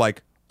shocked of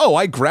like, oh,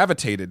 I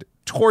gravitated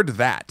toward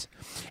that.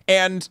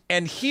 And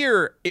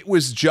here it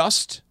was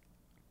just,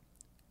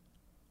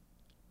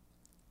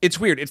 it's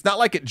weird. It's not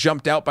like it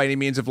jumped out by any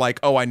means of like,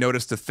 oh, I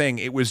noticed a thing.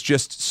 It was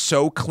just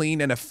so clean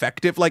and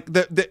effective. Like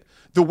the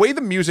way the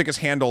music is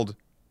handled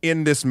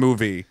in this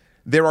movie,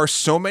 there are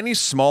so many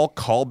small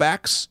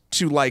callbacks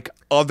to like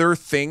other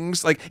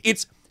things. Like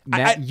it's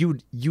Matt,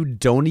 you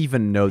don't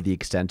even know the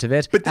extent of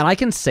it. And I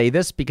can say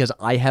this because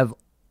I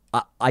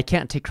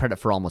can't take credit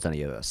for almost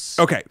any of this.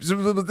 Okay,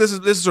 so this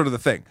is sort of the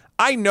thing.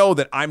 I know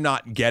that I'm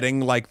not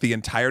getting like the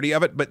entirety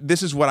of it, but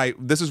this is what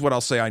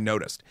I'll say I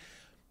noticed.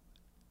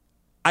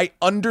 I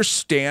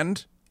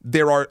understand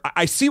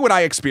I see what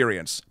I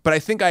experience, but I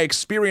think I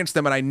experienced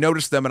them and I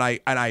noticed them, and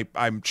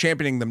I'm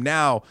championing them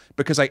now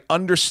because I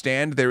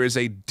understand there is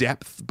a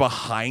depth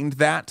behind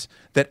that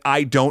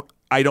I don't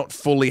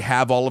fully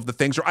have all of the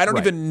things, or I don't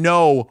even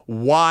know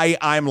why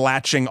I'm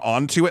latching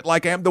onto it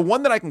like I am. The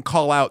one that I can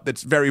call out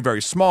that's very,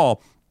 very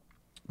small,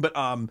 but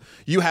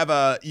you had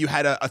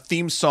a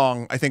theme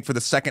song, I think, for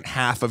the second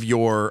half of the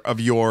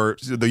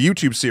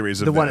YouTube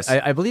series of the this.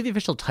 one I believe the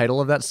official title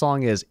of that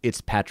song is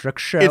 "It's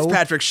Patrick's Show." It's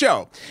Patrick's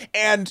Show,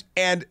 and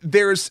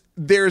there's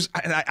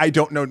and I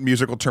don't know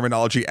musical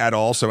terminology at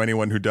all, so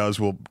anyone who does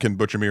can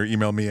butcher me or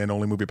email me at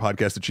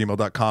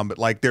onlymoviepodcast@gmail.com. But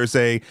like, there's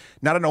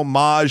not an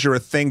homage or a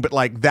thing, but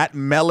like that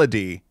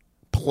melody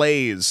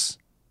plays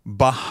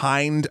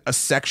behind a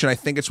section. I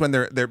think it's when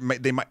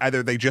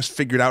they just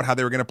figured out how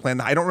they were going to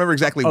plan. I don't remember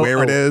exactly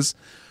where it is,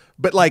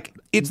 but like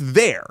it's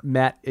there.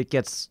 Matt, it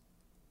gets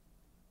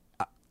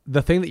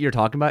the thing that you're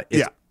talking about.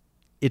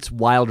 It's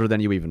wilder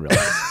than you even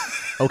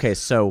realize. Okay,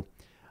 so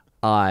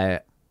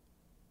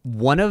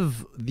one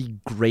of the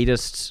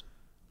greatest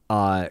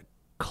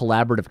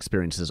collaborative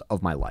experiences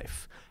of my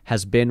life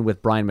has been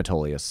with Brian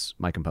Matolius,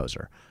 my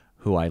composer,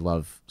 who I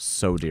love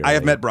so dearly. I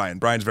have met Brian.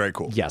 Brian's very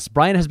cool. Yes,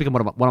 Brian has become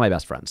one of my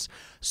best friends.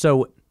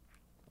 So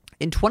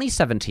in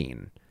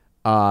 2017,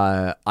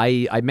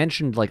 I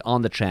mentioned like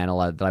on the channel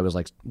that I was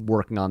like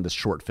working on this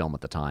short film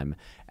at the time,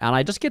 and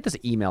I just get this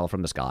email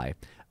from this guy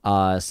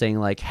saying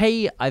like,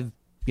 "Hey, I've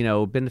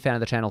been a fan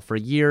of the channel for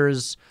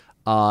years.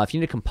 if you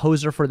need a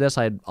composer for this,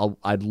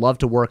 I'd love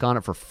to work on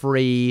it for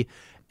free.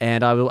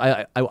 And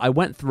I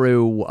went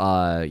through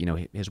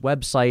his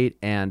website,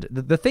 and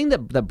the thing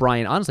that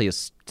Brian honestly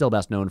is still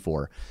best known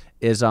for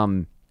is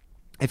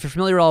if you're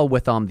familiar at all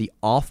with the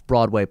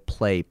off-Broadway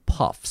play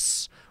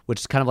Puffs, which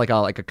is kind of like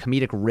a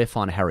comedic riff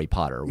on Harry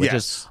Potter, which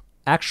is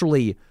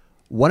actually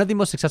one of the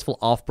most successful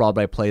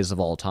off-Broadway plays of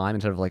all time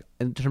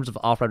in terms of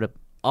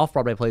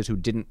off-Broadway plays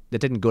that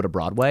didn't go to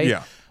Broadway.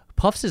 Yeah.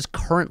 Puffs is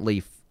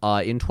currently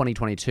in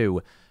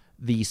 2022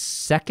 the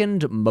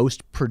second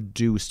most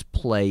produced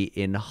play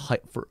in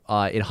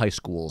high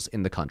schools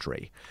in the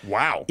country.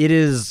 Wow. It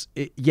is,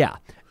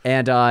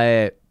 and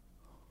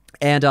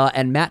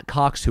Matt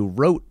Cox, who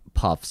wrote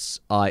Puffs,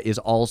 is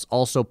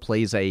also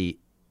plays a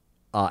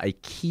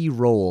key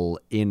role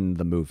in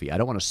the movie. I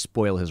don't want to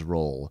spoil his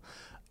role,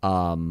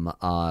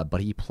 but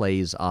he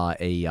plays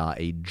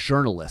a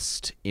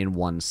journalist in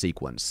one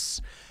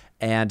sequence.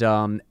 And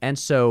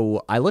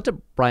so I looked at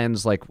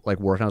Brian's like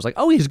work, and I was like,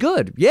 oh, he's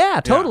good. Yeah,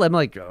 totally. I'm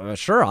like,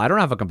 sure. I don't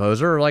have a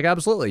composer. Like,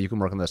 absolutely, you can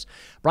work on this.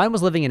 Brian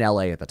was living in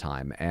LA at the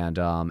time, and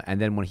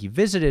then when he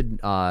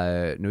visited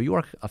New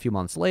York a few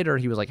months later,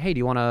 he was like, hey, do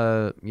you want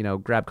to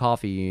grab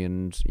coffee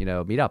and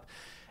meet up?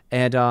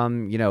 And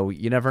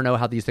you never know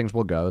how these things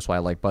will go, so I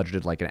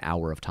budgeted an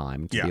hour of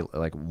time to be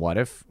like, what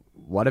if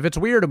it's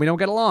weird and we don't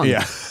get along?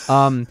 Yeah.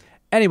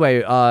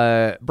 Anyway,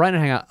 Brian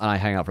and I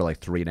hang out for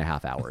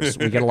 3.5 hours.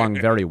 We get along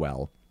very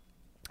well.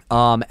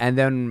 And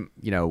then,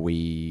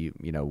 we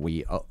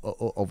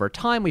over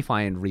time, we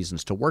find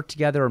reasons to work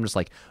together. I'm just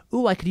like,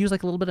 ooh, I could use a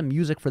little bit of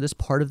music for this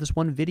part of this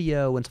one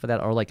video and stuff like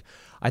that. Or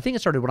I think it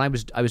started when I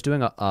was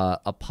doing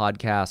a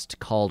podcast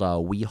called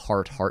We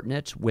Heart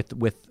Hartnett with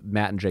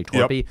Matt and Jay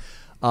Torpy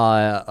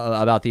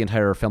about the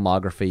entire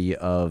filmography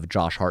of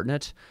Josh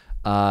Hartnett.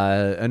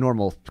 A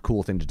normal,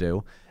 cool thing to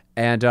do.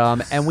 And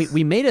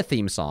we made a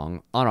theme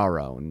song on our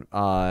own,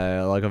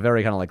 a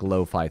very kind of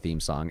lo-fi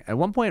theme song. At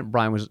one point,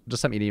 Brian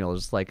just sent me an email,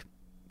 just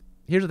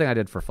here's the thing I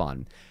did for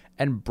fun.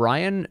 And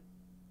Brian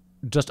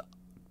just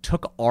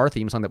took our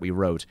theme song that we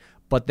wrote,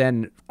 but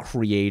then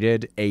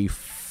created a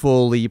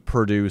fully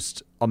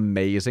produced,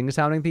 amazing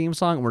sounding theme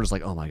song. And we're just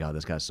like, oh my God,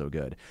 this guy's so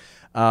good.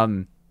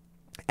 And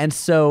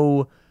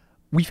so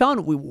we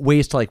found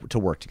ways to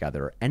work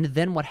together. And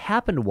then what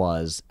happened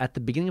was, at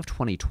the beginning of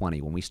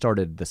 2020, when we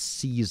started the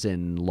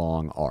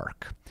season-long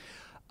arc,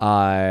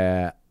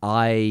 Brian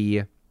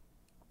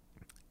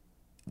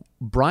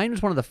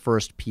was one of the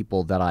first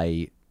people that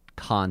I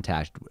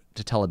contacted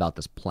to tell about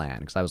this plan,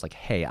 because I was like,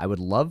 hey, I would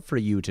love for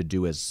you to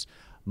do as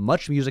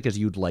much music as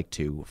you'd like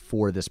to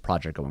for this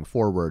project going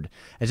forward,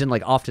 as in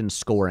often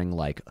scoring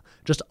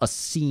just a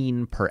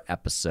scene per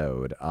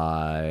episode,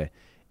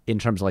 in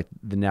terms of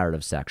the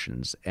narrative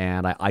sections.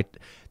 And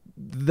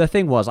the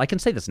thing was, I can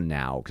say this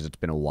now because it's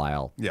been a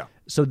while. Yeah.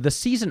 So the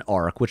season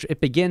arc, which it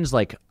begins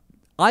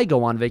I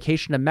go on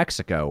vacation to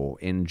Mexico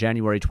in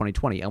January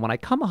 2020, and when I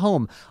come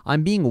home,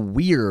 I'm being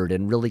weird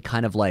and really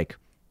kind of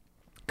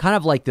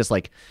this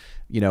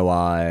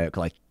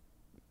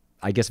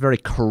I guess very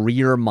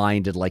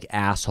career-minded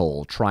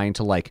asshole trying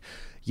to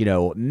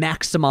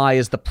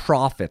maximize the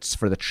profits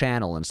for the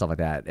channel and stuff like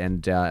that.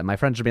 And my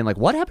friends are being like,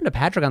 what happened to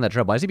Patrick on that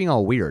show? Why is he being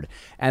all weird?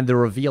 And the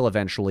reveal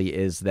eventually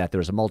is that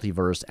there's a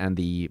multiverse, and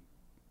the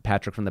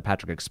Patrick from the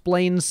Patrick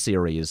Explains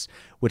series,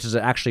 which is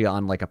actually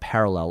on a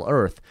parallel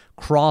Earth,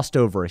 crossed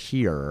over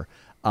here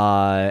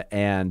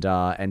and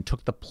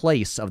took the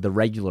place of the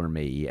regular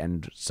me.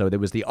 And so there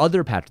was the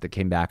other Patrick that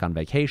came back on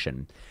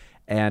vacation.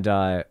 And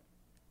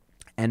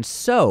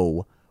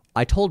so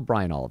I told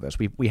Brian all of this.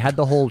 We had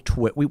the whole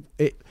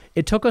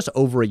it took us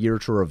over a year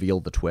to reveal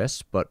the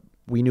twist, but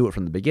we knew it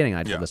from the beginning.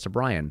 I told this to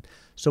Brian.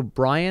 So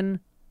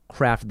Brian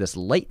crafted this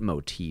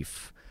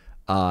leitmotif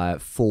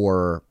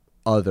for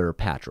other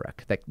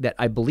Patrick that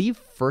I believe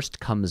first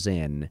comes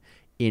in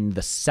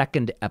the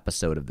second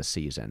episode of the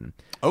season.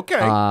 Okay.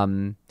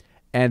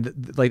 And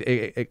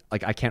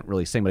I can't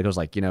really sing, but it goes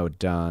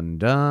dun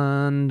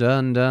dun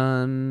dun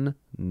dun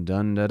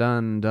dun dun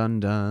dun dun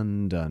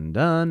dun dun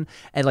dun,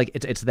 and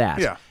it's that.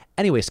 Yeah.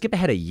 Anyway, skip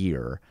ahead a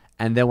year,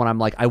 and then when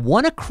I'm I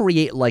want to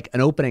create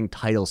an opening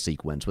title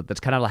sequence that's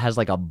kind of has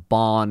a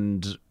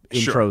Bond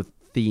intro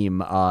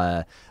theme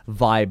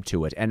vibe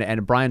to it,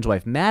 and Brian's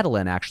wife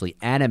Madeline actually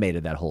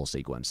animated that whole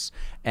sequence,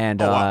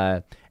 and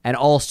and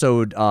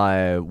also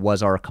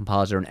was our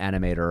compositor and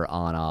animator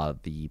on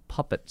the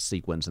puppet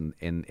sequence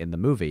in the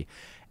movie.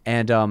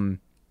 And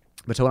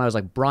but so when I was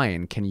like,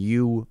 Brian, can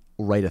you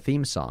write a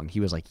theme song? He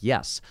was like,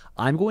 yes,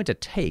 I'm going to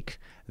take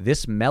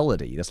this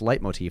melody, this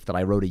leitmotif that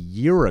I wrote a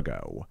year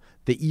ago,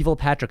 the Evil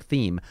Patrick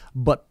theme,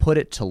 but put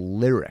it to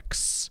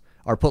lyrics,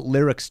 or put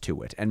lyrics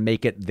to it and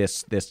make it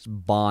this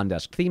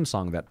Bond-esque theme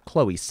song that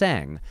Chloe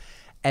sang.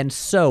 And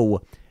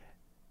so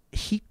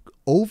he,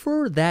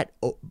 over that,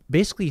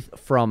 basically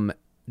from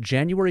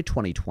January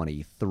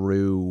 2020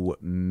 through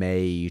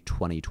May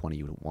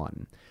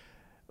 2021,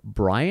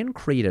 Brian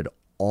created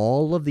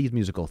all of these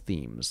musical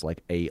themes,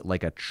 like a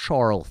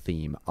Charl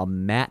theme, a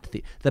Matt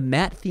theme. The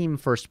Matt theme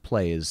first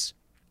plays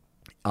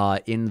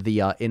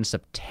in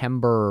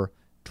September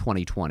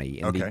 2020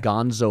 in the Okay.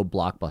 Gonzo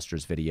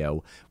Blockbusters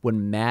video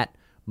when Matt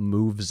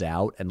moves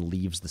out and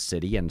leaves the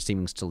city and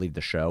seems to leave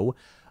the show.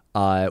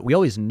 We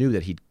always knew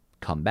that he'd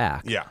come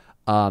back. Yeah.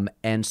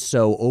 And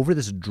so over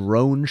this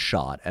drone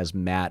shot as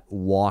Matt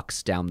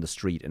walks down the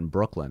street in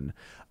Brooklyn,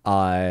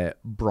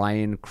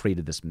 Brian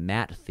created this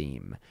Matt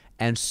theme.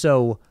 And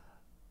so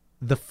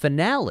the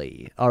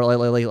finale, or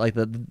like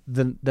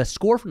the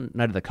score from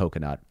Night of the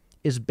Coconut,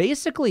 is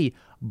basically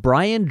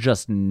Brian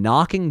just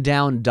knocking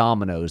down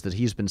dominoes that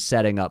he's been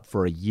setting up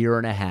for a year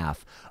and a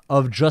half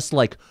of just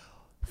like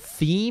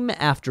theme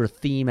after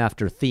theme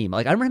after theme.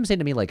 Like I remember him saying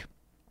to me, like,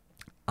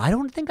 I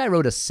don't think I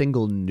wrote a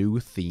single new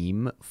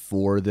theme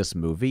for this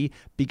movie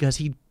because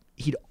he'd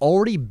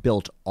already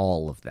built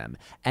all of them.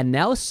 And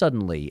now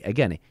suddenly,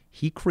 again,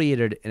 he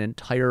created an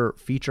entire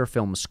feature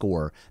film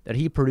score that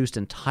he produced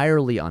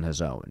entirely on his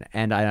own.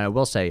 And I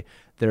will say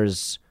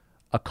there's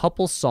a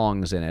couple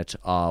songs in it,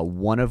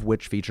 one of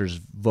which features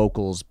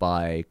vocals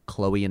by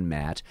Chloe and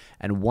Matt,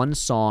 and one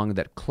song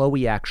that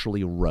Chloe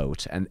actually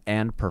wrote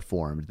and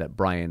performed that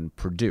Brian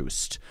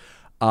produced.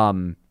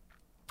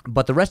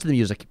 But the rest of the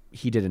music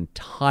he did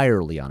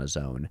entirely on his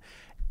own,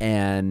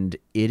 and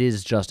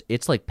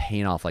it's like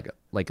paying off like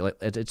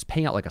it's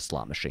paying out like a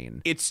slot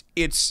machine. It's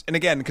and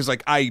again, because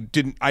like I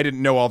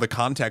didn't know all the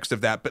context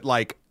of that, but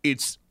like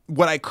it's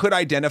what I could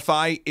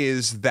identify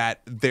is that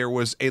there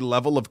was a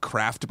level of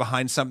craft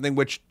behind something,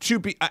 which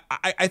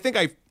I think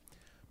I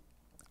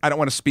don't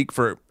want to speak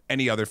for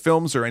any other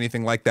films or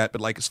anything like that, but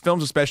like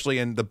films, especially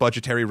in the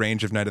budgetary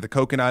range of Night of the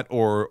Coconut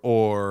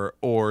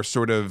or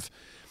sort of,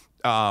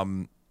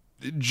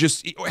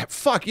 just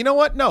fuck, you know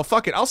what? No,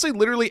 fuck it. I'll say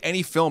literally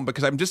any film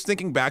because I'm just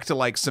thinking back to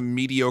like some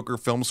mediocre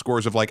film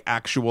scores of like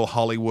actual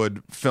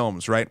Hollywood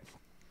films, right?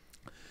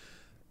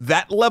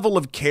 That level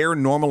of care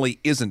normally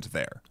isn't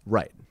there.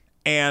 Right.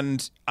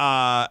 And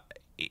the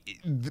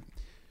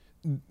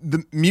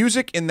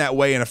music in that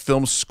way in a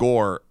film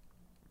score,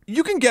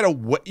 you can get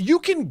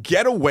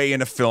away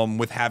in a film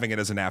with having it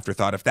as an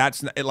afterthought if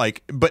that's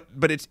like, but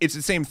it's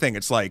the same thing.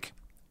 It's like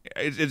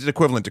it's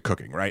equivalent to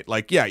cooking, right?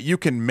 Like, yeah, you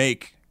can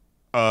make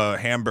a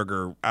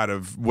hamburger out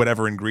of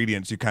whatever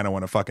ingredients you kind of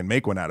want to fucking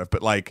make one out of,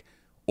 but like,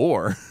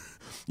 or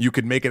you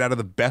could make it out of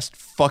the best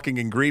fucking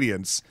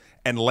ingredients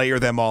and layer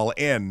them all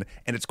in,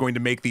 and it's going to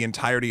make the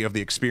entirety of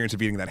the experience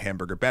of eating that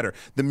hamburger better.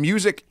 The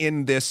music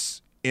in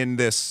this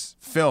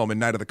film, in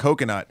Night of the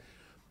Coconut,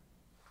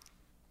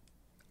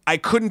 I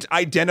couldn't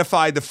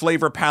identify the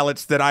flavor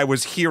palettes that I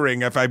was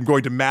hearing if I'm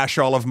going to mash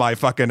all of my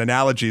fucking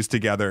analogies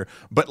together,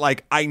 but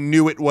like I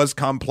knew it was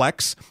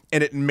complex,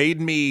 and it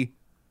made me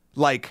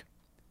like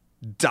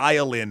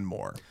dial in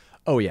more.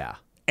 Oh yeah.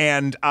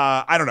 And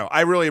I don't know.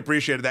 I really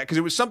appreciated that because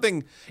it was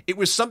something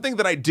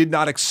that I did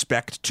not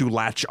expect to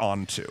latch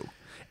onto,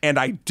 and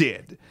I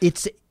did.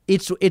 It's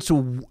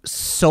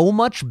so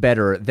much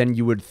better than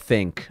you would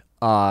think.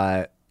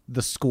 The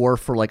score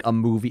for like a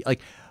movie,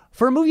 like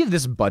for a movie of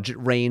this budget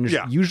range,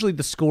 usually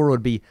the score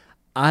would be,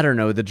 I don't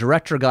know, the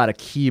director got a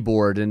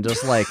keyboard and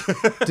just like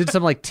did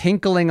some like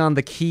tinkling on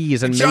the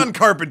keys and John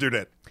Carpentered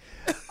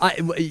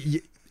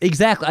it.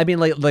 Exactly. I mean,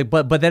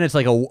 but then it's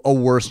like a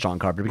worse John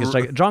Carpenter because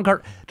like John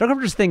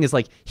Carpenter's thing is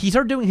like he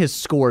started doing his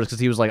scores because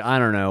he was like, I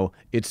don't know,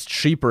 it's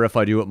cheaper if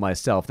I do it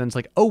myself. Then it's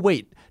like, oh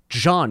wait,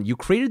 John, you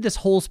created this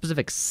whole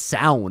specific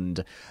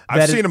sound.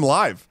 I've seen him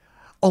live.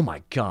 Oh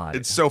my god,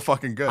 it's so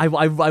fucking good. I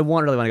really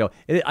want to go.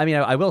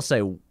 I will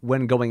say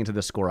when going into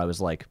the score, I was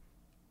like,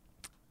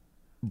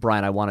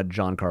 Brian, I want a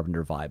John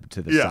Carpenter vibe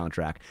to the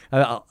soundtrack.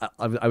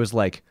 I was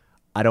like,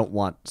 I don't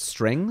want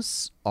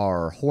strings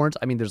or horns.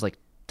 I mean, there's like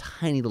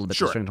tiny little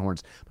bits of string and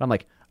horns, but I'm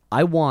like,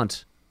 I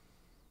want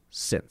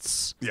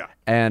synths. Yeah.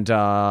 And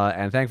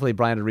thankfully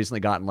Brian had recently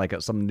gotten like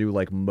some new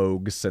like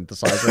Moog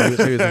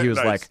synthesizer. He was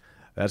nice. Like,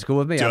 that's cool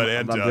with me.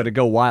 I'm going to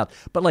go wild.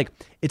 But like,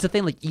 it's a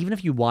thing, like even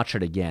if you watch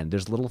it again,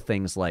 there's little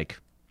things like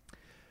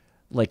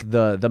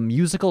the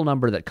musical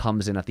number that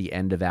comes in at the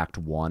end of Act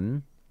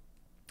 1.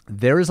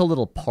 There is a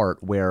little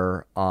part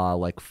where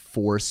like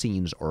 4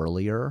 scenes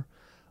earlier,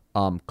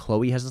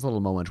 Chloe has this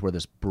little moment where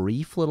this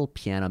brief little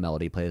piano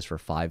melody plays for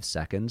 5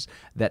 seconds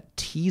that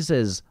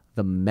teases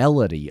the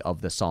melody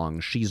of the song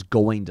she's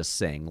going to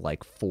sing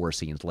like 4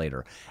 scenes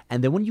later.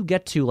 And then when you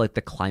get to like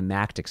the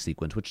climactic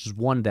sequence, which is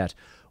one that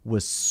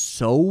was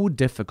so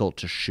difficult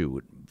to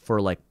shoot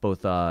for like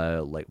both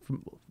like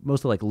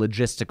mostly like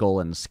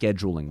logistical and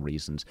scheduling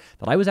reasons,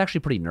 that I was actually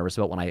pretty nervous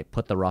about when I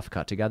put the rough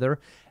cut together.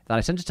 Then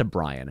I sent it to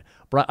Brian.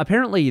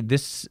 Apparently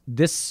this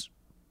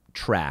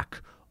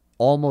track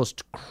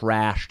almost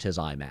crashed his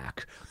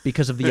iMac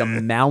because of the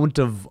amount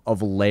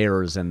of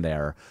layers in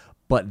there.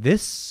 But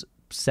this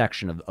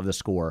section of the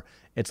score,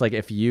 it's like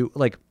if you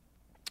like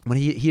when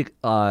he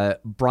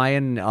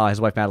Brian,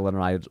 his wife Madeline,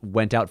 and I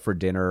went out for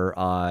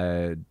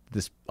dinner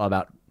this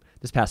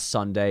past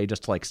Sunday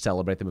just to like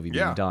celebrate the movie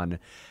being done,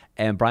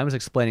 and Brian was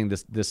explaining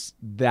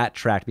that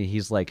track to me.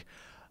 He's like,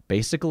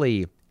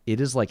 basically it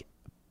is like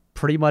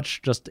pretty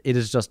much just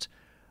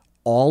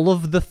all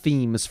of the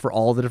themes for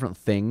all the different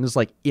things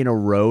like in a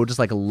row, just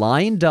like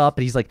lined up.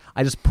 And he's like,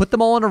 I just put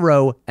them all in a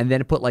row and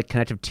then put like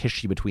connective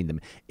tissue between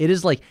them. It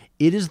is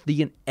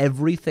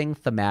everything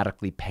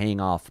thematically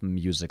paying off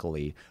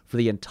musically for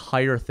the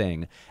entire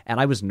thing. And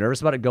I was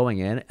nervous about it going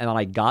in. And then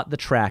I got the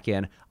track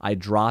in, I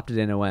dropped it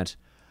in and went,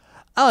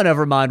 oh,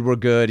 never mind, we're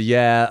good.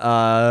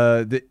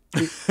 Yeah,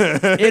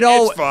 it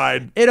all it's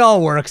fine. It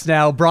all works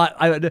now.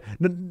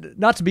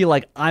 Not to be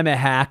like I'm a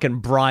hack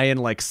and Brian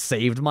like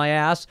saved my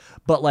ass,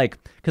 but like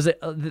because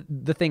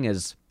the thing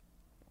is,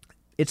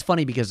 it's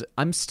funny because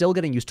I'm still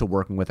getting used to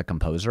working with a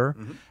composer,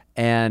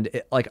 and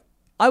like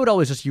I would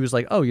always just use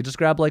like, oh, you just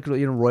grab like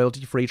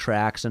royalty free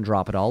tracks and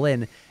drop it all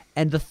in.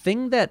 And the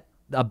thing that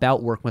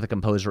about working with a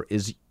composer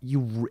is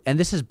and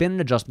this has been an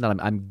adjustment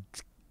that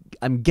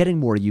I'm getting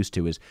more used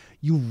to, is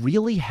you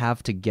really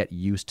have to get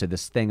used to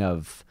this thing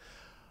of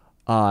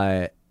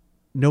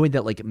knowing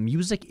that like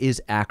music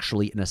is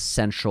actually an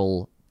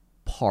essential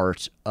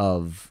part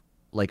of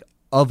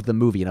the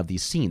movie and of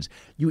these scenes.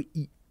 You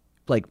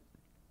like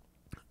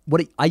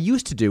what I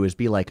used to do is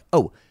be like,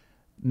 oh,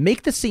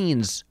 make the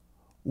scenes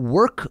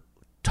work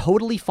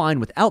totally fine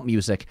without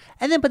music,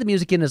 and then put the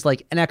music in as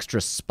like an extra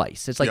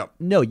spice. It's like,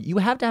 no, you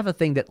have to have a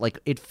thing that like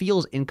it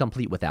feels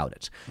incomplete without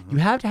it. You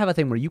have to have a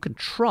thing where you can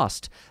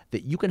trust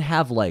that you can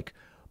have like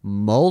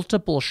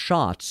multiple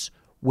shots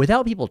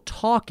without people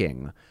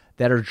talking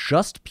that are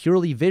just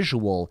purely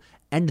visual,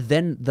 and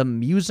then the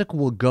music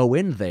will go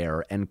in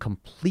there and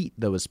complete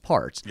those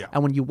parts.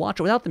 And when you watch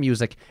it without the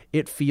music,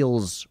 it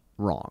feels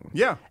wrong.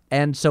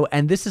 And so,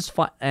 and this is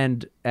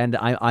and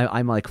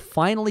I'm like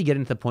finally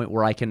getting to the point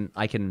where I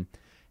can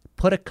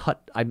put a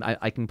cut.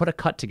 I can put a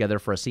cut together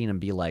for a scene and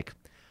be like,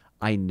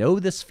 I know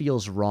this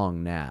feels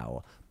wrong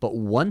now, but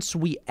once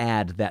we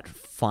add that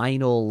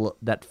final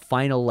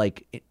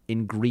like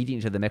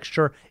ingredient to the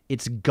mixture,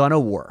 it's gonna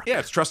work. Yeah,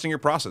 it's trusting your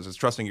process. It's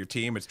trusting your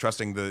team. It's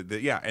trusting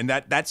the and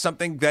that's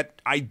something that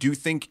I do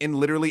think in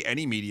literally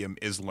any medium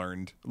is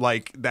learned.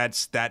 Like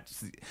that's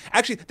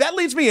actually that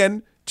leads me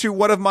in to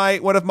one of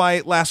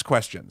my last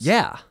questions.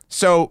 Yeah.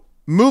 So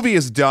movie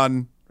is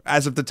done.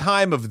 As of the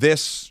time of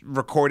this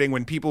recording,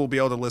 when people will be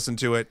able to listen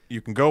to it, you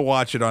can go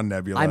watch it on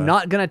Nebula. I'm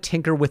not going to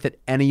tinker with it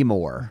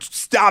anymore.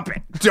 Stop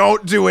it.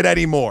 Don't do it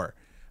anymore.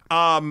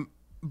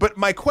 But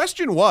my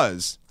question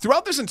was,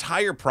 throughout this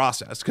entire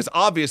process, because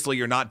obviously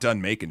you're not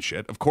done making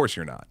shit. Of course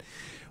you're not.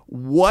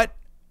 What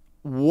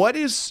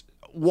is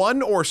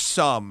one or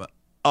some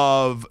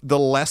of the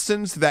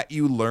lessons that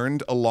you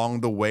learned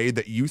along the way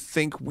that you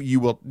think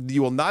you will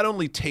not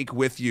only take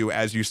with you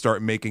as you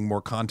start making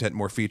more content,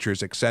 more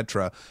features,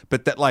 etc.,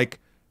 but that like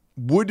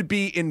would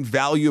be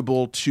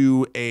invaluable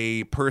to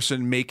a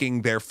person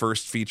making their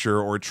first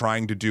feature or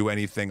trying to do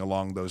anything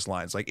along those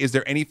lines? Like, is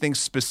there anything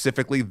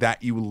specifically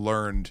that you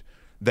learned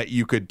that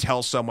you could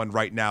tell someone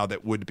right now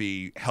that would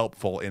be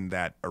helpful in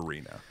that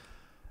arena?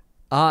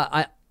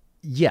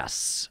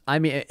 Yes. I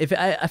mean, if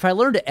I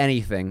learned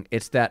anything,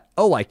 it's that,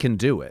 I can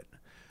do it.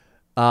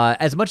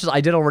 As much as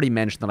I did already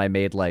mention that I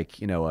made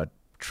like, a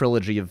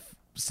trilogy of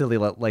silly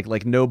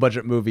like no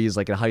budget movies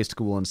like in high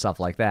school and stuff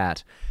like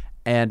that.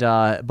 And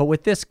but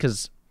with this,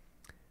 because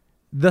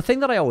the thing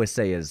that I always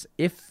say is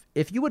if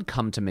you would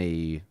come to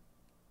me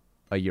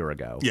a year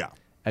ago,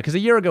 because a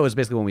year ago is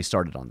basically when we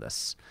started on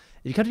this.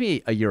 If you come to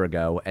me a year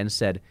ago and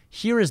said,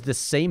 here is the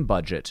same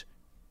budget,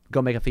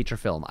 go make a feature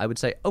film, I would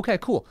say, okay,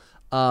 cool.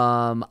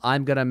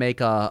 I'm going to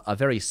make a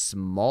very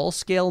small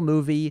scale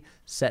movie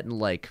set in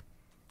like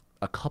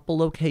a couple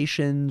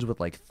locations with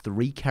like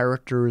 3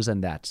 characters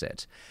and that's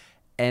it.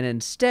 And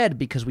instead,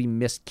 because we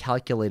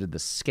miscalculated the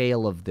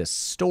scale of this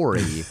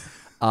story,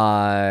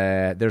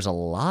 there's a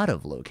lot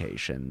of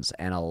locations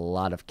and a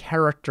lot of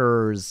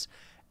characters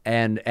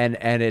and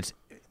it's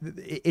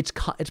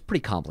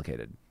pretty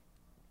complicated.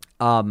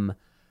 And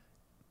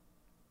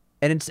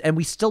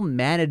we still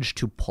managed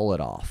to pull it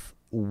off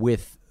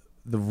with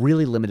the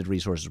really limited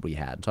resources we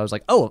had. So I was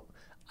like,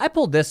 I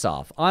pulled this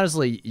off.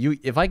 Honestly,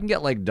 if I can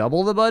get like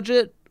double the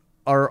budget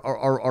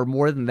or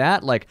more than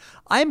that, like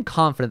I'm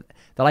confident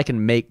that I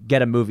can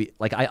get a movie.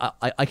 Like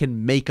I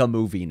can make a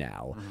movie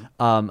now.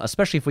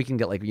 Especially if we can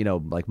get like,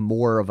 like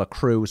more of a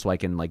crew so I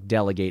can like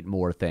delegate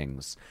more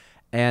things.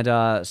 And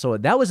so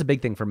that was a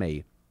big thing for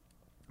me.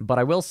 But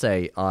I will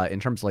say, in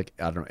terms of like,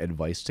 I don't know,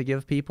 advice to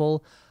give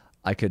people,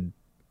 I could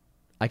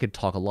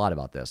talk a lot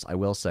about this. I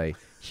will say,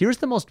 here's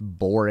the most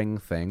boring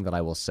thing that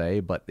I will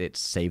say, but it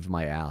saved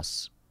my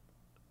ass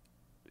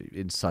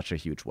in such a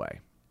huge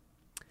way.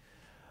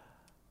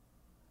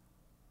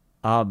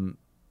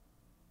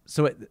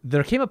 So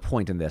there came a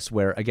point in this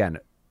where, again,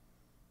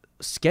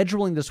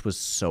 scheduling this was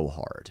so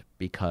hard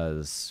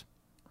because,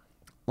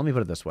 let me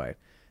put it this way.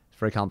 It's a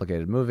very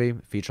complicated movie,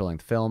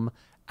 feature-length film.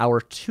 Our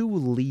 2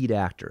 lead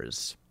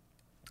actors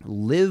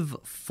live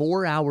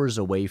 4 hours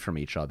away from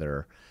each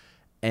other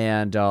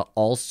and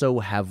also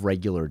have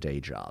regular day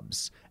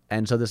jobs.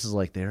 And so this is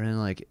like, they're in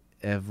like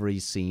every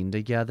scene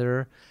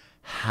together.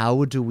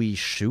 How do we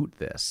shoot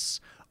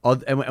this?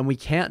 And we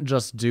can't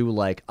just do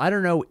like, I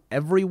don't know,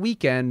 every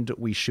weekend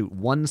we shoot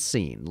one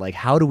scene. Like,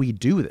 how do we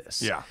do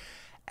this? Yeah.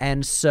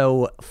 And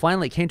so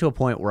finally it came to a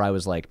point where I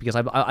was like, because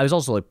I was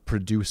also like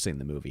producing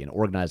the movie and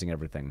organizing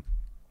everything.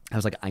 I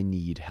was like, I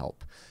need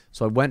help.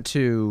 So I went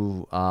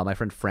to my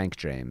friend Frank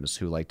James,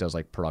 who like does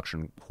like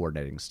production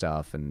coordinating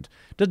stuff and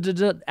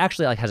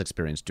actually like has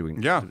experience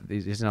doing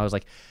these. And I was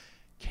like,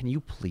 can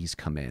you please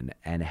come in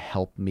and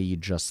help me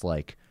just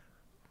like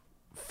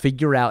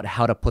figure out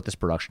how to put this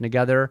production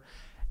together?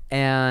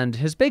 And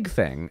his big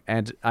thing,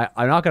 and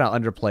I'm not going to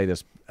underplay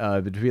this,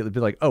 be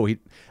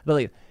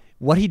like,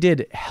 what he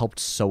did helped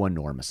so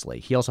enormously.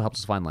 He also helped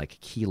us find like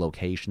key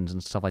locations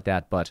and stuff like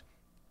that. But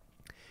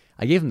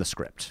I gave him the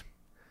script,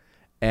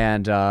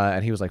 and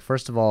he was like,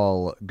 first of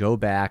all, go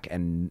back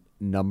and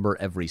number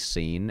every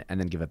scene, and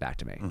then give it back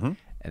to me. And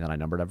then I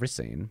numbered every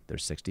scene.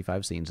 There's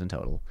 65 scenes in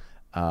total.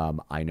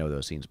 I know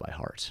those scenes by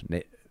heart.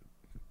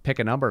 Pick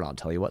a number and I'll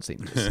tell you what scene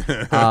it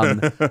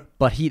is.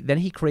 But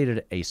he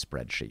created a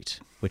spreadsheet,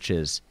 which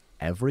is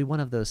every one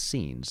of those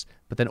scenes,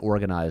 but then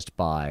organized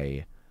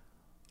by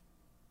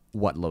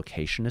what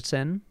location it's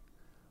in,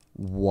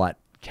 what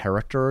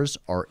characters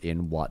are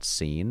in what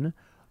scene,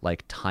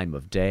 like time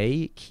of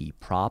day, key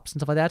props, and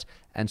stuff like that.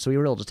 And so we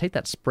were able to take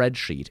that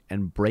spreadsheet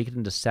and break it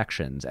into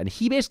sections. And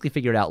he basically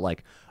figured out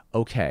like,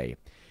 okay,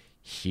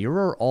 here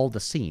are all the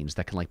scenes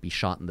that can like be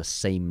shot in the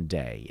same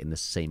day in the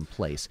same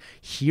place.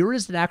 Here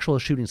is an actual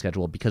shooting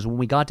schedule, because when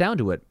we got down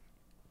to it,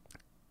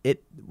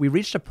 we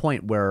reached a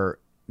point where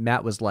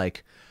Matt was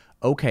like,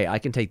 okay, I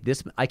can take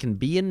this, I can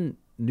be in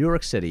New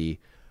York City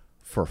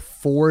for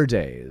 4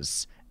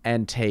 days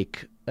and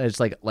take, it's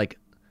like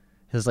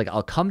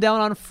I'll come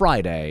down on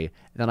Friday,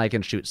 then I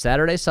can shoot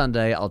Saturday,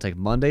 Sunday, I'll take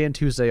Monday and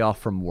Tuesday off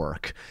from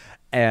work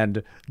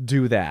and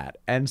do that.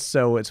 And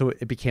so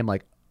it became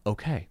like,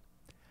 okay,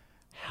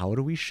 how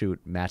do we shoot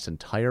Matt's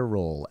entire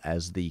role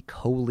as the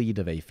co-lead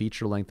of a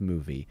feature-length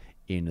movie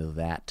in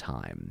that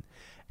time?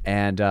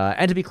 And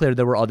to be clear,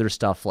 there were other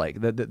stuff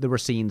like there were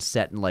scenes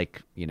set in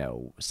like, you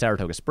know,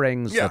 Saratoga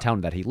Springs, the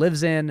town that he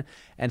lives in,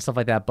 and stuff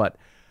like that. But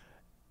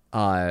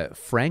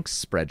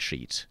Frank's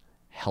spreadsheet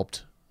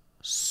helped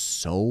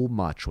so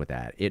much with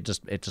that. It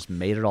just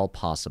made it all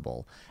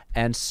possible.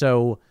 And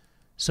so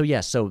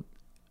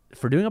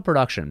for doing a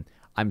production,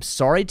 I'm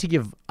sorry to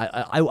give.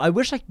 I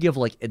wish I could give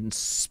like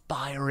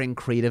inspiring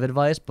creative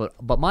advice,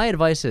 but my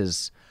advice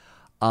is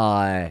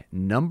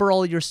number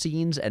all your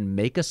scenes and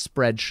make a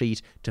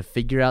spreadsheet to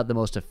figure out the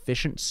most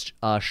efficient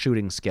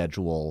shooting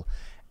schedule,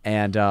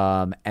 and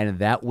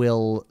that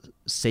will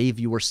save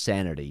your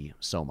sanity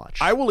so much.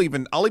 I'll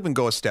even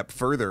go a step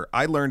further.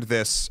 I learned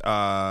this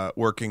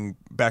working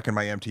back in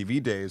my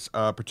MTV days,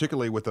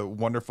 particularly with a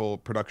wonderful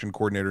production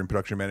coordinator and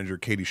production manager,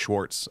 Katie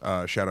Schwartz.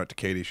 Shout out to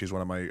Katie. She's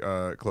one of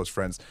my close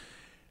friends.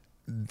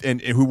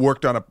 And who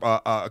worked on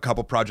a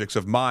couple projects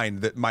of mine.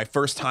 That my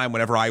first time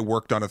whenever I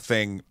worked on a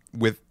thing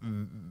with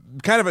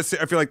kind of I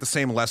feel like the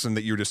same lesson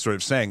that you're just sort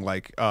of saying,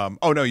 like,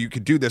 oh no, you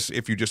could do this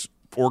if you just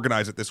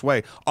organize it this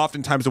way.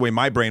 Oftentimes the way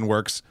my brain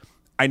works,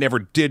 I never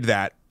did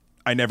that.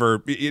 And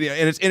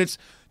it's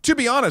to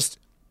be honest,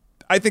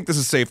 I think this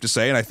is safe to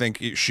say, and I think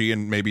she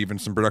and maybe even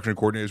some production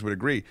coordinators would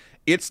agree,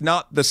 it's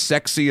not the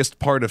sexiest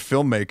part of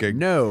filmmaking.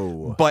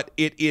 No. But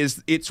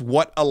it's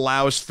what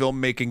allows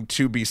filmmaking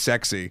to be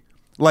sexy.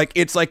 Like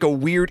it's a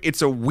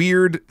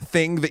weird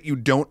thing that you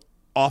don't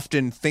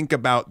often think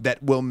about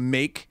that will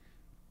make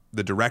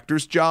the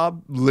director's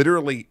job,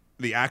 literally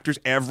the actors,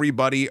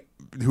 everybody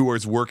who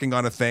is working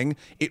on a thing,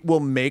 it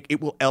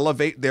will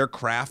elevate their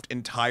craft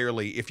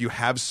entirely if you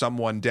have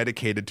someone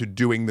dedicated to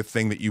doing the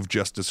thing that you've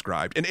just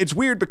described. And it's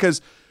weird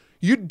because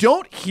you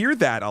don't hear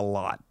that a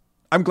lot.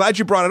 I'm glad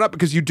you brought it up,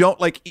 because you don't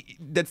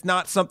that's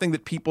not something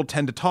that people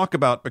tend to talk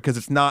about, because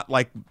it's not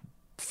like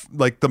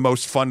the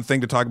most fun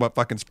thing to talk about,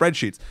 fucking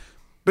spreadsheets.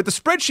 But the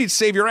spreadsheets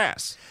save your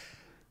ass.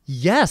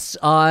 Yes.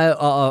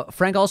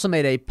 Frank also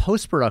made a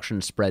post-production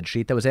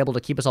spreadsheet that was able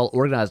to keep us all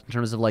organized in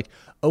terms of like,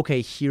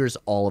 okay, here's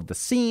all of the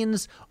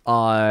scenes,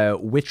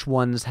 which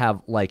ones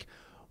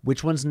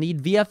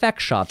need VFX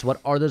shots,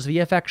 what are those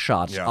VFX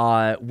shots,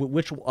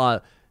 which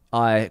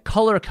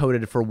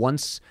color-coded for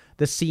once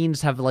the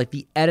scenes have like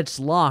the edits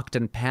locked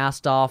and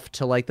passed off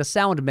to like the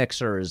sound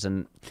mixers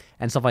and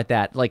stuff like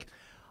that. Like,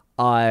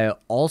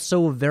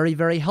 also very,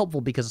 very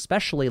helpful, because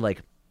especially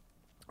like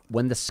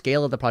when the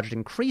scale of the project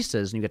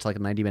increases and you get to like a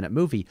 90-minute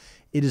movie,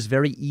 it is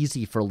very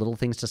easy for little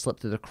things to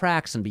slip through the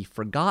cracks and be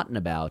forgotten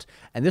about.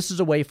 And this is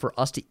a way for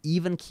us to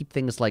even keep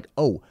things like,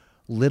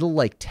 little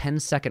like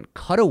 10-second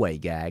cutaway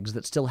gags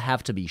that still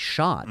have to be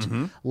shot.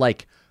 Mm-hmm.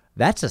 Like,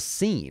 that's a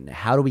scene.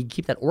 How do we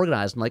keep that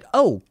organized? And like,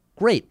 oh,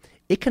 great.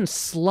 It can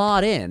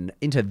slot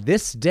into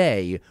this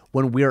day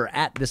when we're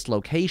at this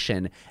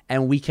location,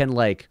 and we can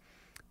like,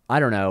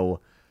 I don't know,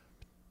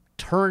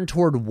 turn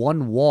toward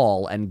one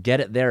wall and get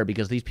it there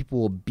because these people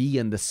will be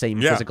in the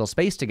same physical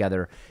space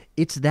together.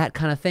 It's that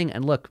kind of thing.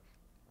 And look,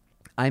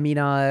 I mean,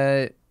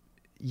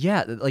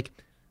 like,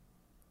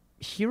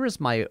 here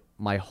is my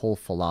whole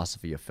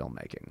philosophy of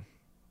filmmaking.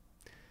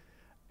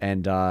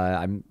 And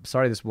I'm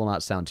sorry this will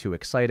not sound too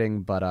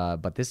exciting,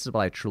 but this is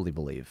what I truly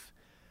believe.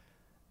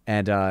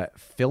 And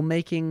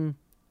filmmaking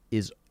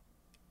is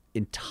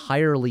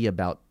entirely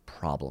about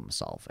problem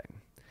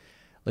solving.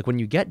 Like when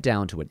you get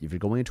down to it, if you're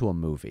going into a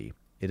movie,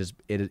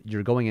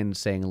 you're going in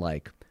saying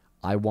like,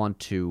 I want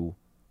to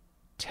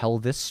tell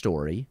this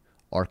story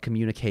or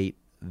communicate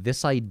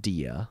this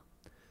idea,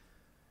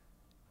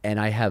 and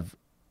I have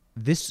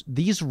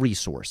these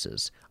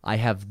resources. I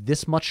have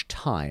this much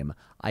time.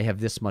 I have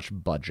this much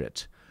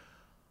budget.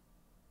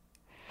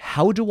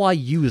 How do I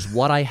use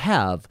what I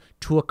have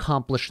to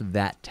accomplish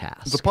that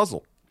task? It's a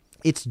puzzle.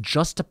 It's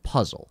just a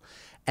puzzle.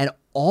 And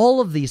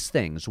all of these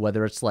things,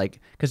 whether it's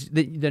like, because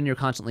then you're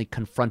constantly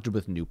confronted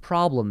with new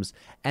problems,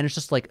 and it's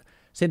just like,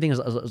 same thing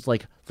as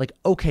like,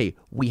 okay,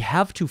 we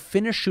have to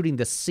finish shooting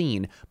this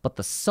scene, but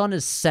the sun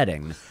is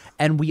setting,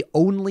 and we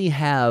only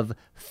have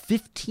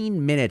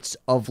 15 minutes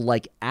of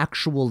like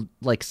actual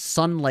like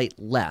sunlight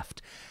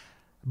left,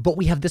 but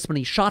we have this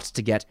many shots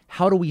to get.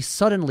 How do we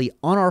suddenly,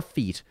 on our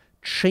feet,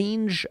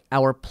 change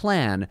our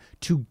plan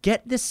to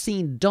get this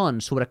scene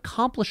done so it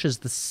accomplishes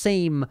the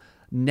same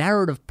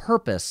narrative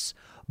purpose,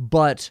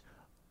 but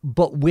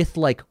with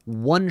like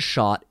one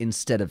shot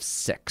instead of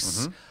 6?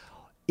 Mm-hmm.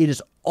 It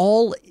is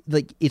all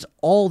like, it's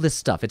all this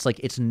stuff. It's like,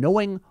 it's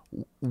knowing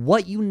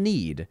what you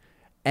need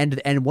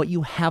and what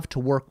you have to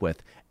work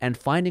with and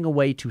finding a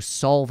way to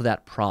solve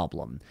that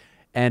problem.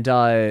 And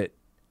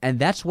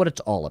that's what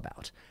it's all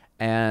about.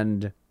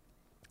 And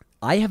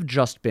I have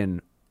just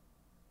been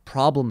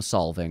problem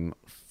solving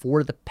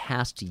for the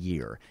past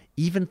year.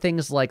 Even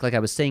things like I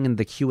was saying in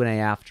the Q&A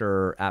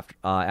after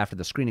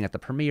the screening at the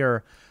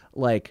premiere,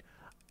 like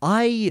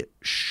I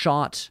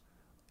shot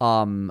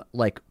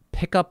like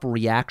pickup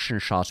reaction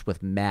shots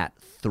with Matt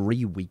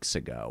 3 weeks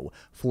ago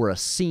for a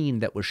scene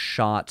that was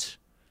shot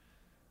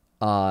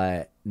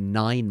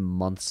 9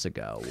 months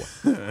ago.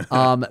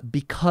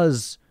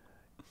 Because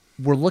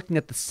we're looking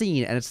at the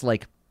scene and it's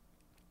like,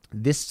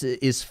 this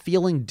is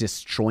feeling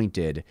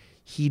disjointed.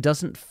 He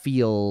doesn't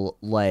feel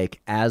like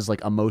as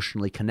like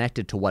emotionally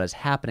connected to what is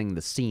happening in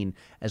the scene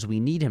as we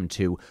need him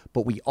to.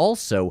 But we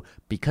also,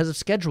 because of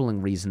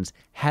scheduling reasons,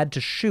 had to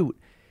shoot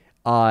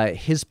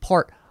his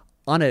part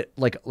on a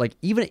like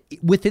even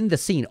within the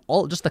scene,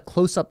 all just the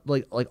close up,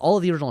 like all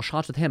of the original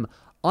shots with him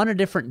on a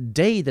different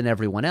day than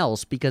everyone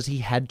else because he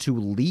had to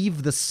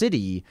leave the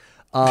city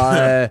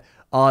like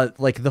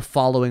the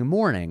following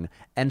morning.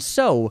 And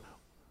so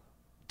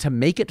to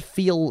make it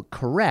feel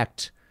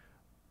correct,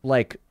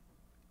 like,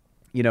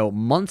 you know,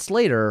 months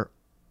later,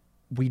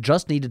 we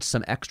just needed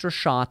some extra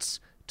shots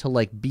to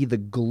like be the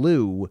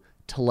glue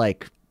to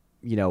like,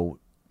 you know,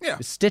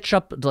 stitch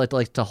up,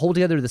 like to hold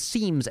together the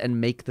seams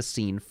and make the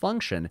scene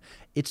function.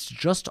 It's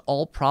just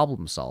all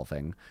problem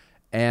solving.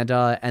 And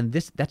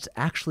that's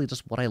actually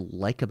just what I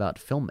like about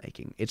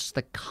filmmaking. It's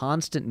the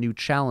constant new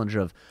challenge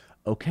of,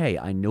 okay,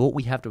 I know what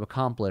we have to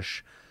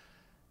accomplish.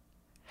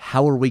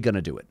 How are we going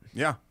to do it?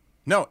 Yeah.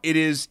 No, it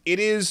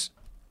is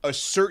a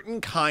certain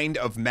kind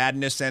of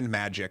madness and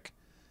magic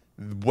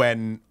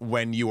when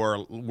you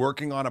are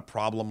working on a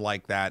problem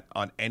like that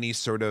on any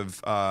sort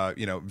of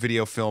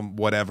video, film,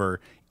 whatever,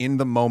 in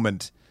the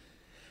moment.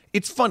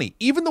 It's funny,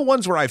 even the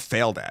ones where I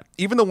failed at,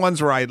 even the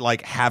ones where I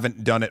like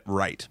haven't done it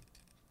right,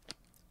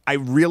 I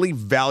really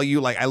value,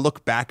 like I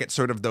look back at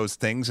sort of those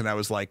things and I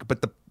was like,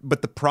 but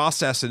the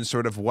process and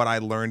sort of what I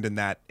learned in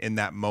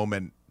that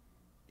moment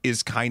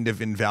is kind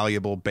of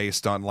invaluable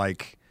based on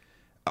like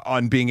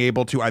on being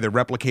able to either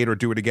replicate or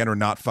do it again or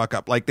not fuck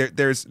up. Like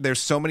there's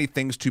so many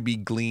things to be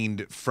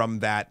gleaned from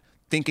that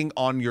thinking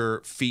on your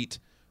feet,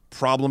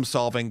 problem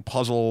solving,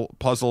 puzzle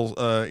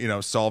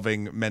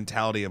solving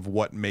mentality of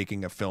what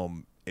making a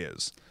film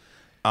is.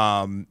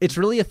 It's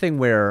really a thing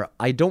where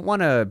I don't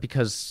want to,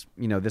 because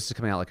this is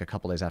coming out like a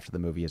couple days after the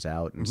movie is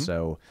out, and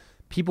so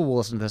people will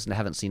listen to this and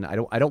haven't seen it.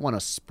 I don't want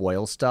to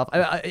spoil stuff.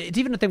 It's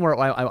even a thing where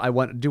I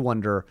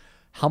wonder,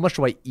 how much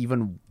do I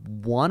even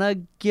want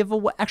to give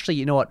away? Actually,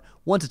 you know what?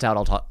 Once it's out,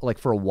 I'll talk, like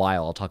for a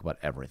while, I'll talk about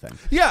everything.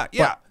 Yeah.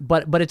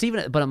 But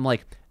I'm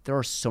like, there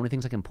are so many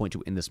things I can point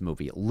to in this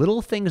movie.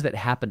 Little things that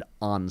happened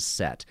on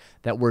set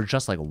that were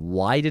just like,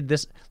 why did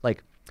this,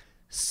 like,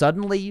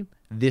 suddenly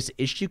this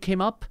issue came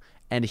up,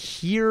 and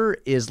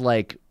here is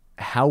like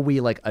how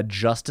we like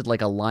adjusted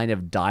like a line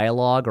of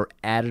dialogue or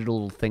added a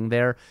little thing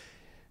there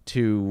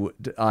to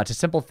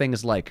simple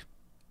things like,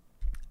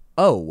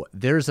 oh,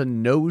 there's a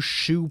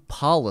no-shoe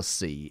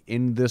policy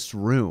in this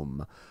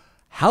room.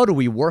 How do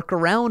we work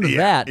around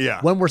that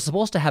when we're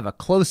supposed to have a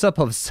close-up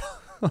of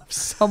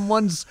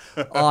someone's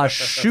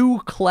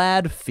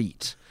shoe-clad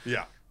feet?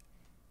 Yeah.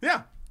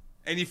 Yeah.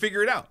 And you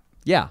figure it out.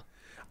 Yeah.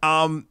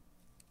 I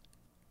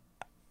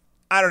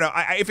don't know.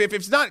 If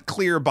it's not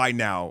clear by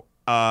now,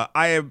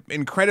 I am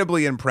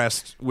incredibly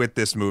impressed with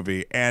this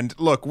movie. And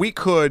look,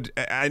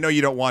 I know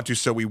you don't want to,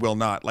 so we will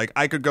not. Like,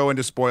 I could go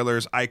into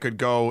spoilers. I could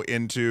go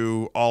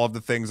into all of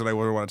the things that I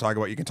would want to talk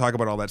about. You can talk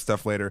about all that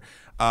stuff later.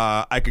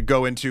 I could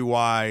go into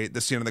why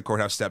the scene on the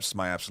courthouse steps is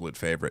my absolute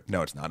favorite.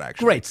 No, it's not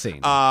actually. Great scene.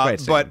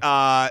 Great scene.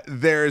 But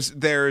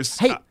there's...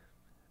 Hey,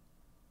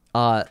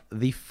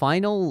 the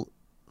final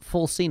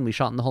full scene we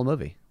shot in the whole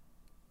movie.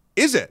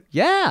 Is it?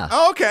 Yeah.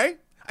 Oh, okay.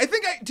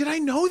 Did I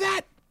know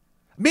that?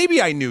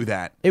 Maybe I knew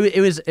that.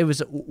 The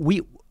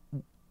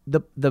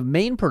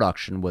main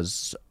production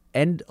was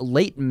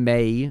late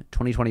May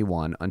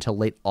 2021 until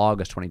late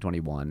August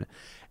 2021,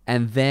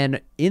 and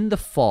then in the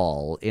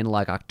fall, in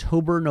like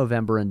October,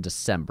 November, and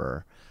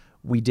December,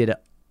 we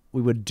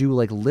would do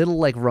like little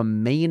like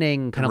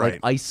remaining kind of like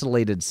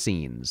isolated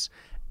scenes,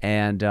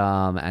 and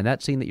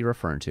that scene that you're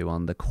referring to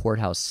on the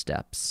courthouse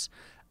steps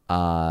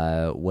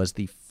was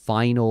the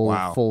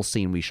final full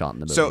scene we shot in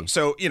the movie.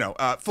 So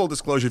full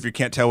disclosure, if you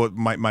can't tell with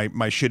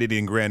my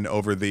shit-eating grin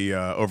over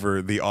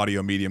the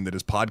audio medium that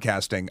is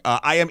podcasting,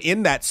 I am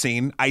in that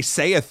scene. I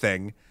say a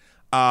thing,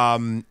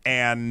 and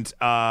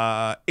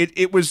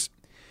it was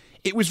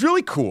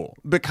really cool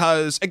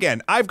because,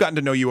 again, I've gotten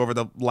to know you over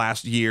the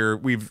last year.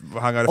 We've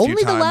hung out a few times.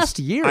 Only the last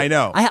year? I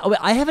know.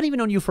 I haven't even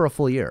known you for a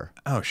full year.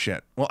 Oh,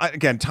 shit. Well,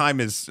 again, time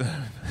is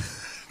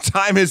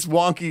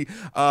wonky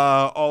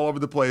all over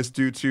the place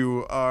due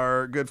to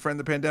our good friend,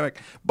 the pandemic.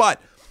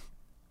 But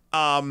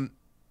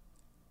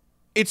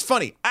it's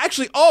funny.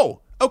 Actually,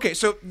 okay,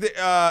 so... You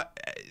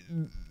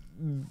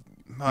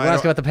want to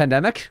ask about the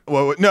pandemic?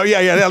 Well, no,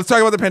 yeah. Let's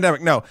talk about the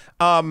pandemic. No.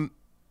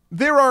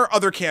 There are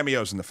other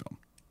cameos in the film.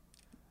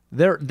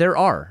 There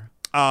are.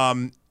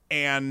 And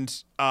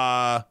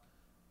I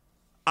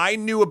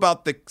knew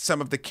about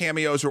some of the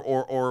cameos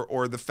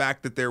or the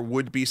fact that there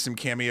would be some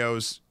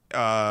cameos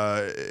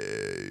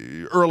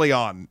early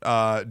on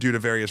due to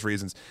various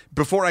reasons.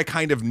 Before I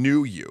kind of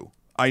knew you,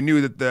 I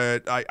knew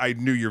that I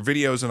knew your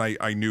videos, and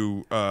I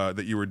knew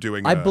that you were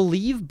doing. I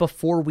believe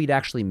before we'd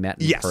actually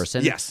met in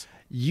person. Yes.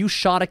 You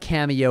shot a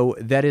cameo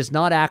that is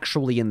not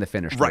actually in the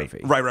finished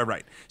movie.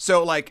 Right.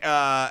 So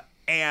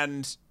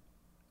and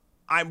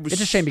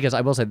it's a shame because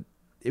I will say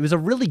it was a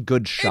really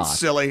good shot. It's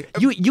silly.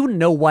 You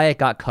know why it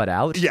got cut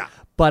out. Yeah.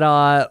 But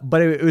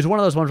it was one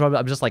of those ones where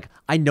I'm just like,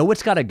 I know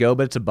it's got to go,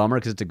 but it's a bummer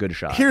because it's a good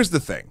shot. Here's the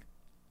thing.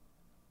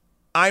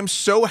 I'm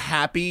so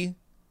happy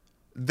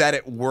that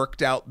it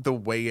worked out the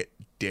way it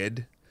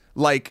did.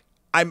 Like,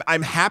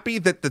 I'm happy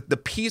that the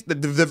piece,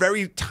 the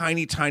very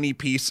tiny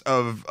piece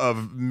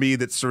of me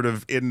that's sort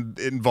of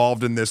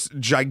involved in this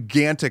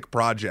gigantic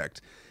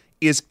project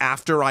is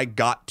after I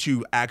got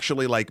to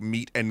actually like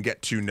meet and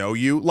get to know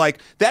you. Like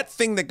that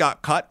thing that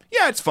got cut,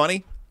 yeah, it's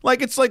funny.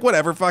 Like it's like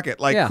whatever, fuck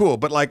it, like cool.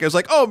 But like it's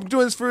like, oh, I'm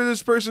doing this for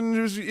this person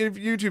whose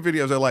YouTube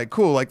videos I like,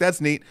 cool, like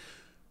that's neat.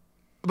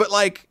 But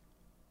like,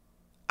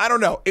 I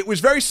don't know. It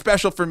was very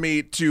special for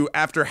me to,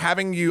 after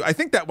having you, I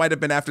think that might have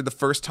been after the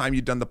first time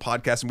you'd done the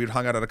podcast and we'd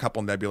hung out at a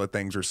couple Nebula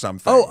things or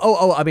something.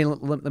 Oh, I mean,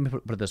 let me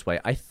put it this way.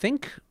 I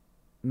think,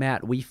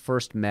 Matt, we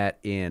first met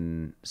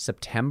in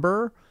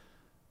September.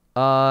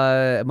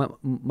 It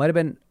might have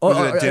been... Was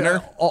it at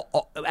dinner?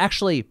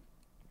 Actually,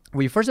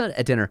 we first met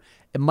at dinner.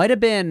 It might have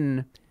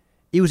been...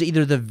 It was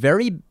either the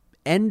very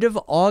end of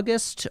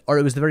August or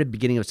it was the very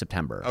beginning of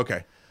September.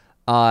 Okay.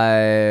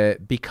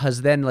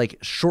 Because then, like,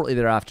 shortly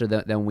thereafter,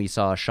 then we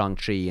saw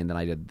Shang-Chi and then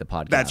I did the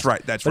podcast. That's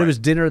right. But it was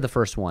dinner, the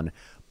first one.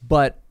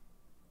 But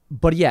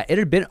yeah, it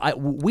had been...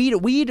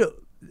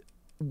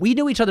 We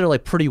knew each other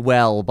like pretty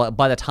well, but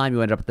by the time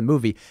you ended up at the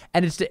movie,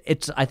 and it's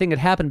I think it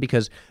happened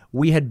because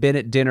we had been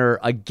at dinner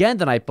again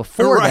the night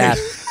before that,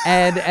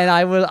 and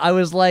I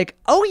was like,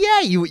 oh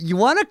yeah, you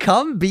want to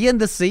come be in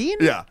the scene?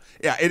 Yeah.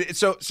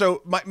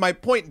 So my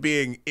point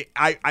being,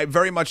 I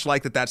very much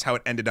like that. That's how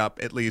it ended up,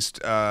 at least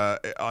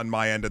on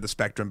my end of the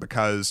spectrum,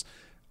 because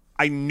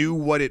I knew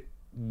what it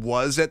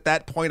was at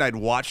that point. I'd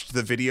watched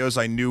the videos.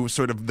 I knew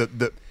sort of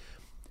the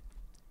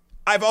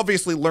I've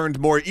obviously learned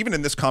more even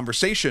in this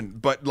conversation,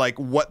 but like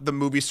what the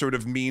movie sort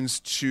of means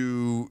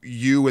to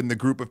you and the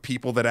group of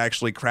people that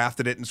actually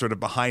crafted it and sort of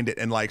behind it.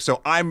 And like,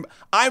 so I'm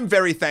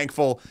very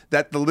thankful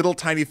that the little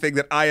tiny thing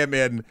that I am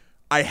in,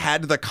 I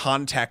had the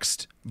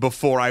context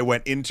before I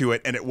went into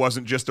it, and it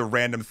wasn't just a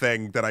random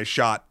thing that I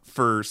shot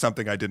for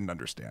something I didn't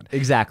understand.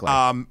 Exactly.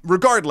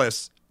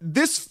 Regardless,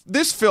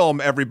 this film,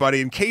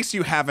 everybody, in case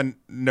you haven't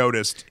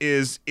noticed,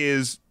 is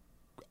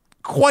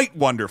quite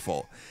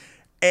wonderful.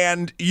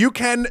 And you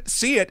can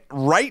see it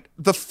right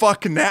the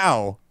fuck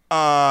now,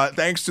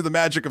 thanks to the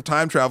magic of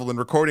time travel and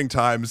recording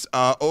times,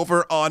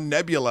 over on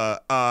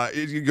Nebula.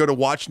 You can go to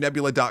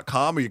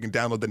watchnebula.com, or you can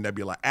download the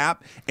Nebula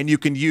app, and you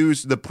can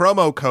use the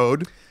promo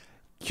code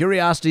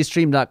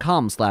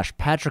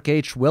curiositystream.com/Patrick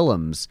H.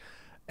 Willems.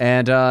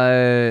 And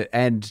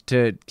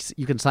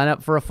you can sign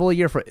up for a full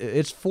year for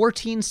it's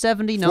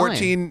 $14.79.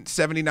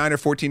 $14.79 or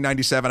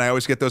 $14.97. I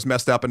always get those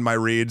messed up in my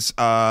reads.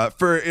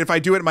 For if I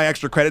do it in my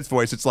extra credits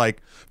voice, it's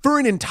like for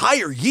an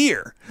entire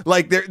year.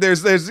 Like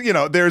there's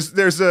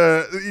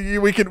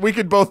we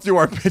could both do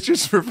our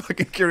pitches for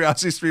fucking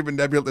Curiosity Stream and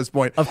Nebula at this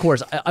point. Of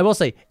course, I will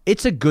say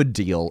it's a good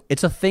deal.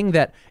 It's a thing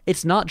that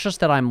it's not just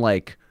that I'm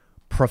like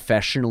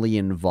professionally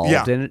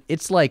involved in it.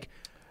 It's like.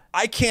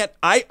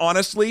 I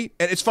honestly,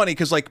 and it's funny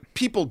because like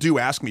people do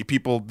ask me,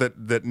 people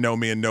that know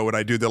me and know what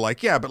I do, they're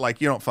like, yeah, but like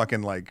you don't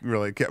fucking like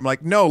really care. I'm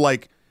like, no,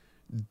 like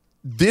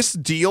this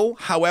deal,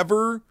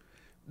 however,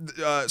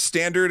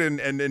 Standard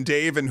and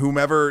Dave and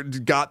whomever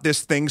got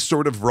this thing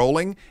sort of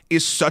rolling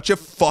is such a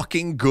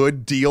fucking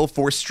good deal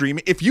for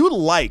streaming. If you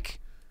like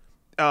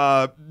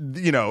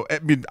you know, I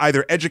mean,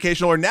 either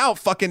educational or now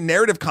fucking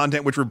narrative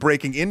content, which we're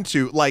breaking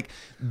into. Like,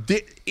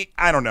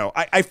 I don't know.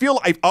 I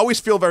always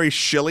feel very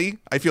shilly.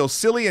 I feel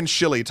silly and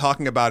shilly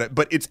talking about it,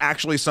 but it's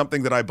actually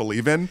something that I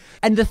believe in.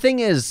 And the thing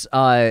is,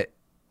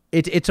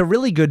 it's a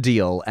really good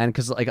deal, and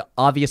because like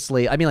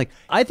obviously, I mean, like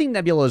I think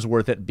Nebula is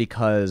worth it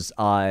because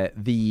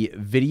the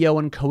video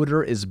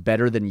encoder is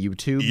better than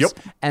YouTube's. Yep.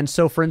 And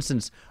so, for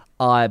instance,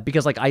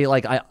 because like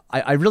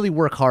I really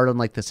work hard on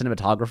like the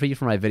cinematography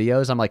for my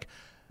videos. I'm like,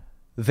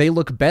 they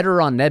look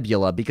better on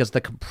Nebula because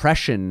the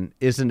compression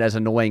isn't as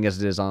annoying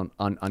as it is on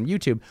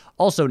YouTube.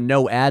 Also,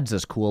 no ads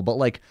is cool, but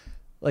like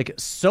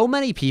so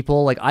many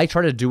people, like I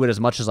try to do it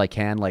as much as I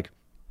can, like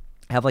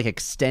have like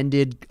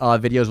extended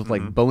videos with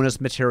like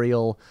bonus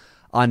material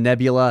on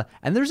Nebula,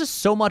 and there's just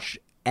so much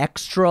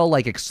extra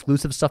like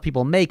exclusive stuff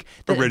people make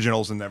that,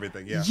 originals and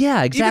everything.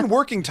 Yeah, exactly. Even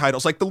working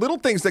titles, like the little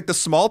things, like the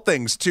small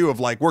things too, of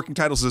like Working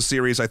Titles is a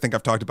series I think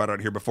I've talked about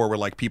out here before, where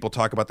like people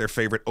talk about their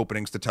favorite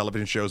openings to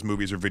television shows,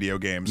 movies, or video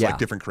games, like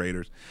different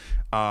creators.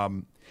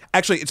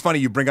 Actually, it's funny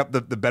you bring up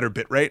the better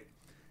bit rate.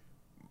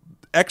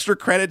 Extra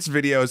credits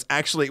videos,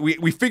 actually,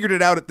 we figured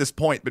it out at this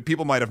point, but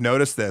people might have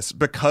noticed this.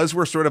 Because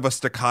we're sort of a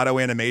staccato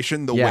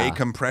animation, the way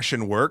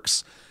compression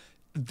works,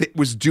 that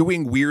was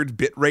doing weird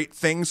bitrate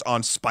things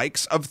on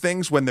spikes of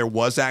things when there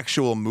was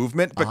actual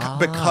movement.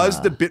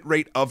 Because the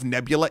bitrate of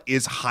Nebula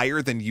is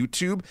higher than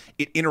YouTube,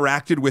 it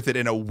interacted with it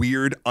in a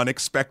weird,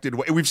 unexpected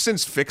way. We've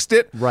since fixed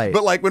it. Right.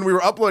 But like when we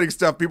were uploading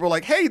stuff, people were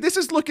like, hey, this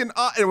is looking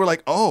and we're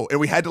like, oh, and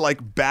we had to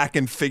like back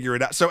and figure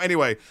it out. So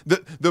anyway,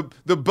 the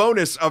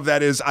bonus of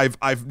that is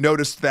I've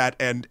noticed that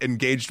and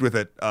engaged with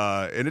it,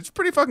 and it's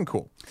pretty fucking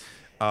cool.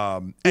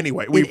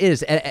 Anyway, it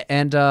is,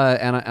 and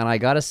I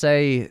gotta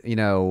say, you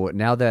know,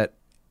 now that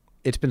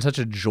it's been such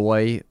a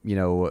joy, you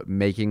know,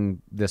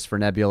 making this for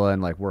Nebula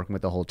and like working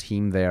with the whole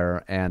team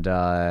there, and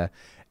I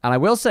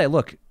will say,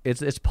 look,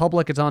 it's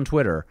public, it's on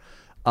Twitter.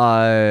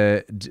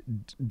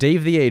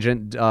 Dave the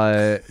Agent,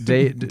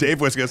 Dave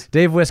Wiskus,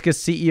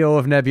 CEO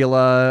of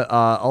Nebula,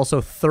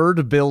 also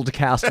third build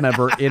cast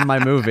member in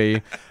my movie.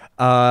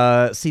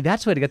 See,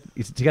 that's the way to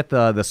get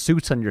the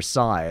suits on your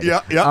side.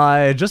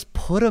 Yeah. Just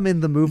put them in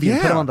the movie and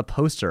put them on the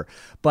poster.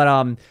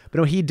 But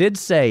no, he did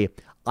say,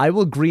 I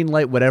will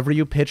greenlight whatever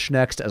you pitch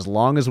next as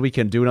long as we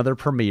can do another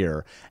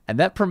premiere. And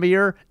that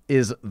premiere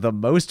is the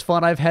most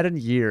fun I've had in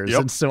years.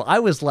 And so I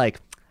was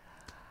like,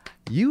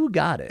 you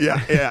got it.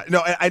 Yeah.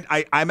 No,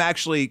 I'm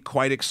actually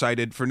quite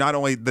excited for not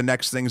only the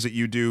next things that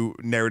you do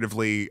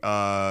narratively,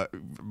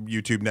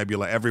 YouTube,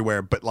 Nebula,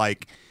 everywhere, but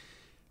like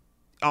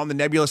on the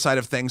Nebula side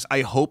of things,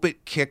 I hope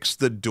it kicks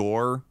the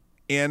door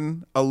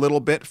in a little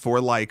bit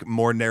for like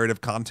more narrative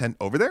content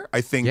over there.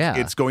 I think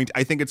it's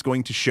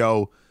going to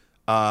show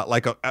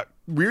like a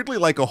weirdly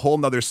like a whole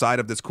nother side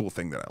of this cool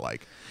thing that I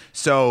like.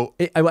 So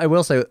I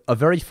will say a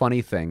very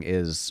funny thing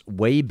is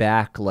way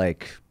back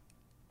like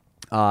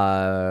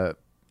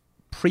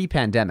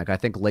pre-pandemic, I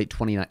think late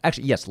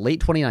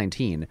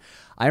 2019.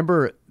 I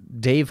remember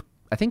Dave,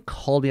 I think,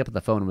 called me up at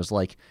the phone and was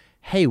like,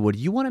 hey, would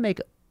you want to make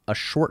a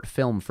short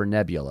film for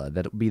Nebula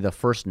that would be the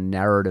first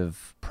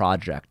narrative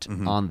project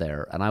on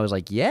there? And I was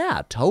like,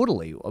 yeah,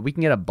 totally. We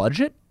can get a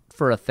budget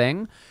for a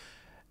thing.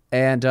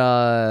 And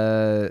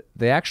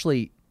they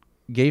actually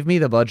gave me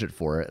the budget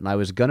for it, and I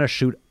was going to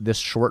shoot this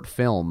short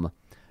film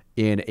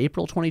in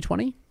April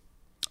 2020.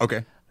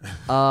 Okay.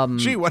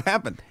 Gee, what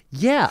happened?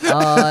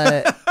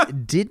 Yeah,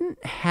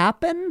 didn't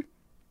happen.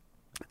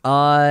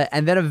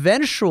 And then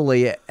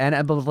eventually,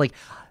 and like,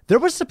 there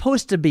was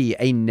supposed to be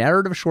a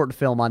narrative short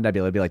film on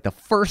Nebula. It'd be like the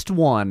first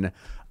one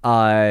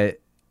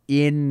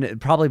in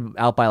probably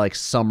out by like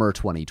summer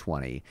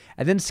 2020.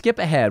 And then skip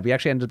ahead, we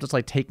actually ended up just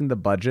like taking the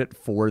budget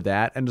for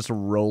that and just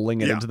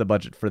rolling it into the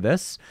budget for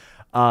this.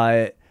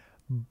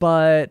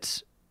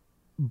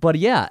 But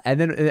yeah,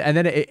 and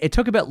then it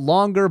took a bit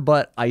longer,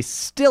 but I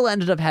still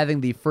ended up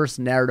having the first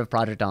narrative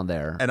project on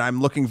there. And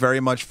I'm looking very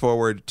much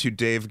forward to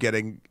Dave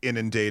getting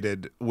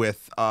inundated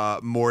with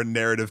more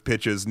narrative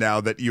pitches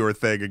now that your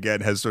thing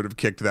again has sort of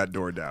kicked that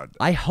door down.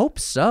 I hope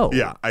so.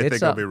 Yeah, I think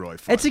it'll be really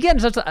fun. It's again,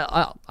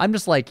 I'm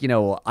just like, you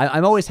know,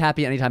 I'm always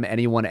happy anytime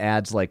anyone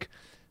adds like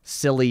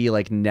silly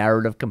like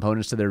narrative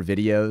components to their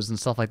videos and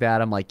stuff like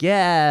that. I'm like,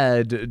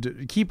 yeah,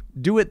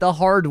 do it the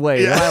hard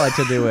way. I like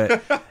to do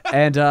it.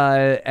 And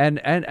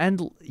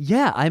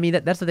yeah, I mean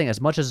that's the thing.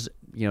 As much as,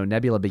 you know,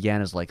 Nebula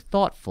began as like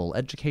thoughtful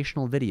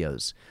educational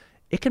videos,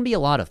 it can be a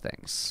lot of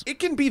things. It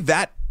can be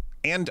that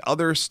and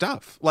other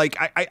stuff. Like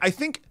I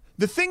think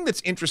the thing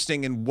that's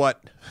interesting in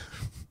what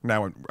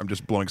now I'm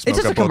just blowing smoke.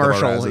 It's just up a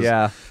commercial,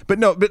 yeah. But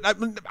no, but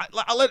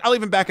I'll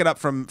even back it up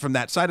from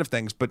that side of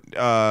things. But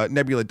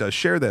Nebula does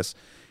share this.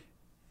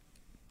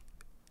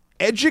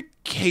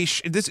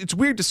 Education. It's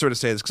weird to sort of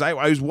say this because I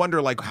always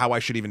wonder like how I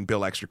should even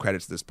bill extra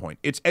credits at this point.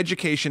 It's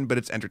education, but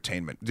it's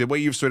entertainment. The way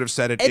you've sort of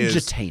said it is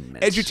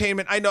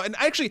edutainment. I know, and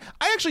I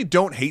actually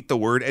don't hate the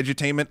word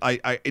edutainment.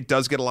 It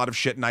does get a lot of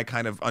shit, and I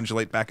kind of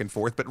undulate back and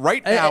forth. But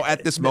right now,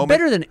 at this moment,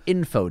 better than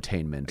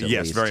infotainment. At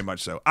least. Very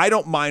much so. I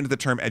don't mind the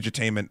term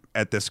edutainment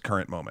at this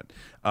current moment.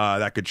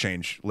 That could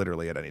change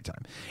literally at any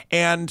time.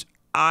 And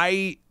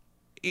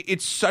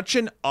it's such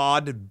an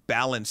odd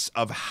balance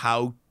of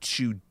how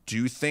to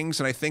do things,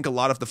 and I think a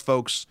lot of the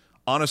folks,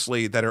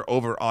 honestly, that are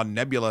over on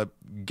Nebula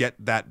get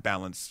that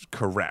balance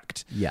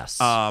correct. Yes.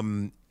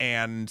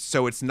 And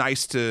so it's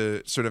nice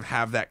to sort of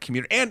have that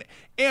community,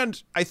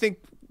 and I think,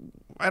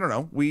 I don't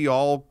know, we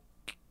all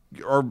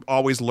are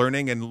always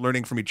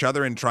learning from each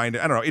other and trying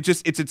to, I don't know,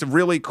 it's a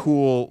really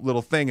cool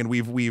little thing, and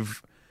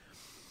we've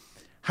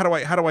how do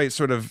I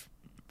sort of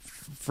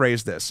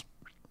phrase this?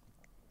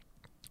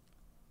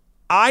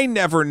 I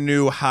never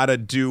knew how to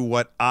do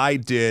what I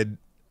did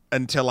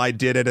until I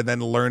did it and then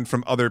learned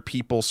from other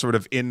people sort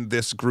of in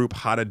this group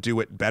how to do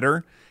it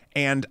better.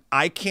 And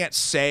I can't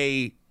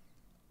say,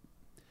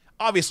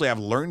 obviously I've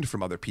learned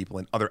from other people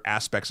in other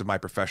aspects of my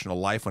professional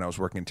life when I was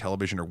working in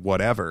television or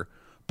whatever,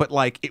 but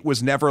like it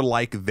was never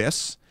like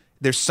this.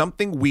 There's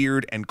something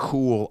weird and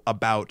cool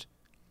about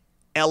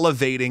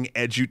elevating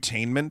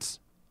edutainment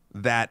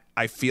that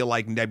I feel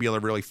like Nebula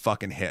really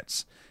fucking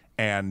hits.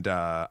 And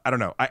I don't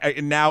know.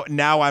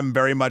 Now I'm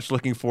very much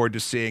looking forward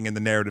to seeing in the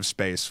narrative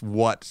space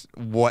what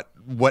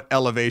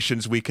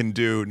elevations we can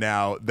do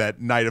now that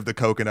Night of the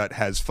Coconut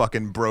has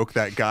fucking broke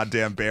that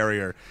goddamn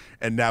barrier,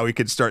 and now we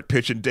can start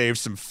pitching Dave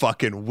some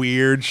fucking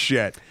weird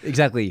shit.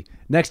 Exactly.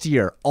 Next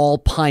year, all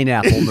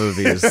pineapple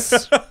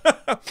movies.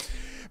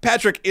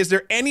 Patrick, is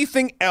there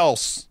anything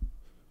else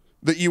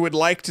that you would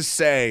like to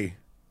say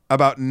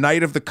about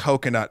Night of the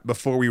Coconut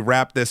before we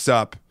wrap this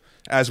up,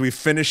 as we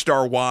finished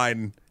our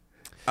wine?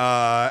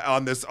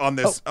 On this,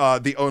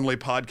 the only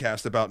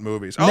podcast about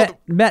movies.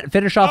 Matt,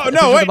 finish off. Oh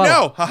no! Wait,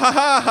 no!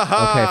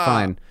 Okay,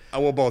 fine.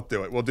 We'll both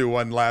do it. We'll do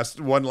one last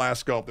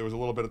gulp. There was a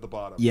little bit at the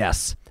bottom.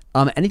 Yes.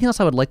 Anything else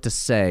I would like to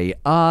say?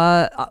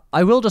 I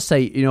will just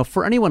say,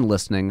 for anyone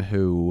listening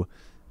who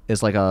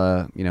is like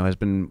has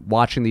been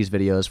watching these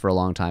videos for a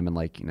long time and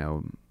like,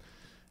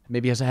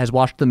 maybe has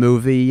watched the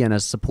movie and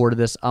has supported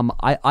this.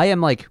 I am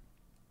like,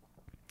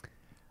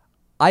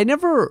 I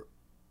never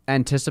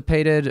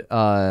anticipated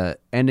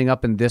ending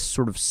up in this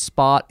sort of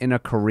spot in a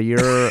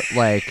career,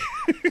 like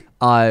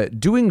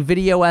doing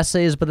video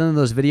essays, but then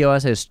those video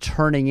essays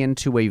turning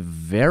into a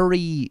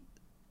very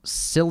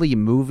silly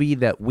movie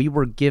that we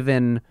were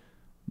given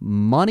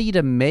money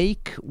to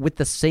make with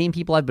the same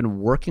people I've been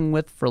working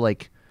with for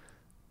like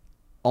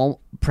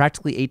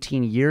practically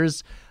 18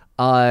 years.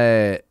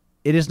 It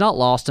is not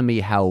lost on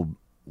me how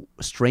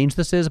strange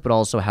this is, but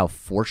also how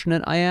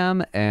fortunate I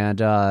am,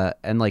 and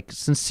like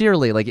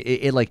sincerely, like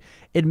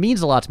it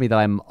means a lot to me that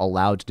I'm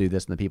allowed to do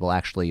this and that people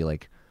actually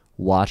like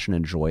watch and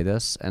enjoy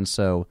this. And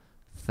so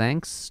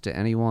thanks to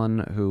anyone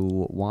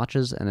who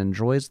watches and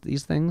enjoys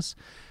these things,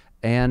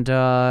 and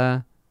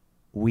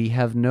we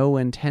have no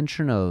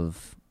intention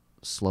of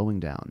slowing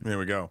down. There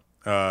we go.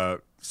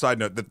 Side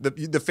note,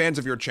 the fans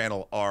of your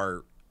channel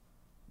are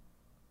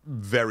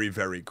very,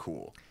 very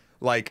cool.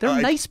 Like,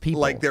 they're nice people.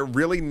 Like, they're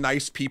really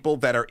nice people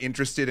that are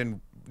interested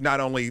in not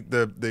only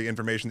the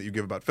information that you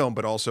give about film,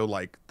 but also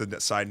like the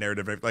side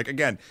narrative. Like,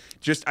 again,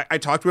 just I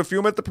talked to a few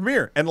of them at the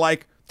premiere, and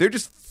like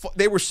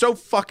they were so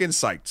fucking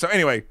psyched. So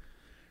anyway,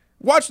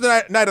 watch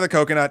the Night of the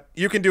Coconut.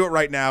 You can do it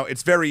right now.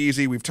 It's very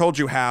easy. We've told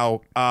you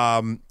how.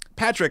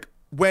 Patrick,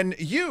 when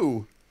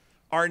you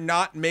are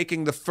not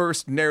making the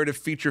first narrative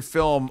feature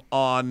film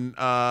on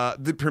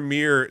the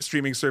premiere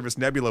streaming service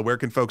Nebula, where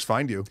can folks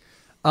find you?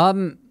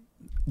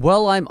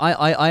 Well,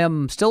 I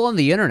am still on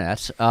the internet,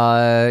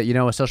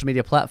 social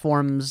media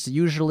platforms,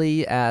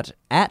 usually at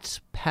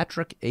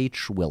Patrick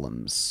H.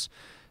 Willems.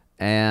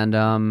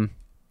 And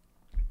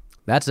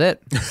that's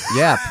it.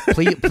 Yeah,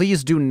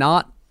 please do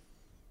not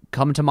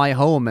come to my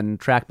home and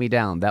track me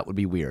down. That would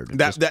be weird.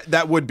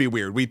 That would be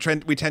weird. We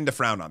tend to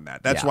frown on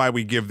that. That's why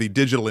we give the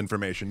digital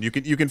information. You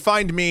can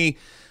find me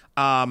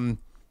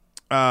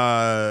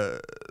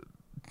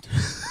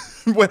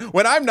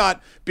when I'm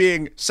not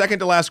being second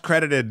to last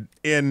credited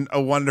in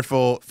a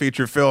wonderful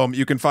feature film,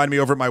 you can find me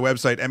over at my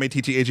website,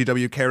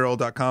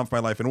 mattagwcarol.com, for my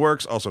life and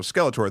works. Also,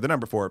 Skeletor, the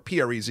number 4,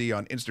 PREZ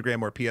on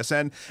Instagram or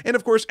PSN. And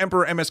of course,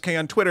 Emperor MSK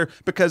on Twitter,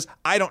 because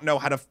I don't know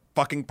how to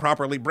fucking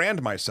properly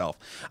brand myself.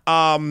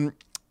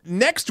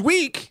 Next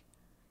week,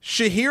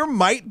 Shahir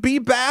might be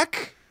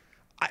back.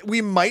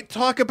 We might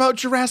talk about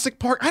Jurassic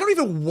Park. I don't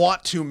even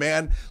want to,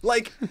 man.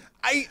 Like,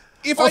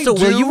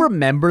 will you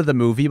remember the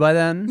movie by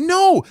then?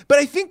 No, but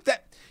I think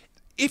that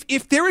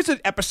if there is an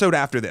episode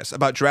after this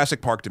about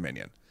Jurassic Park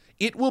Dominion,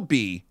 it will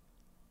be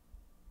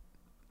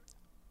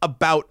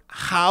about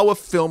how a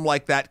film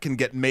like that can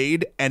get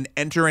made and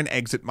enter and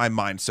exit my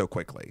mind so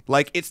quickly.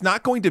 Like, it's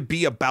not going to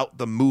be about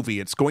the movie.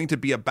 It's going to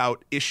be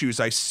about issues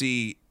I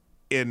see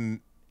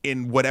in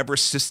whatever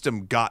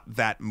system got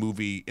that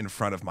movie in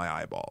front of my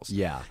eyeballs.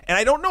 Yeah. And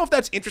I don't know if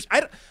that's interesting.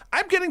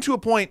 I'm getting to a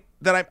point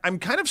that I'm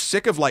kind of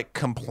sick of, like,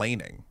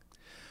 complaining.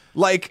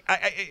 Like,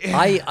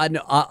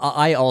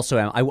 I also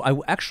am. I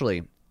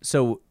actually,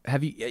 so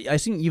have you, I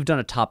think you've done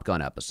a Top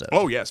Gun episode.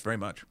 Oh, yes, very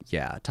much.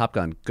 Yeah, Top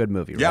Gun, good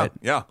movie, yeah,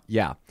 right?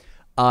 Yeah.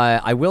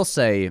 I will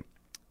say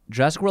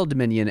Jurassic World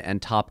Dominion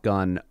and Top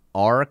Gun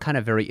are kind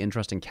of very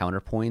interesting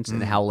counterpoints in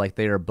how, like,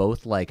 they are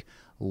both, like,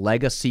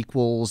 Lego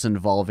sequels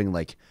involving,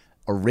 like,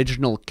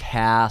 original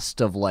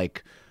cast of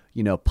like,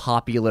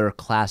 popular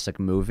classic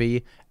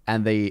movie,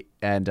 and they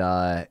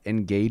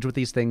engage with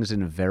these things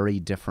in very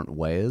different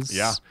ways.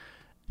 Yeah.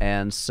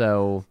 And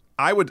so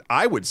I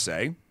would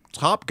say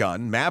Top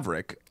Gun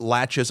Maverick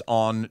latches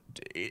on.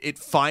 It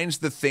finds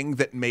the thing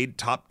that made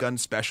Top Gun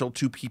special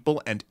to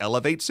people and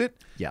elevates it.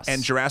 Yes.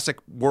 And Jurassic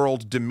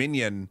World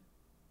Dominion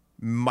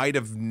might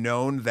have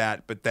known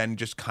that, but then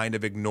just kind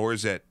of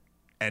ignores it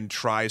and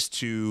tries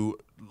to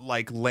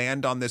like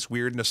land on this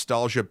weird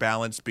nostalgia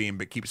balance beam,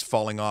 but keeps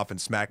falling off and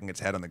smacking its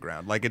head on the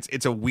ground. Like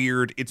it's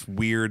weird.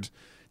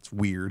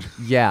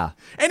 yeah.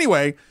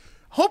 Anyway,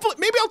 hopefully,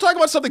 maybe I'll talk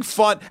about something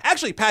fun.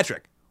 Actually,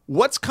 Patrick,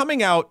 what's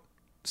coming out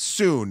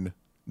soon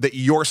that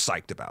you're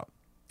psyched about?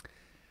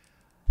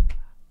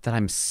 That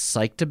I'm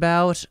psyched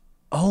about?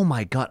 Oh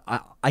my God.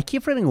 I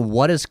keep forgetting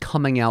what is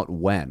coming out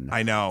when.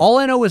 I know. All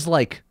I know is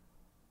like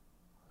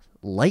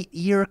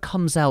Lightyear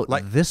comes out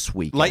this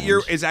weekend.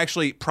 Lightyear is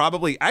actually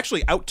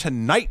out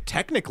tonight,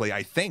 technically,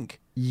 I think.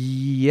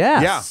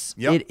 Yes.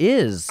 Yeah. Yep. It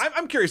is.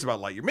 I'm curious about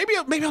Lightyear. Maybe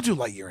I'll do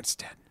Lightyear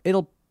instead.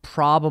 It'll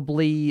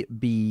probably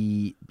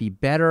be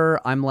better.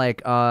 I'm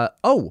like,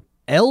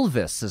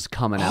 Elvis is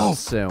coming out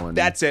soon.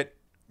 That's it.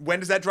 When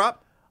does that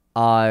drop?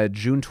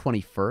 June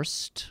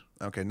 21st.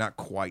 Okay, not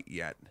quite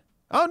yet.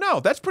 Oh no,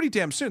 that's pretty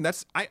damn soon.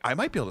 I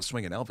might be able to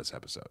swing an Elvis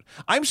episode.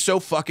 I'm so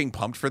fucking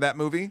pumped for that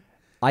movie.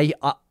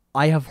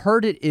 I have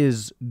heard it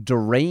is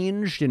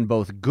deranged in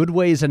both good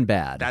ways and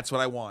bad. That's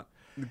what I want.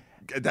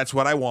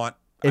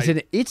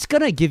 It's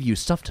gonna give you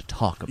stuff to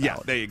talk about. Yeah,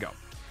 there you go.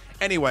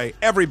 Anyway,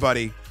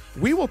 everybody,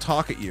 we will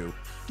talk at you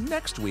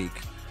next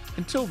week.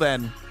 Until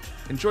then,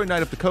 enjoy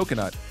Night of the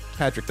Coconut.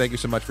 Patrick, thank you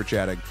so much for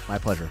chatting. My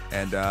pleasure.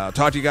 And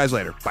talk to you guys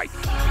later. Bye.